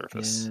under the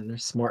surface. Yeah, they're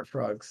smart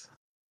frogs.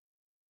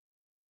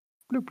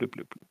 Bloop, bloop,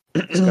 bloop,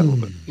 bloop. It's got a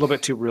little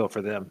bit too real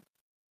for them.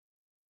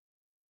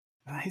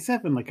 He's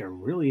having like a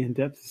really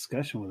in-depth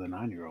discussion with a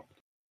 9-year-old.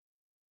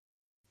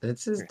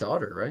 That's his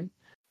daughter, right?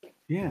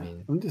 Yeah, I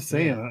mean, I'm just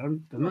saying. yeah.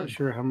 I'm not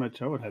sure how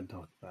much I would have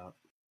talked about.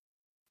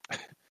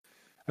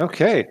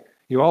 Okay,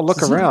 you all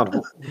look around.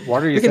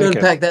 What are you We can thinking?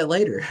 unpack that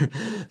later.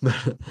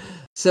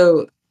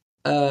 So,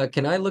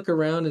 can I look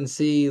around and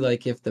see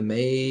like if the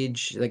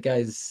mage, that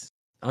guy's?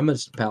 I'm a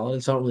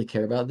paladin, so I don't really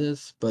care about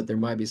this, but there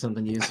might be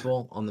something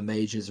useful on the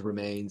mage's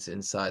remains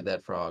inside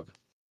that frog.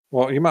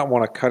 Well, you might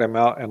want to cut him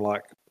out and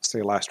like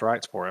say last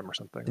rites for him or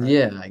something. Right?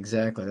 Yeah,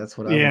 exactly. That's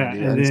what I Yeah, want to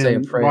do. and And say a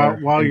then prayer.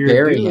 while and you're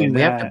bury doing him.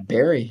 We have to that-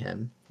 bury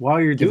him.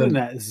 While you're Give doing him-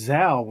 that,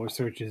 Zal will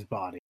search his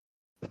body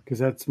because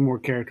that's more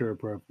character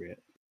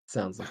appropriate.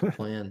 Sounds like a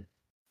plan.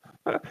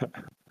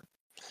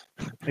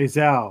 Hey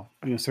Zal,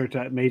 you gonna search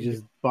that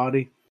mage's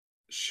body?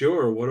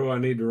 Sure. What do I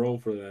need to roll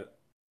for that?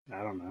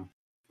 I don't know.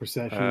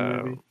 Perception,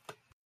 maybe. Hold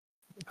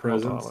on,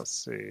 Presence. let's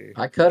see.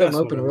 I cut him That's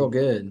what open I real mean.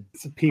 good.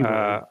 It's a P word.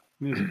 Uh,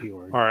 It's a P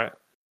word. All right.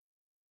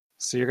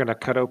 So you're gonna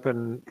cut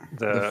open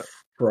the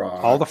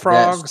Frog. all the that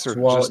frogs or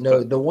swallowed- just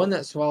no, the one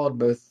that swallowed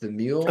both the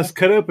mule Let's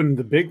cut open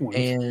the big ones.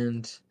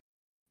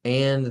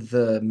 and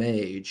the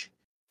mage.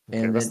 Okay,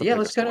 And that's then the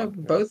let's biggest cut one, up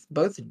yeah.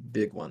 both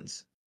big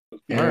ones. All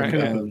Yeah, right.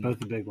 cut open both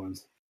the big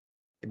ones.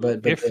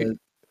 But If you-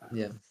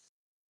 yeah,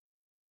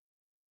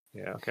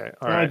 Yeah. Okay.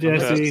 All Hi, right.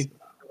 Jesse. the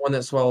one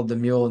that swallowed the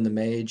mule and the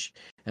mage,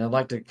 and I'd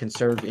like to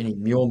conserve any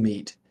mule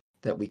meat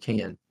that we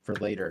can for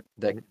later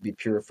that could be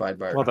purified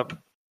by our Well,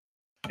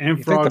 And you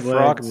think frog the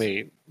frog legs.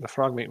 meat? The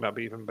frog meat might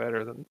be even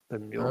better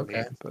than mule okay,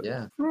 meat. But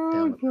yeah.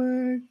 Frog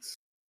legs.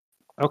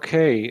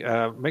 okay,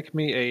 make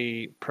me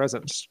a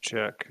presence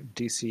check,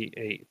 DC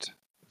 8.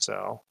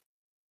 So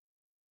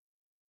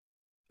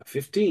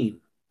 15.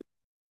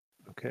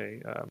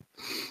 okay,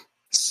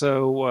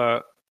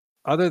 so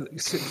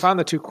find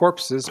the two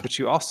corpses, but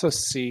you also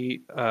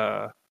see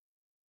a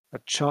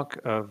chunk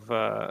of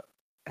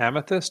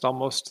amethyst,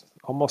 almost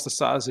the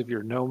size of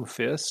your gnome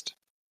fist.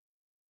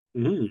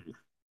 Mm.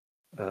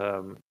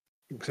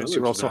 Since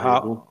you rolled so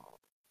high,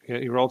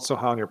 you rolled so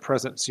high on your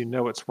presence, you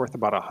know it's worth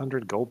about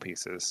 100 gold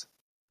pieces.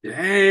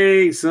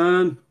 Hey,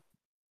 son.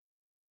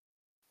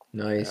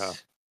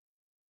 Nice.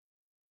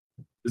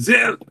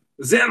 They'll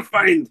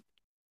find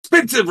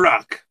expensive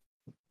rock.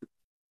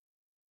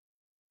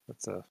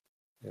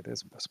 It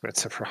is an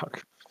expensive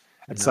rock.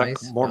 It's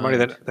Nice like more money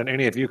find. than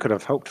any of you could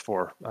have hoped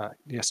for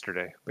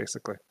yesterday,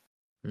 basically.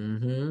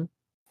 Mm-hmm.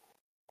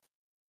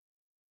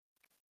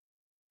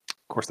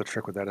 Of course, the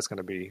trick with that is going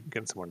to be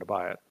getting someone to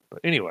buy it. But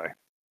anyway,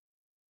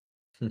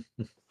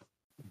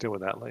 deal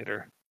with that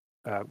later.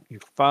 You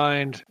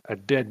find a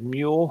dead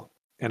mule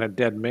and a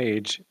dead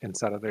mage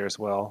inside of there as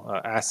well.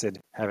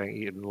 Acid having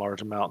eaten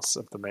large amounts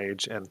of the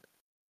mage and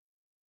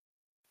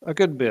a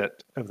good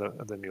bit of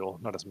the mule,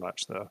 not as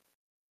much though.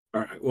 All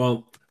right.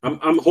 Well,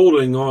 I'm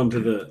holding on to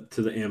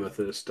the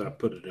amethyst. I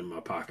put it in my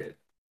pocket.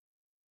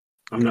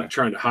 I'm not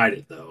trying to hide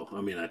it though.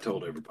 I mean, I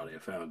told everybody I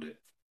found it.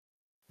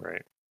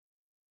 Right.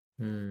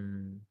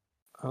 Hmm.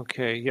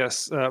 Okay.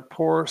 Yes.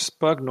 Poor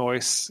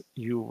Spugnoise.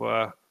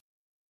 You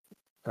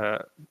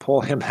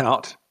pull him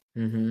out.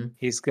 Mm-hmm.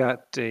 He's got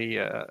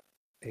a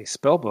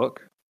spell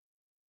book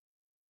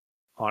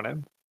on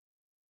him.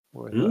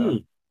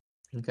 With,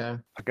 Okay.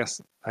 I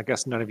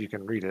guess none of you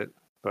can read it,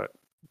 but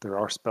there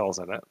are spells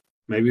in it.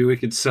 Maybe we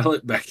could sell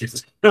it back in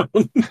town.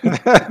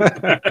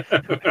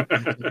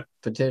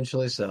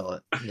 Potentially sell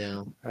it.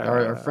 Yeah.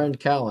 Our friend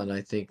Callon,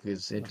 I think,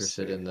 is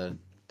interested in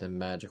the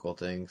magical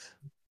things.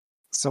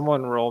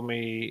 Someone roll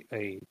me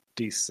a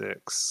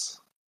d6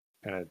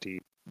 and a d.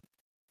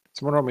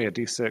 Someone roll me a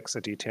d6,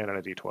 a d10, and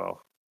a d12.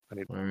 I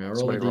need All right, I roll a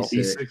somebody roll.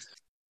 D6.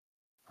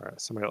 All right,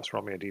 somebody else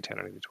roll me a d10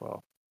 and a d12.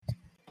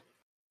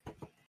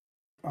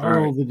 I'll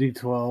roll the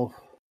D12.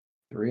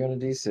 3 on a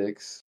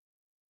D6.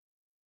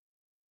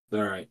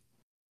 All right.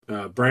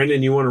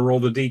 Brandon, you want to roll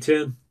the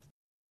D10?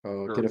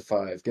 Oh, Sure. get a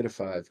 5. Get a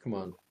 5. Come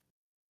on.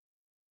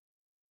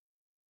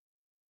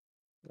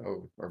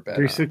 Oh, or bad.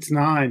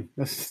 369.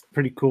 That's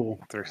pretty cool.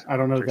 I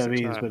don't know what that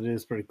means, 369. but it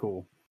is pretty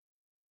cool.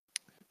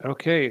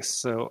 Okay,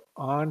 so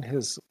on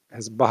his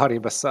body,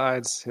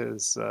 besides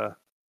his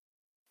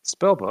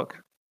spell book,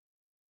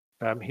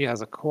 he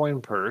has a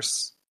coin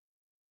purse,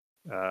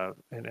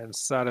 and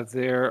inside of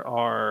there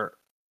are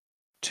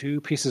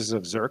 2 pieces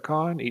of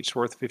zircon, each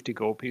worth 50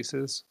 gold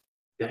pieces.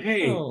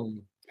 Dang. Oh.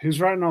 Who's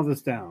writing all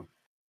this down?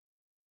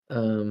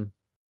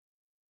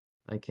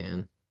 I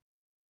can.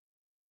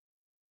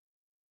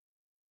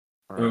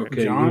 All right.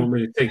 Okay, John?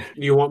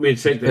 you want me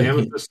to take the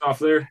amethyst off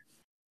there?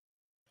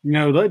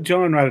 No, let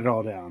John write it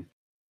all down.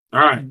 All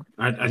right.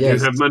 I Yes.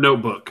 do have my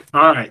notebook.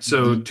 All right,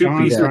 so 2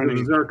 John's pieces of trying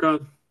to-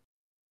 zircon.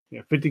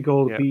 Yeah, 50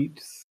 gold Yep.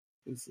 apiece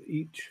is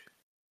each.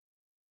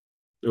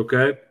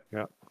 Okay.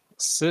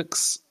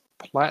 6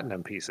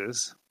 platinum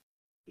pieces.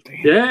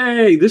 Damn.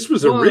 Yay, this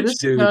was a Whoa, rich this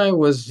dude. guy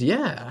was,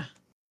 yeah.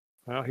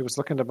 Well, he was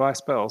looking to buy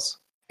spells.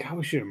 God,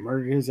 we should have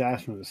murdered his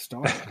ass from the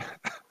start.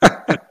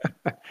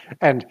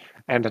 and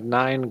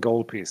 9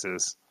 gold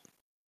pieces.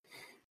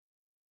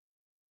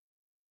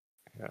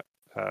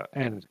 Yeah.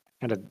 And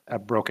a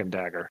broken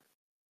dagger.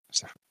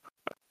 So,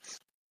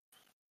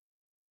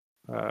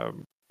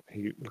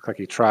 he looked like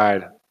he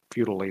tried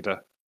futilely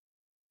to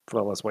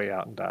flail his way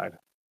out and died.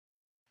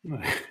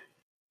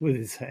 With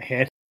his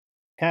head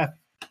half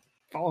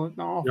falling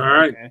off. All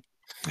right.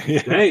 Okay.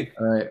 Hey,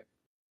 All right.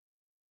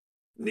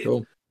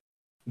 Cool.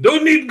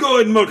 don't need to go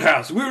in Moat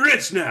House. We're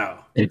rich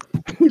now.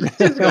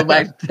 Just go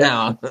back to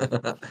town.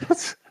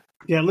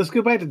 Yeah, let's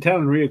go back to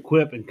town and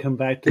re-equip and come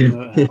back to the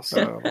Moat House.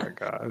 Oh my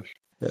gosh.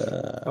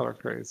 Oh,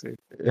 crazy.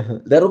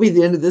 That'll be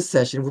the end of this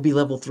session. We'll be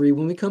level 3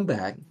 when we come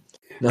back.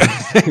 No.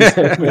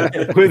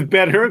 With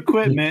better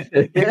equipment,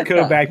 and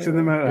go back to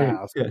the Moat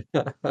House.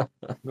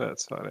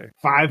 That's funny.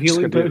 5 Just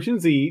healing gonna do-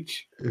 potions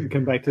each, and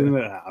come back to the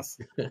Moat House.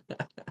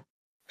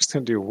 Just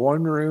going to do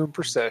 1 room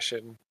per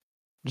session.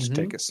 Just Mhm.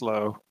 take it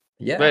slow.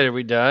 Yeah. Wait, are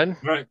we done?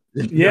 Right.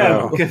 Yeah,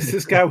 No. because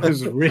this guy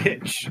was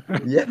rich.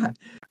 Yeah.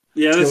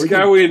 Yeah, this So we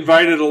guy can- we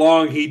invited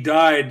along, he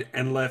died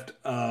and left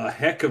a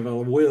heck of a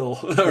will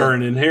or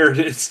an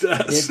inheritance to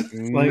us.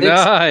 Like-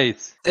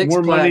 Nice. 6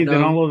 More money than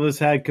platinum, all of us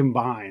had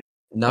combined.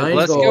 9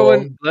 Let's gold. go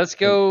and let's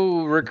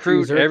go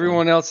recruit zircon.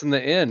 everyone else in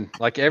the inn.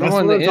 Like That's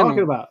everyone what in I'm the talking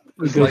inn. about.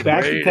 We It's go like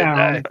back ready to to town,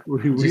 die. we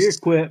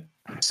re-equip,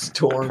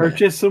 Storm.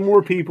 purchase some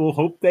more people,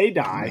 hope they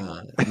die.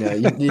 No,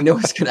 you know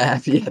what's going to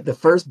happen. Yeah, the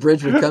first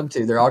bridge we come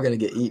to, they're all going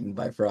to get eaten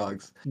by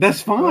frogs.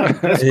 That's fine.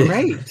 That's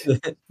great.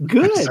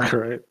 Good. That's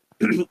great.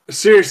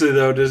 Seriously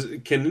though,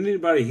 can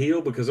anybody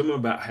heal? Because I'm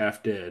about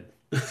half dead.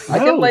 I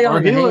can lay our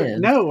on the healer,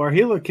 hand. No, our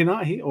healer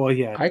cannot heal. Well,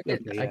 yeah. I can.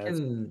 okay, I yeah,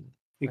 can.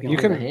 you You can.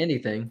 can a handy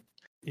thing.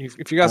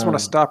 If you guys want Um,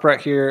 to stop right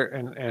here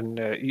and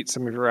eat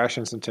some of your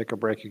rations and take a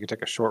break, you can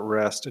take a short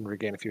rest and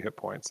regain a few hit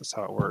points. That's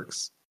how it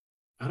works.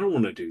 I don't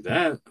want to do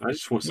that. I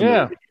just want somebody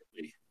Yeah. to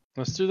hit me.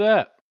 Let's do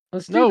that.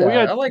 Let's do No, that. we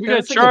got I like we that. got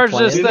That's to a good charge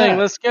plan. this Do thing. that.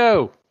 Let's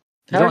go.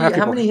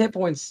 How many hit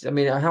points? I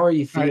mean, how are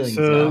you All right, feeling?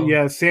 so Zal?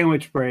 yeah,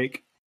 sandwich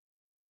break.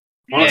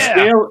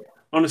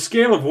 On a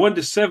scale of 1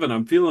 to 7,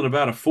 I'm feeling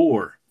about a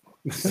 4.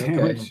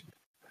 Sandwich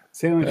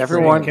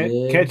Everyone-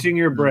 break. Catching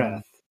your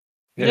breath.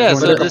 Yeah, if you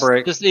so wanna take a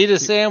break, just eat a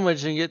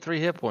sandwich and get 3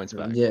 hit points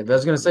back. Yeah, but I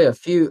was going to say a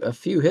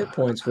few hit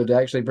points would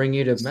actually bring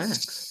you to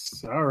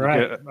max. All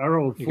right. get- I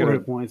rolled you 4 get a-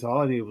 hit points. All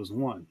I needed was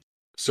 1.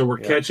 So we're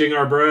Yeah. catching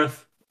our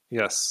breath.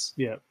 yes.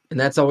 Yep. And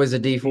that's always a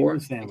Eat the D4. You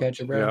sandwich. catch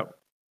your breath. Yep.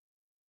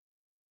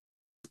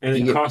 And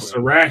You it get- costs a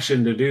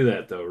ration to do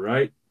that though,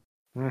 right?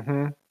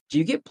 Mm-hmm. Do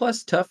you get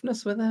plus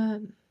toughness with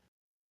that?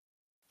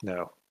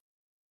 No.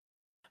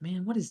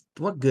 Man,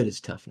 what good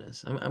is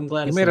toughness? I'm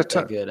glad You it's made not a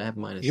that good. I have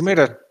minus. You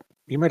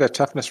 2. made a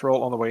toughness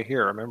roll on the way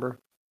here. Remember?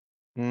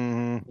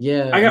 Mm-hmm.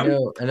 Yeah, I I got-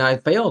 know, and I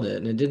failed it,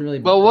 and it didn't really.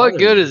 Well, what bother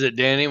good me. is it,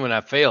 Danny, when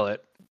I fail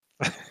it?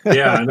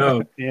 Yeah, I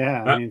know.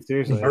 Yeah, I mean,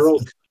 seriously. I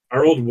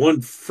rolled 1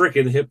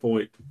 freaking hit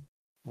point.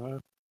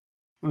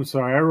 I'm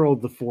sorry. I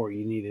rolled the 4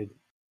 you needed.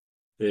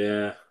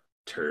 Yeah, I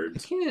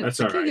turds. can't.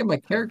 That's I all can't right. get my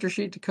character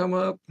sheet to come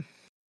up.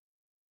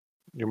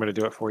 You want me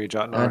to do it for you,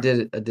 Jotnar? I did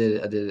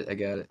it. I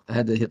got it. I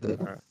had to hit the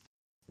All right.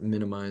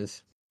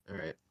 minimize. All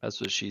right.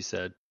 That's what she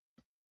said.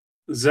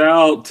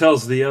 Zal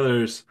tells the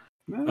others,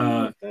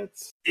 No,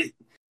 that's if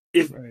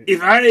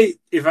Right.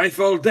 if I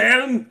fall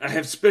down, I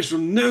have special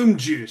gnome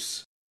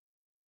juice.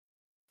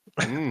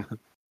 Mm.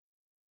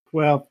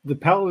 well. The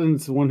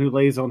paladin's the one who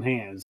lays on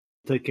hands.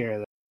 Take care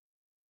of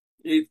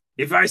that.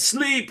 If I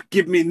sleep,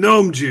 give me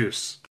gnome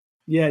juice.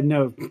 Yeah,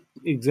 no,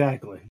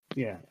 exactly.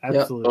 Yeah,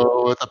 absolutely.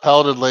 So if the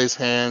paladin lays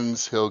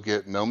hands, he'll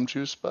get gnome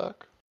juice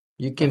back.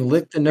 You can That's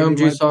lick the gnome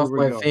pretty juice much where off we're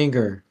my going.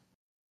 finger.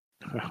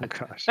 Oh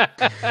gosh.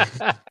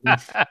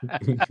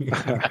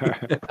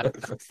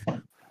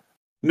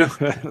 No,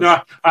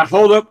 I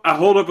hold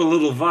up a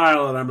little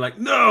vial and I'm like,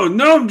 no,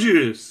 gnome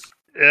juice.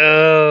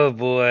 Oh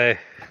boy.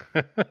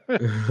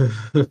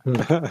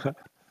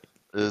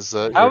 Is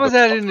How was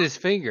that in his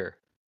finger?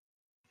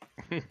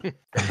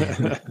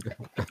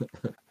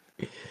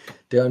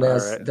 Don't All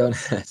ask. right.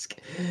 Don't ask.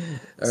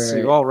 All So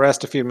right. you all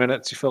rest a few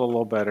minutes. You feel a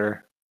little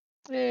better.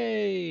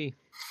 Hey.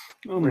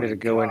 Oh Ready my to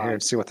go in God. here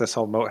and see what this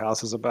whole moat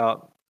house is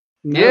about.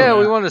 No, Yeah,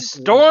 we want to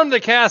storm the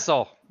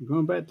castle. I'm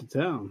going back to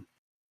town.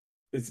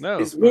 It's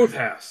No. Moat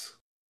House.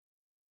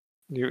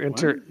 You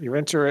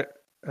enter it,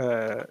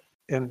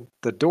 and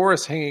the door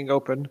is hanging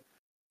open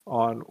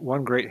on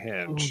one great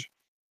hinge.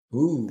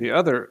 Ooh. The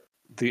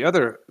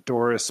other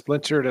door is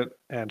splintered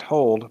and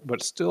holed,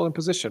 but still in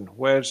position,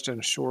 wedged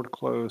and shored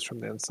closed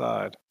from the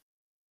inside.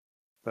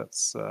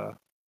 That's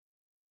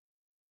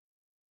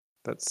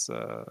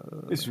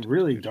It's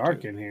really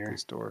dark in here.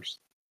 These doors.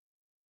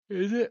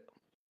 Is it?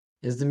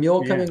 Is the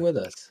mule Yeah. coming with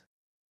us?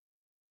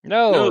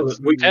 No, it's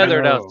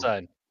tethered No.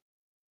 outside.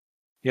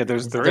 Yeah, there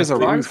The is a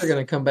frogs roof. are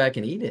going to come back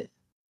and eat it.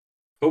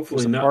 Hopefully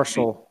There's a not.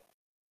 partial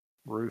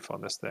roof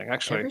on this thing.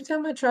 Actually, Every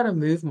time I try to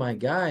move my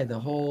guy, the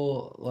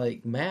whole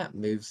map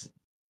moves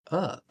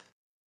up.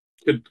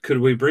 Could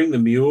we bring the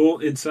mule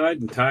inside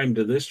and tie him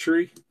to this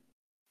tree?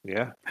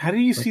 yeah. How do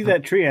you see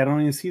that tree? I don't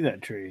even see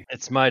that tree.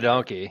 It's my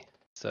donkey.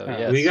 So Oh.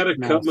 yes. We got to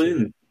now come I see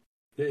in. it.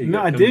 Yeah, you No,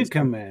 gotta I did inside.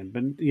 come in,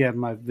 but yeah,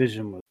 my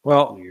vision was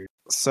Well, weird.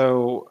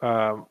 so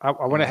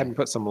I went ahead and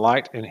put some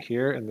light in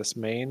here in this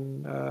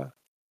main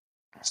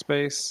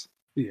space,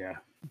 Yeah.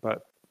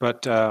 but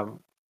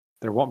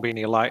there won't be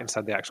any light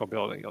inside the actual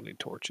building. You'll need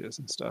torches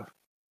and stuff.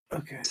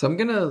 Okay. So I'm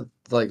gonna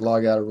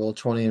log out of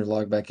Roll20 and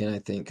log back in, I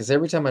think, because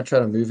every time I try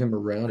to move him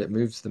around, it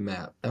moves the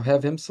map. I'll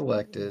have him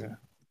selected.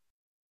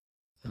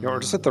 Yeah. Or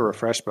just hit the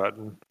refresh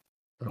button.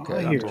 Okay.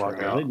 I have hear to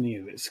log a out. litany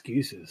of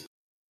excuses.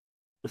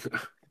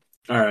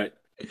 All right.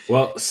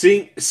 Well,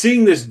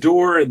 seeing this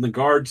door in the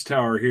guards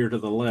tower here to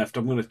the left,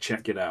 I'm going to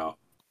check it out.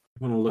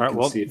 I'm going to look All right. and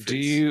Well, see if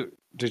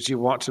did you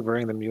want to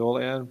bring the mule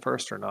in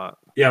first or not?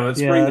 Yeah, let's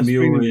bring the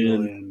mule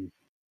in. in.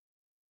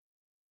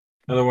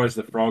 Otherwise,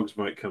 the frogs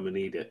might come and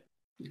eat it.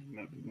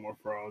 More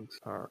frogs.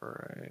 All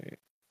right.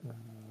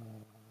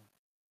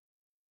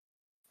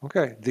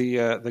 Okay.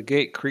 The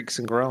gate creaks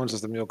and groans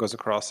as the mule goes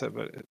across it,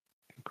 but it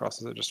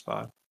crosses it just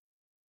fine.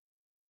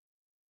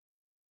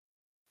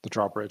 The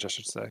drawbridge, I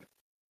should say.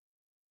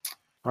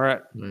 All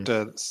right.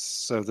 Nice.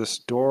 So this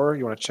door,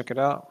 you want to check it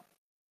out?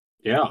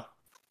 Yeah.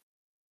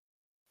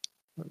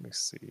 Let me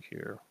see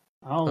here.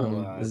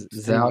 Is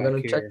stand Zal back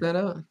gonna check here. that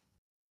out?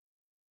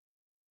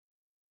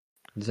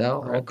 Zal,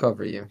 All I'll right.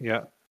 cover you.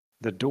 Yeah.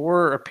 The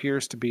door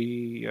appears to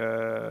be,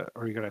 are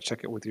you going to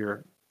check it with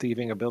your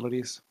thieving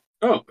abilities?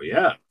 Oh,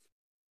 yeah.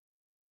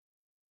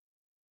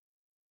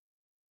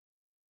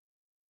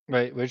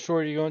 Wait, which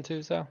door are you going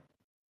to, Sal?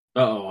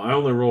 Uh-oh, I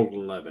only rolled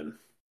 11.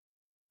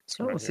 It's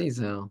I right don't here. see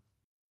Zal.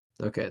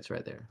 Okay, it's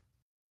right there.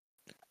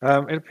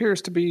 It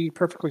appears to be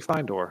perfectly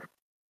fine door.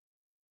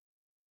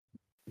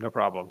 No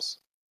problems.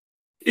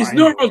 It's Fine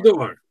normal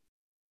door.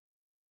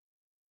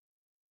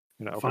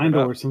 You know, open Find it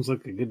up. door sounds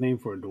like a good name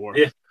for a door.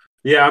 Yeah.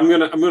 Yeah, I'm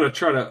gonna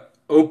try to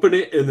open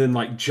it and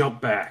then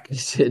jump back.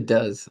 It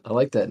does. I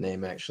like that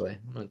name actually.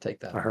 I'm gonna take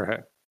that. All right.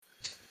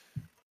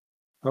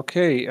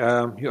 Okay,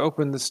 you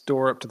open this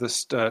door up to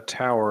this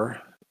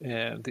tower,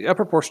 and the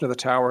upper portion of the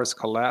tower is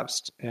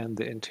collapsed, and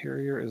the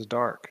interior is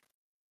dark.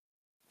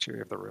 The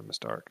interior of the room is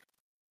dark.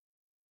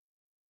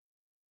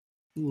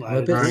 I'm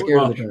a bit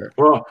scared of the dark.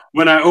 Well,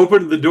 when I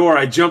opened the door,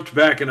 I jumped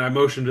back and I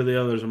motioned to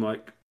the others. I'm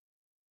like,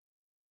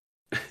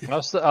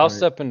 I'll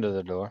step into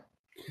the door.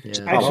 Yeah.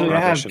 Actually, I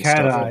have Rubbish and cat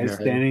stuff in eyes,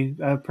 here. Danny.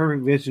 I have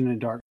perfect vision in the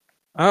dark.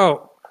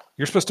 Oh,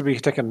 you're supposed to be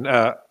taking.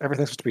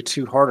 Everything's supposed to be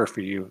too harder for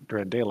you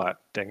during daylight.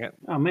 Dang it!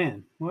 Oh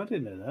man, well I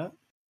didn't know that.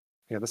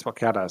 Yeah, that's what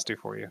cat eyes do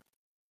for you.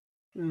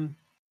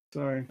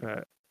 Sorry.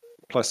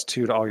 +2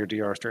 to all your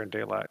DRs during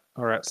daylight.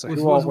 All right, so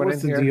What's, who all what's, went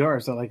what's in the here? DR?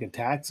 Is that like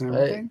attacks and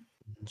everything?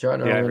 Jotnar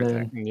Yeah, went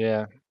everything. in.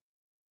 Yeah.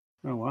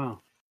 Oh wow.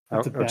 Oh,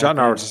 That's a bad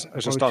Jotnar thing.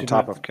 is just Probably on should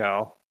top not- of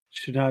Cal.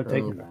 Should not have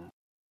taken Oh. that.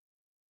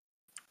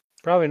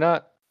 Probably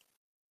not.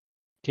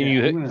 Can Yeah,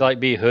 you I'm gonna-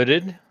 be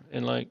hooded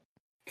and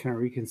Can I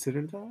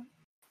reconsider that?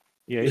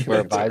 Yeah, you can wear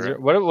a reconsider visor?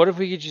 it. What if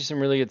we get you some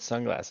really good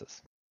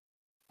sunglasses?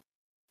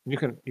 You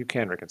can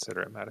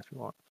reconsider it, Matt, if you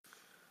want.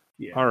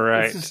 Yeah. All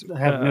right. Let's just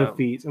have no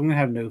feats. I'm gonna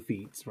have no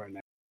feats right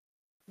now.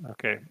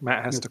 Okay,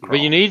 Matt has to But crawl.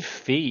 But you need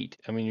feet.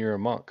 I mean, you're a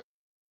monk.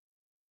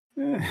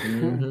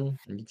 You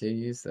do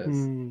use this.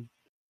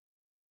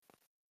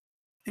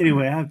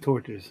 Anyway, I have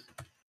torches.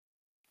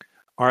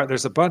 All right,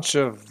 there's a bunch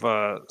of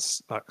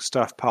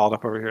stuff piled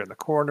up over here in the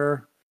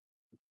corner.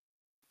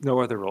 No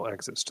other real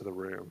exits to the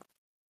room.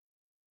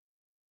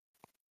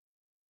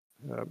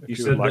 you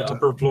said the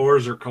upper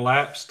floors are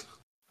collapsed?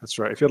 That's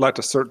right. If you'd like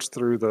to search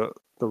through the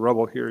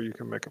rubble here, you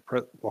can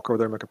walk over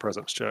there and make a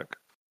presence check.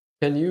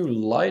 Can you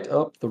light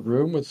up the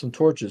room with some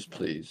torches,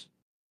 please?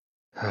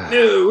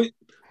 No,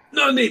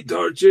 no need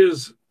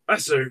torches. I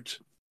search.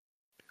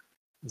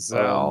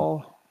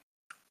 Zal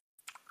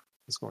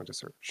is going to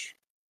search.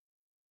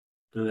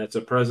 And that's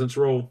a presence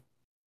roll.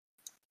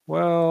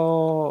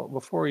 Well,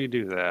 before you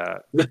do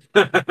that,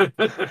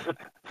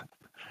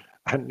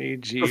 I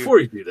need you. Before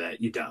you do that,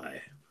 you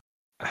die.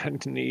 I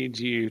need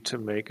you to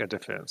make a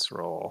defense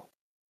roll.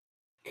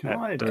 Can I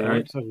light a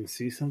torch so I can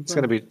see something?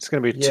 It's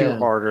gonna be too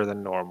harder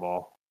than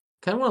normal.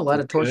 Kind of want to light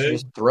a torch and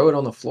just throw it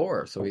on the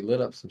floor so we lit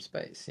up some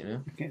space, you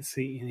know? I can't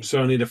see anything.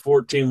 So I need a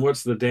 14.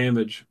 What's the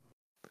damage?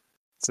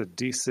 It's a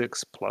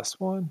D6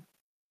 +1.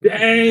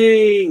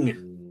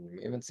 Dang!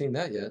 We haven't seen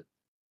that yet.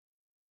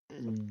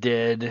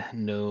 Dead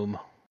gnome.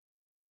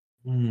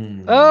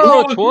 Hmm.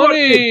 Oh, Oh,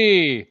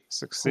 20!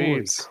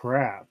 Succeeds. Holy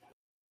crap.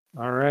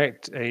 All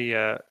right.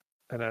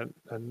 An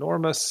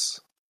enormous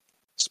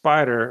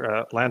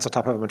spider lands on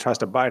top of him and tries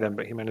to bite him,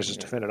 but he manages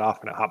to fend it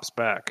off and it hops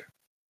back.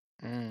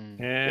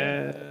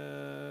 And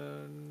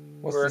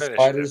What's the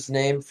spider's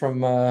name from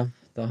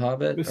The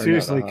Hobbit? But Or not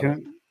seriously, The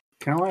Hobbit.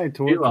 Can I light a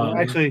torch? Well,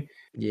 actually,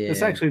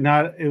 it's actually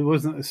not. It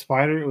wasn't a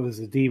spider. It was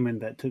a demon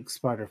that took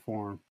spider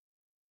form.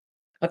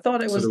 I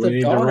thought it was the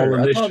daughter.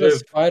 I thought the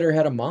spider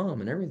had a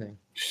mom and everything.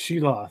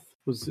 Sheloth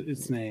was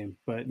its name,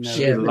 but no.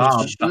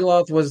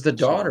 Sheloth was the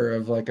daughter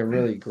of like a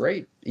really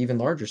great, even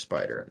larger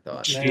spider. I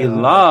thought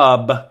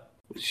Shelob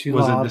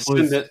was a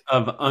descendant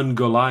of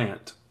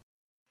Ungoliant.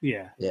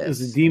 Yeah, it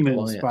was a demon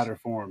in spider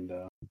form,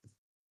 though.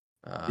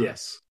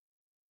 Yes.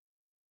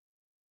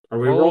 Are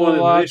we rolling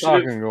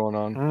initiative? Going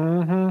on.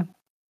 Mm-hmm.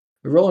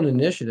 We're rolling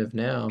initiative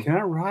now. Can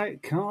I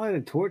light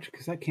a torch?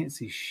 Because I can't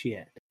see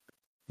shit.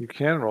 You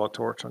can roll a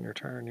torch on your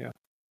turn, yeah.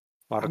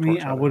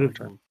 I would have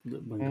been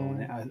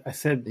going. I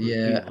said,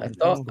 yeah. I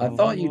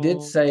thought you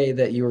did say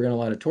that you were going to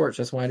light a torch.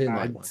 That's why I didn't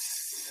light one.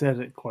 Said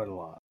it quite a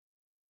lot.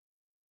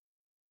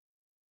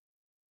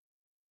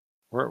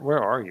 Where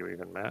are you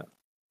even, Matt?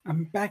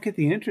 I'm back at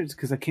the entrance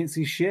because I can't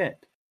see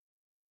shit.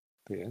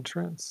 The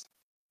entrance?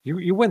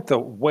 You went the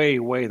way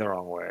the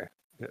wrong way.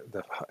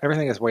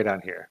 Everything is way down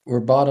here. We're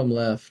bottom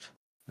left.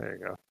 There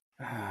you go.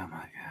 Oh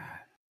my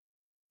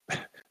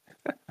god!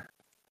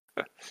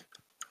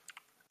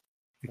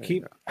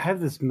 I have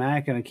this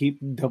Mac and I keep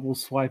double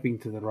swiping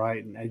to the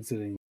right and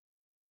exiting.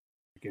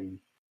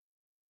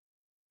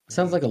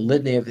 Sounds like a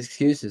litany of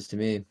excuses to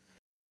me.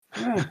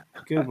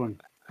 Good one.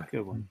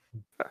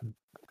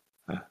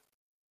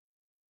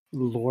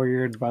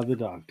 Lawyered by the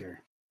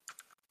doctor.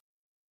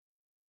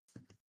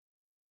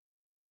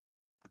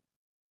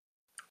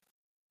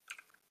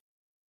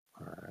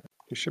 All right.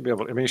 You should be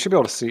able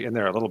to see in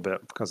there a little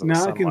bit because of the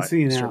sunlight. I can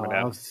see now.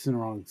 I was just in the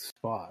wrong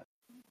spot.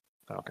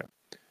 Okay.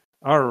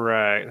 All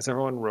right. Has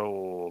everyone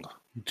rolled?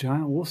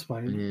 Giant wolf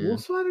spiders. Yeah.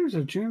 Wolf spiders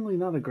are generally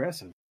not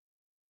aggressive.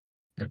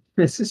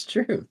 This is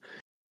true.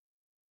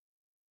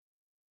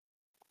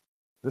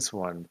 This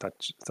one thought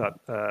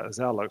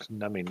Zal looked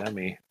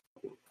nummy.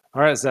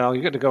 All right, Zal,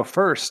 you get to go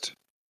first.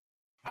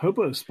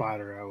 Hobo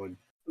spider, I would.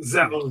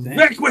 Zal,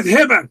 back with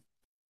him!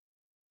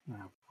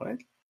 What?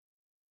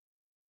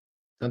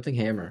 Something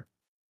hammer.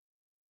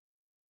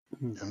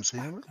 MC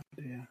hammer?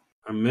 Yeah.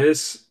 I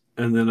miss,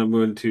 and then I'm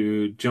going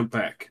to jump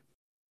back.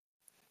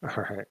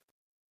 All right.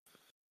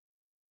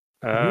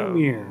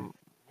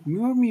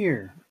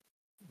 Mjolnir.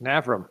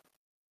 Navram.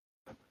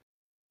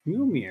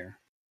 Mjolnir.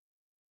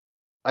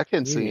 I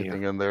can't see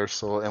anything in there,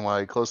 so am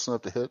I close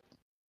enough to hit?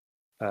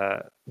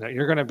 Now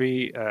you're going to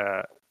be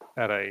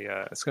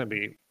it's going to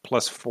be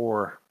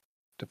 +4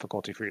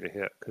 difficulty for you to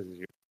hit because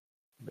you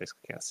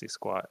basically can't see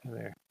squat in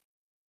there.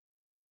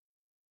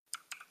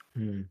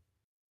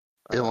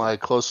 Am I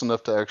close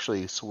enough to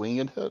actually swing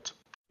and hit?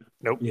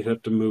 Nope. You'd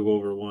have to move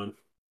over one.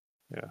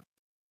 Yeah.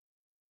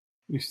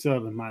 You still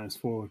have a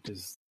 -4, which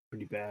is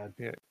pretty bad.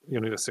 Yeah,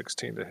 you'll need a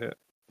 16 to hit.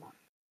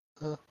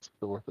 It's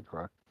still worth a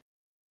try.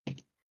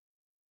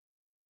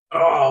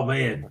 Oh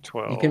man,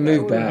 12. You can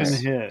move back.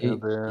 You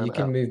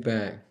can move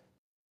back.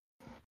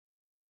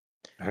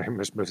 He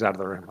moves out of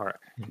the room. All right,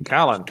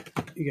 Callon.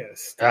 You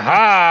guys.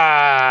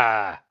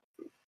 Aha!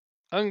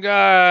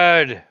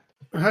 Ungard.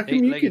 How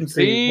come you can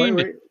see?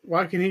 Wait.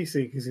 Why can he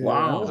see?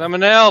 Wow. I'm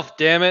an elf.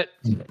 Damn it!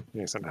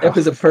 That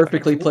was a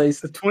perfectly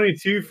placed. A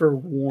 22 for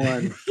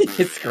 1.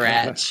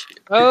 Scratch.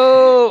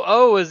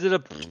 Oh! Is it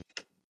a?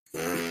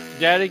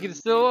 Daddy can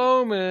still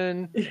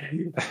omen.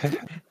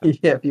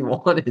 Yeah, if you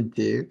wanted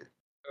to.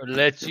 Or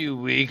let you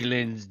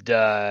weaklings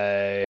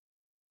die.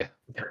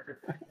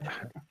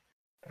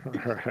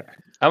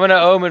 I'm gonna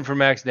omen for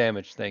max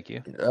damage. Thank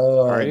you.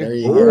 Oh, there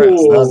you go.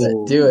 Love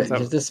it. Do it.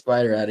 Get this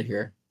spider out of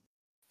here.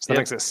 So that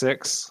makes it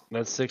 6.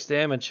 That's 6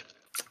 damage.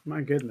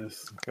 My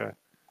goodness. Okay.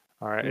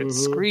 All right. It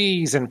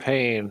screams in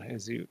pain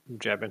as you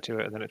jab into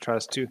it, and then it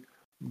tries to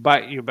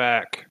bite you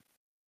back.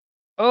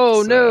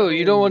 Oh no!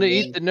 You don't want to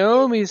eat the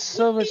gnome. He's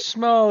so much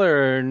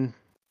smaller. And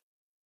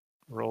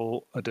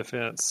roll a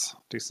defense.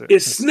 D6.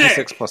 It's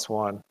D6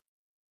 +1.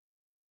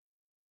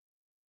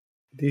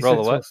 D6 roll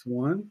a what?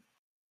 +1?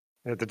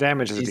 Yeah, the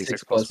damage is a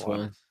D6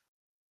 +1.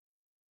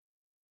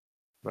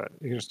 But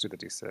you can just do the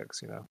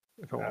D6,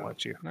 if it won't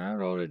let you. I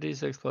rolled a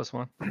D6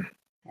 +1.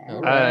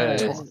 All right.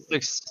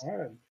 6.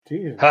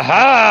 Jesus.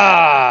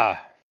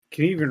 Ha!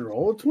 Can you even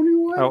roll a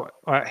 21? Oh,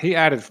 you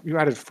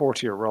added 4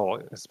 to your roll.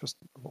 It's supposed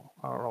to,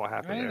 I don't know what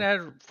happened. I didn't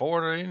add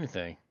 4 to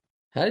anything.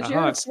 How did you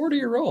add 4 to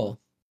your roll?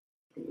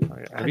 Oh,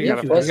 yeah. You got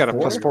a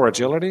 +4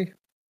 agility?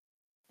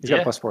 You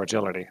got a +4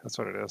 agility. That's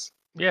what it is.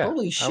 Yeah.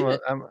 Holy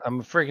shit. I'm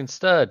a freaking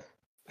stud.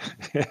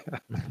 Yeah,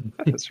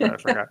 that's right. I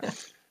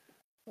forgot.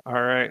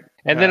 All right.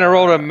 And then I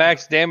rolled a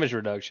max damage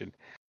reduction.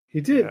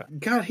 He did. Yeah.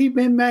 God, he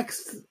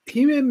min-maxed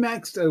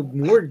a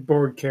Mork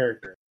Borg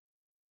character.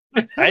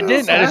 I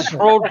didn't. I just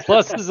rolled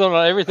pluses on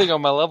everything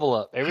on my level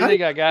up.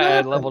 Everything I got, I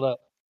had leveled up.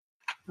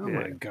 Oh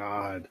my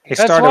god! He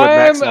started with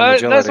maximum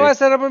agility. That's why I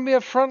said I'm going to be a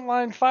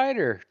frontline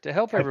fighter to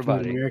help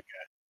everybody.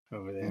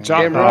 Over there.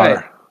 Jotnar.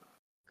 Right.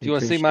 Do you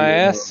want to see my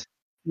ass?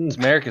 It's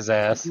America's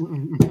ass.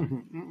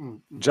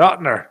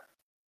 Jotnar.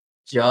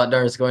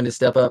 Jotnar is going to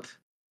step up,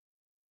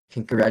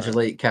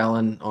 congratulate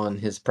Callon on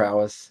his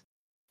prowess,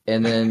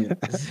 and then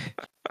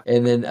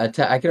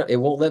attack. It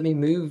won't let me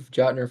move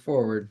Jotnar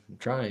forward. I'm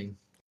trying.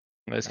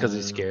 That's because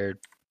he's scared.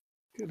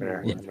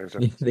 There, Yeah. I moved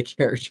him. The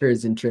character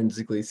is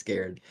intrinsically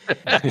scared.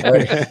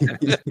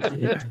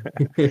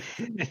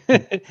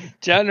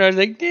 Jotnar's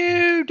like,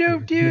 no,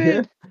 don't do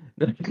it.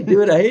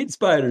 Do it. I hate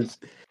spiders.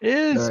 Ew,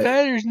 All right.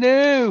 spiders,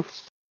 no.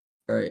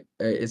 All right.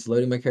 It's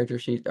loading my character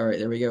sheet. All right,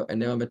 there we go. And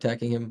now I'm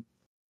attacking him.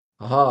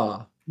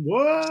 Aha.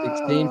 Whoa!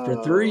 16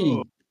 for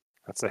 3.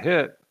 That's a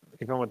hit,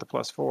 even with the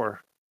 +4.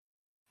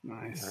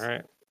 Nice. All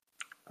right.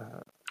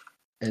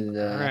 And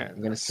All right. I'm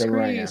going to stay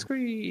where I am.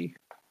 Scree.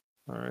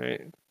 All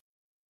right.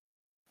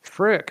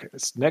 Frik,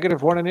 it's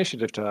 -1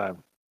 initiative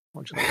time.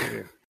 What'd you like to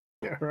do?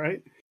 Yeah, right.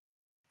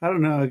 I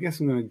don't know. I guess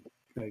I'm gonna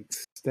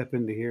step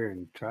into here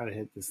and try to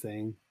hit this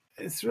thing.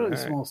 It's really All right.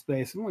 small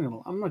space.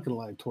 I'm not gonna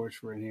light a torch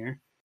for in here.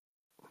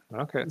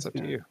 Okay, it's up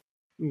to you.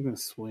 I'm gonna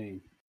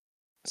swing.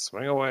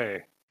 Swing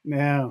away.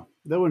 No,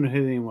 that wouldn't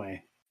hit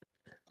anyway.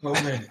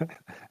 Okay.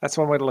 That's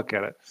one way to look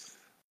at it.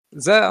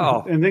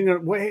 Zal. And then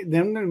I'm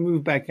gonna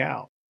move back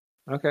out.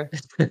 Okay.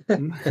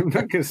 I'm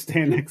not gonna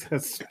stand next to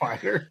that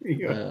spider. Are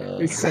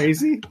you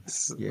crazy?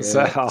 Yeah,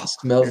 Zal.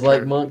 smells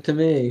like monk to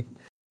me.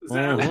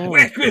 Zal,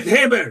 whack with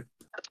hammer.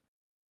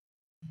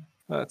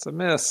 That's a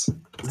miss.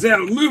 Zal,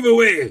 move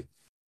away.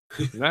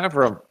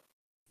 Navram.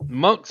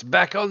 Monk's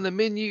back on the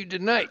menu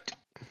tonight.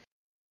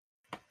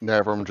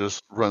 Navram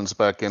just runs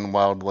back in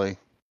wildly.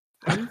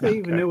 How do they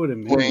even know what a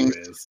menu Wings.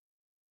 is?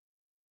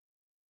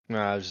 No,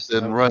 I was just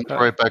Then runs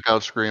right back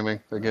out screaming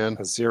again.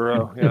 A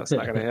 0. Yeah, it's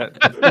not going to hit.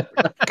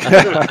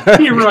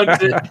 He runs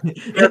it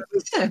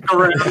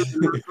around and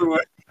moves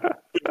away.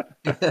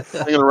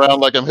 Hanging around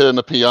like I'm hitting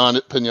a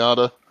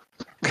pinata.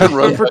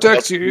 Run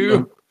protects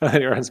you.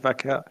 He runs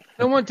back out.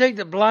 Someone take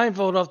the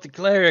blindfold off the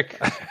cleric.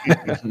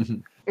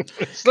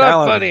 It's not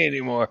Callon. funny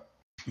anymore.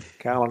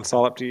 Callon, it's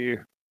all up to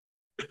you.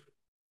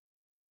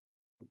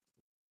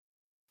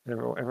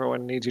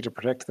 Everyone needs you to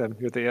protect them.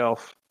 You're the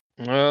elf.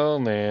 Oh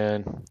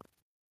man.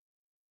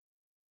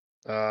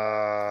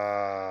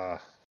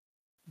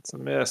 It's a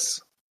miss.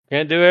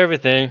 Can't do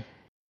everything.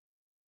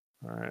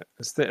 All right.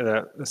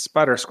 The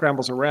spider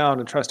scrambles around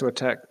and tries to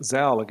attack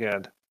Zal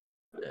again.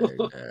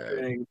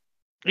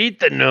 Eat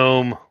the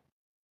gnome.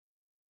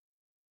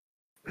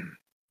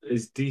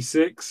 Is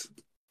D6?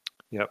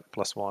 Yep,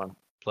 +1.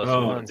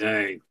 +1.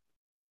 Dang.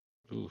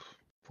 Oof,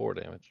 4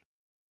 damage.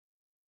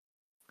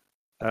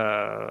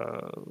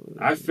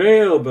 I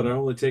fail, but I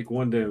only take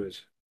 1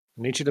 damage.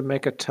 Need you to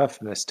make a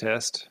toughness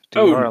test.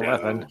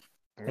 DR11. No.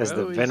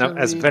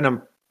 As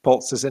venom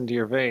pulses into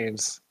your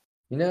veins.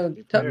 You know,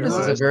 toughness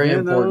is a very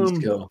important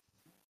skill.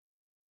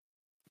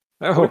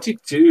 Oh,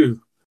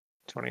 22.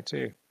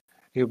 22.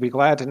 You'll be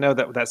glad to know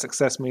that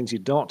success means you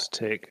don't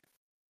take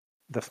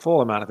the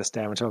full amount of this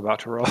damage I'm about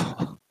to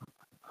roll.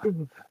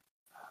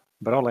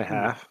 But only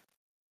half.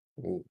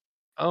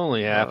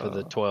 Only half of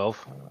the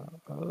 12.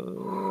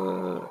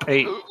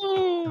 8.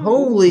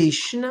 Holy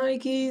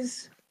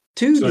shnikes.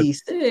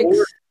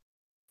 2d6.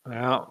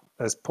 Now,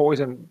 as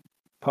poison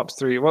pumps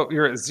through you, well,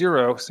 you're at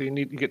 0, so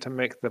you get to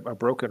make a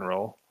broken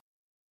roll.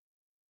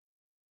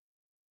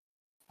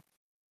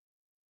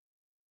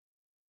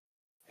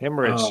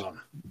 Hemorrhage,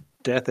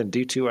 death in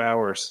D2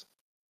 hours,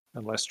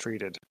 unless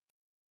treated.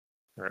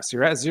 All right, so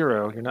you're at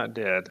 0. You're not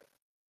dead.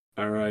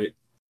 All right.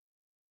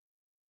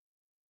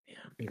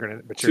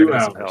 But 2 you're gonna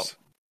need some help. hours.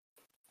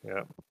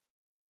 Yep.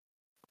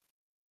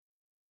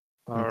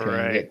 All Okay,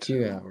 right. get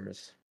 2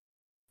 hours.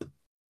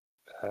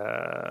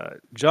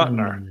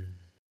 Jotnar.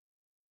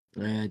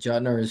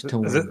 Jotnar is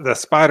torn. The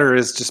spider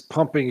is just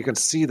pumping. You can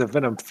see the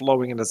venom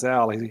flowing into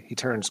Zal. He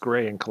turns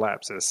gray and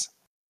collapses.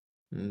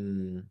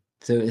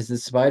 So is the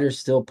spider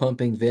still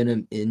pumping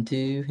venom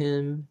into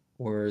him?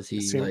 Or is he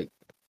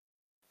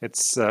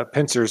It's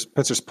pincers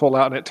pull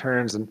out and it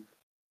turns, and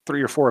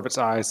 3 or 4 of its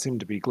eyes seem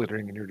to be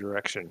glittering in your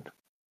direction.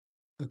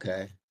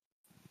 Okay.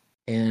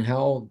 And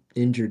how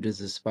injured does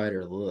the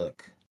spider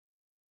look?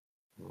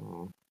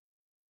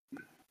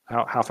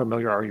 How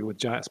familiar are you with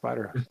giant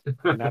spider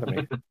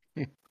anatomy?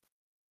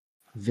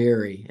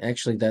 Very.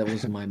 Actually, that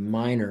was my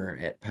minor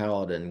at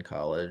Paladin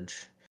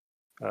College.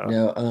 Oh.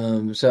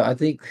 No, so I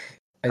think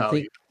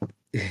The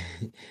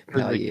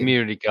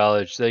community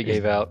college, they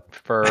gave out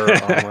fur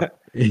armor.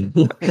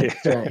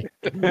 That's right.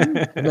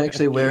 I'm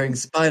actually wearing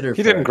spider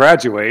He fur. didn't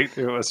graduate.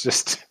 It was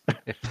just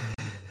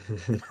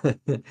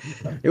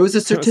It was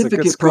a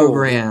certificate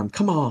program.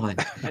 Come on.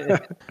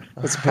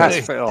 It's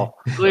pass fail.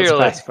 Clearly.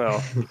 Pass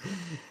fail.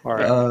 All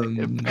right.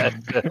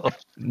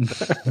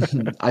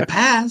 I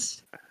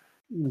passed.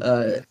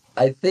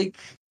 I think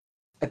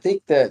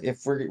that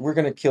if we're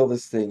gonna kill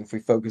this thing, if we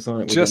focus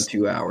on it within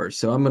 2 hours,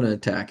 so I'm gonna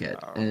attack it,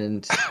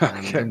 and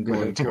I'm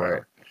going for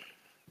it.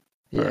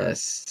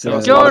 Yes. So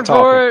He's going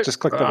for it. Just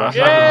click the button.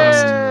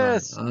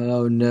 Yes.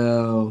 Oh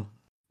no.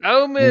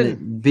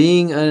 Omen.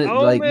 Being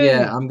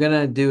Omen. I'm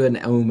gonna do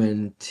an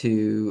omen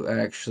to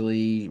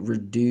actually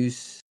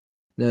reduce.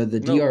 No, the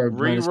DR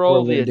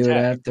re-roll the do it. I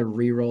attack. have to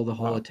re-roll the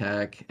whole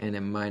attack, and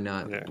it might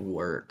not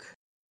work.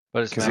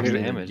 But it's Because max you need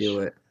to damage. Do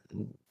it.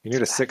 You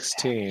need a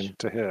 16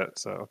 to hit,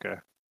 so okay.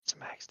 It's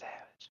max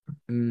damage.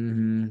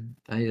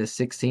 I need a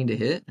 16 to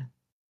hit.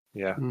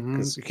 Yeah,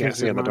 because you can't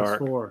see in the dark.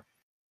 4.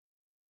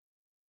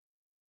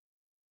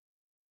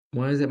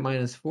 Why is it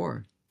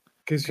 -4?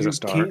 Because you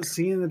can't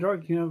see in the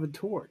dark. You have a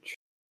torch.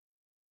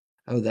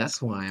 Oh,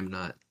 that's why I'm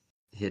not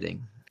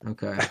hitting.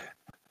 Okay.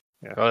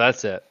 Yeah. Oh,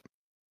 that's it.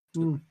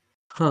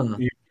 Huh.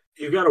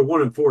 You got a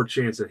 1 in 4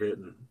 chance of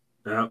hitting.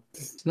 Yep.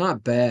 It's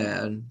not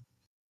bad,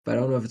 but I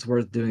don't know if it's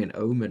worth doing an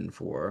omen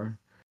for.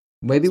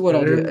 Maybe what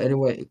I'll do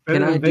anyway.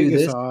 Can I do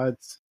this?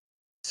 Odds.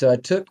 So I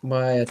took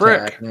my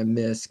attack and I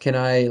missed. Can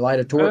I light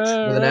a torch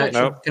with an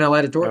action? Nope. Can I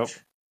light a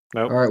torch?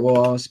 Nope. All right.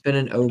 Well, I'll spin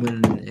an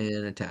omen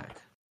and attack.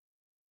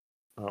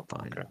 Oh,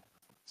 fine. Okay.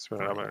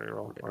 Spin an omen and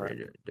roll. All right.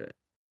 Do it.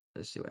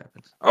 Let's see what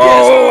happens.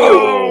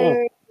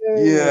 Oh!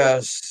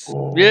 Yes.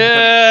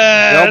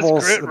 Yes.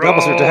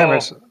 Doubles your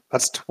damage.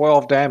 That's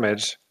 12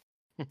 damage.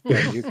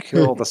 You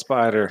kill the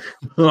spider.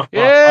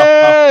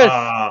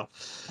 Yes.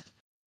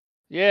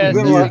 Yes.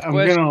 I'm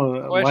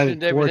gonna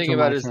questioned everything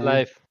about his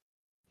life.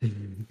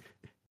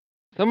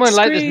 Someone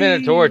light this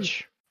man a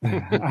torch.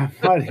 I'm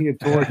lighting a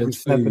torch and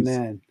stepping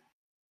in.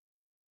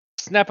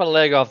 Snap a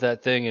leg off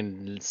that thing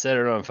and set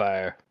it on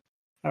fire.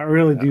 I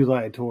really do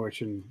light a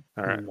torch. All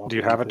right. Do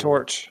you have a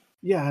torch?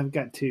 Yeah, I've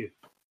got 2.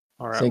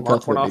 All right.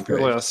 Mark one off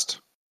your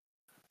list.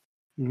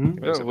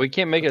 We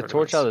can't make a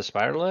torch out of the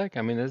spider leg?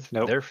 I mean,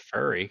 they're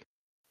furry.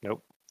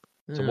 Nope.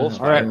 It's a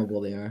wolf All right.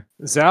 They are.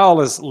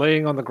 Zal is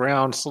laying on the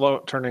ground,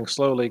 turning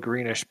slowly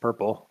greenish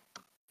purple.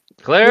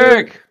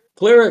 Cleric!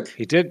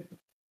 He did.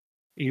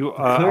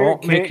 I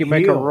won't make you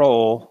make a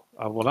roll.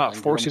 I will not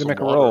force you to make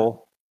a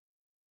roll.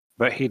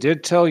 But he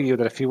did tell you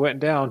that if he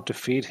went down to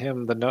feed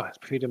him the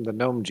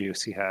gnome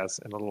juice he has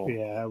in a little.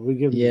 Yeah, we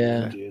give him the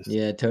gnome juice.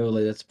 Yeah,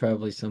 totally. That's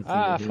probably something.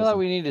 I feel like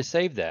we need to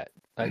save that.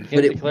 But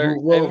the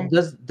cleric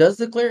does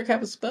the cleric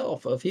have a spell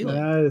of healing?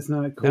 That is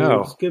not cool.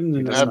 No. Just give him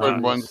the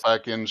Abin runs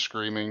back in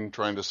screaming,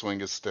 trying to swing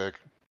his stick.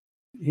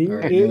 He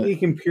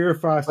can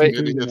purify some food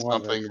Maybe and gets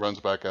water. something, runs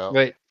back out.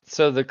 Wait,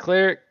 so the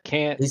cleric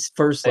can't. He's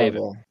first save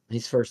level.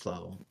 He's first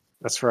level.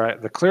 That's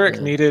right. The cleric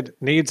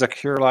needs a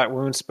cure light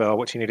wound spell,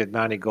 which he needed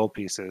 90 gold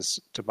pieces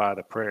to buy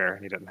the prayer,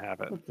 and he didn't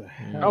have it. What the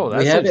hell? Oh,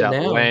 that seems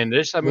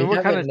outlandish. I mean,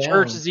 what kind of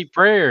church is he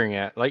praying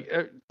at? Like,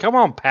 come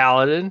on,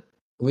 Paladin.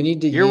 We need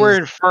to. You're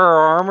wearing fur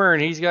armor,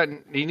 and he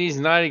needs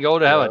 90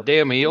 gold to have a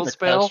damn heal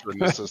spell.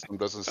 The system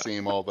doesn't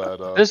seem all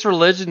that. This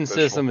religion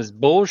system is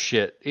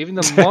bullshit. Even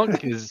the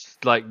monk is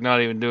like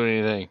not even doing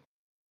anything.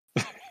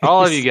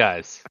 All of you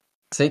guys.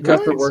 St.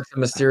 Cuthbert works in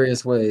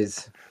mysterious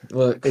ways.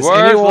 Look, is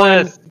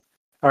anyone?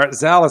 All right,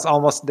 Zal is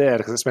almost dead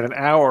because it's been an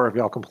hour of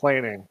y'all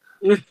complaining.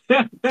 Look,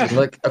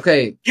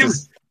 okay.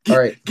 All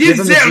right, give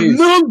him the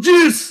gnome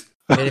juice.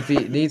 And if he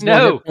needs more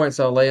hit points,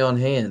 I'll lay on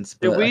hands.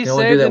 Did we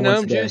save the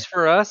gnome juice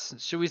for us?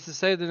 Should we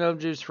save the gnome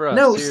juice for us?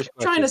 No,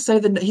 trying to say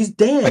that he's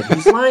dead.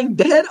 He's lying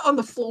dead on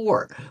the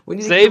floor. We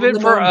need to save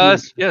it for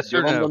us. Yes,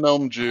 give him the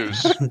gnome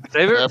juice.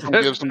 Save it.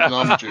 Everyone gives him the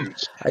gnome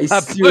juice. I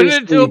put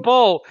it into a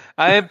poll.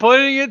 I am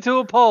putting it to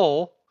a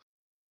poll.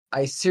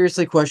 I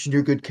seriously question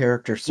your good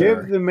character,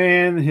 sir. Give the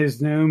man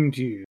his gnome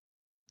juice.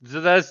 So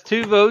that's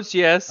 2 votes,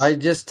 yes. I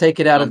just take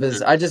it out of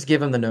his. I just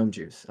give him the gnome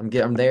juice. I'm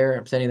there.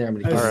 I'm standing there. I'm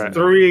going to give him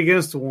 3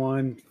 against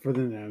 1 for the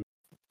gnome.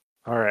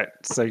 All right.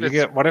 So you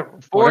get whatever.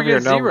 4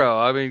 against 0.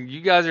 I mean,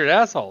 you guys are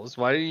assholes.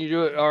 Why didn't you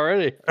do it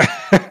already?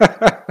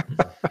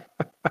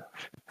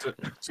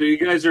 So you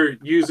guys are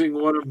using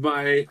one of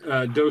my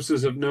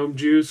doses of gnome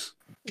juice?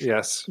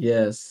 Yes.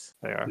 Yes.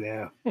 They are.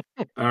 Yeah.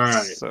 All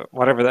right. So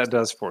whatever that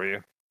does for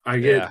you. I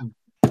get.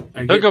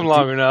 Took him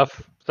long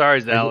enough.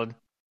 Sorry, Zalad.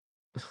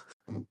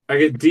 I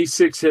get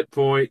D6 hit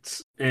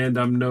points, and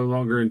I'm no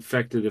longer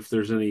infected if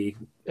there's any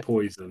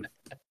poison.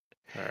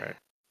 All right.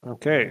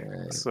 Okay.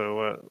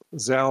 So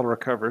Zal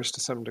recovers to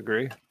some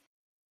degree.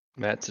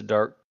 Matt's a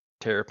dark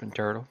terrapin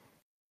turtle.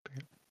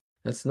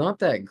 That's not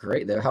that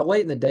great, though. How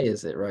late in the day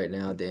is it right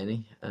now,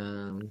 Danny?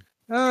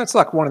 It's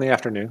like 1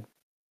 p.m.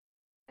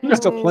 There's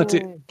still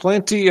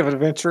plenty of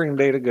adventuring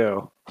day to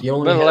go. You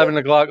only about 11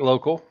 o'clock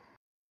local.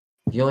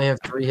 You only have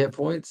 3 hit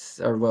points?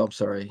 I'm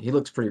sorry. He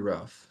looks pretty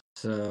rough.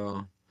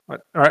 So... All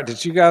right.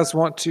 Did you guys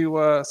want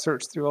to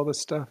search through all this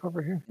stuff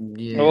over here?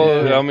 Yeah.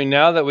 Well, I mean,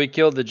 now that we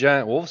killed the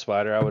giant wolf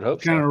spider, I would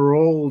hope so. What kind of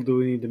roll do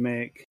we need to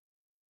make?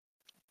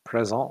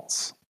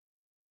 Présence.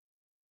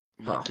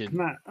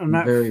 I'm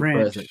not very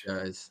French. Present,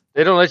 guys.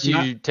 They don't let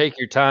you take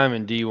your time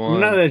in D1. I'm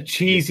not a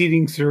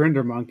cheese-eating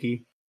surrender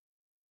monkey.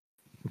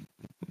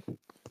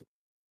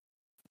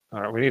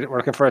 All right. We're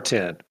looking for a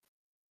 10.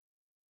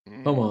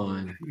 Come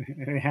on.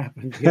 It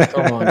happened.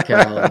 Come on,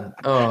 Callon.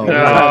 Oh,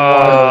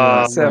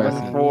 no.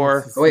 7,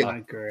 4. Wait.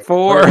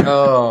 4.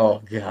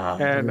 Oh, God.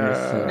 And,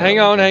 hang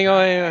on. I'm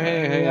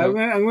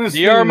going to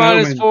spin DR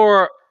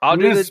 -4.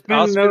 I'll spin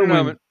an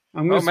omen.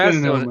 I'm going to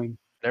spin an omen.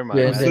 Never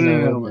mind. Spin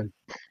an omen.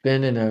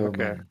 Spin an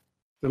omen. Okay.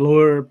 The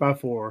lower by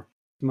 4.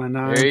 My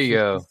 9. There you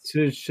go.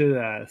 Should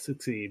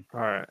succeed.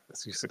 All right.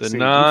 So you succeed. The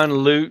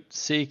non-loot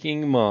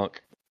seeking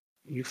monk.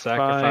 You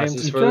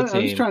sacrifices for the team.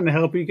 I'm just trying to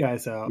help you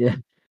guys out. Yeah.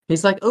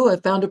 He's like, oh, I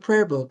found a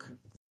prayer book.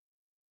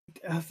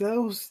 That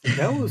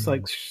was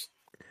like,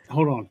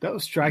 hold on. That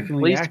was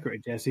strikingly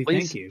accurate, Jesse.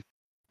 Thank you.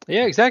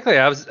 Yeah, exactly.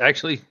 I was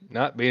actually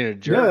not being a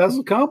jerk. No, that's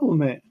a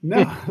compliment.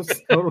 No, that's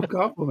a total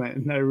compliment,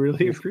 and I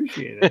really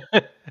appreciate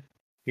it.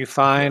 You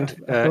find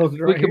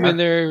we come in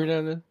there every now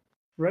and then.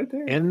 Right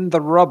there. In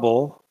the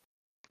rubble,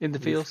 in the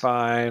fields. You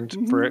find,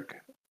 Frik,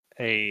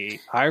 a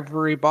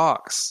ivory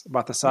box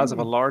about the size of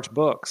a large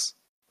book.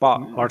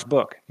 Large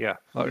book, yeah.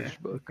 Large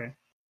book. Okay.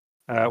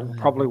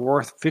 Probably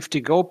worth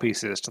 50 gold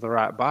pieces to the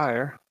right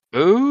buyer.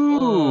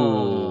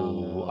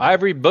 Ooh,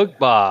 ivory book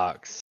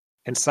box.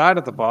 Inside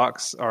of the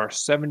box are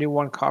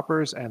 71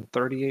 coppers and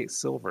 38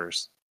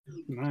 silvers.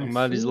 Nice.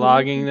 Somebody's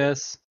logging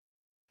this.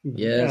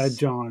 Yes.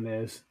 John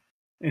is.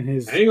 In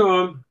his Hang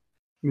on.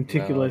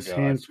 meticulous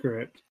hand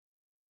script.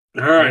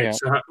 All right.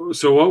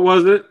 So what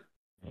was it?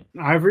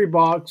 Ivory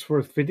box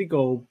worth 50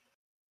 gold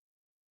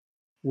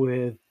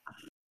with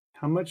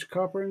how much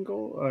copper and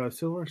gold?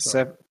 Silver?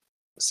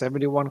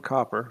 71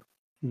 copper.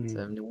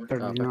 71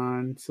 39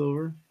 copper.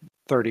 Silver.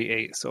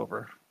 38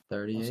 silver.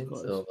 38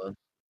 silver.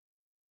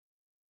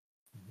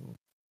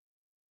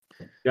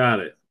 Got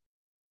it.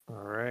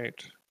 All right.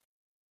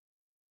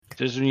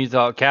 Just when you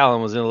thought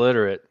Callon was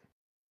illiterate,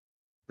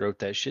 wrote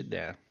that shit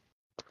down.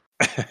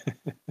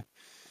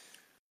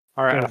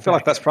 All right. I feel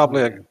like that's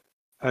probably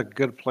a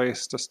good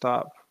place to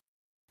stop.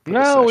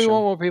 No, we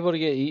want more people to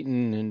get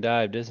eaten and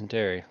die of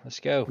dysentery. Let's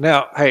go.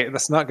 Now, hey,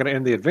 that's not going to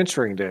end the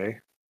adventuring day.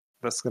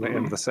 That's going to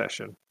end the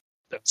session.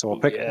 So we'll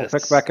pick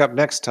back up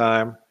next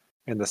time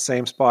in the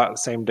same spot, the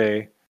same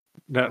day.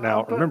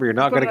 Now, remember, you're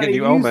not going to get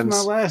new omens.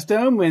 My last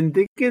omen,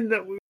 thinking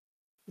that we.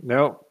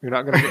 Nope, you're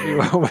not going to get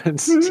new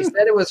omens. She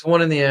said it was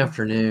 1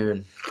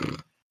 PM.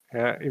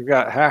 Yeah, you've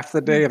got half the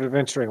day of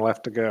adventuring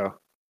left to go.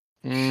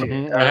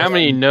 Mm-hmm. How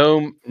many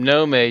Gnome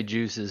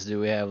juices do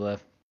we have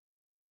left?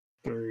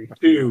 3.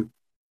 2.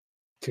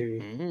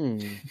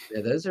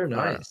 Yeah, those are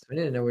nice. We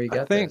didn't know where you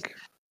got those.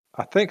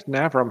 I think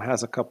Navram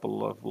has a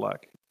couple of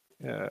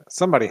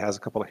somebody has a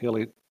couple of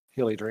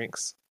Healy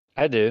drinks.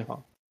 I do.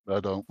 I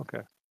don't.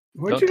 Okay.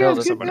 Where'd you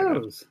guys get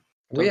those?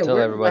 Don't tell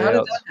everybody how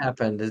else. did that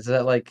happen? Is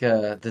that like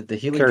did the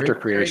Healy character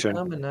drink creation?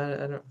 Come and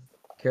I don't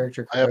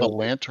character. I have a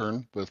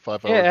lantern with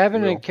 5 hours. Yeah,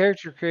 having a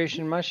character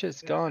creation, my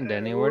shit's gone,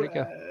 Danny. Where'd it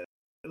go?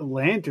 A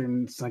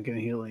lantern's not going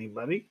to heal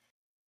anybody.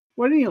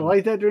 Why didn't you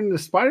light that during the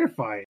spider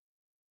fight?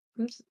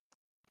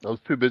 I was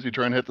too busy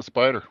trying to hit the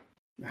spider.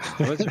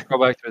 Let's go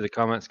back through the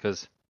comments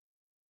because.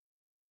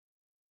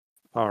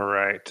 All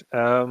right.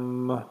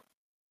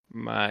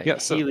 My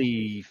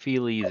Healy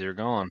feelies are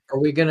gone. Are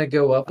we gonna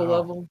go up a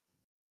level?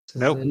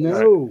 Nope.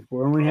 No,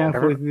 we're only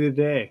halfway through the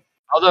day.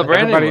 Although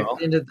Brandon,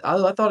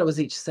 I thought it was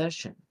each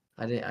session.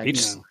 I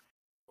didn't.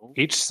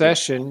 Each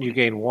session you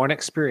gain 1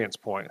 experience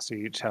point, so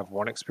you each have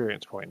 1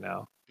 experience point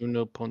now.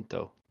 Uno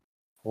punto.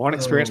 1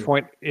 experience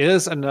point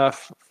is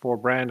enough for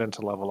Brandon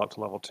to level up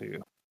to level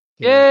 2.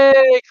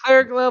 Yay,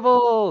 cleric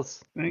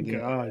levels! Thank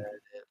God.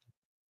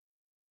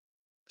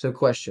 So,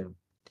 question,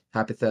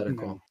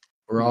 hypothetical: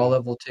 we're all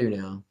level 2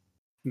 now.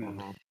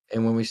 No.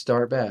 And when we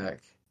start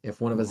back,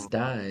 if one of us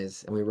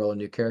dies and we roll a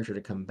new character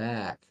to come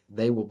back,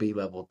 they will be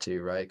level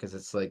 2, right? Because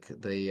it's like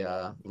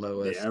the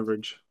lowest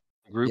average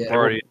group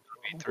party.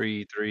 Will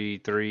be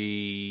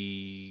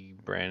 3.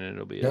 Brandon,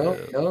 it'll be no,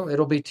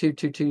 it'll be 2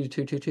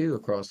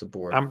 across the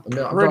board. I'm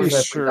pretty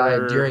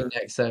sure during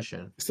next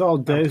session. It's all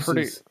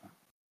doses.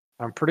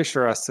 I'm pretty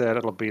sure I said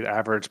it'll be the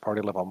average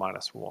party level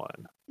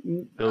 -1.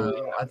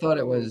 I thought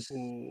it was.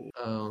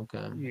 Oh,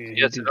 okay.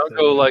 Yeah, so don't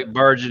go like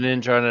barging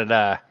in trying to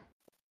die.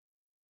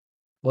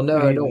 Well, no,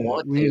 I don't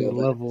want to. But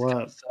level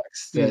up.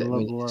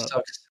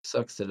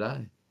 Sucks to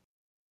die.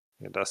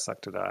 It does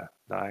suck to die.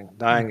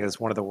 Dying is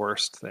one of the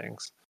worst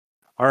things.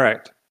 All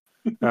right.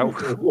 Not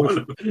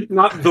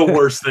the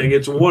worst thing.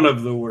 It's one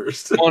of the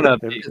worst. One of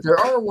there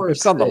are worse.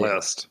 It's on the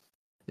list.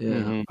 Yeah.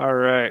 Mm-hmm. All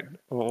right.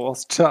 Well, we'll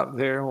stop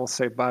there and we'll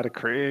say bye to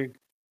Craig.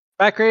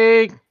 Bye,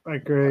 Craig. Bye,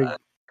 Craig. Bye,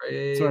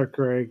 Craig. Sorry,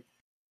 Craig.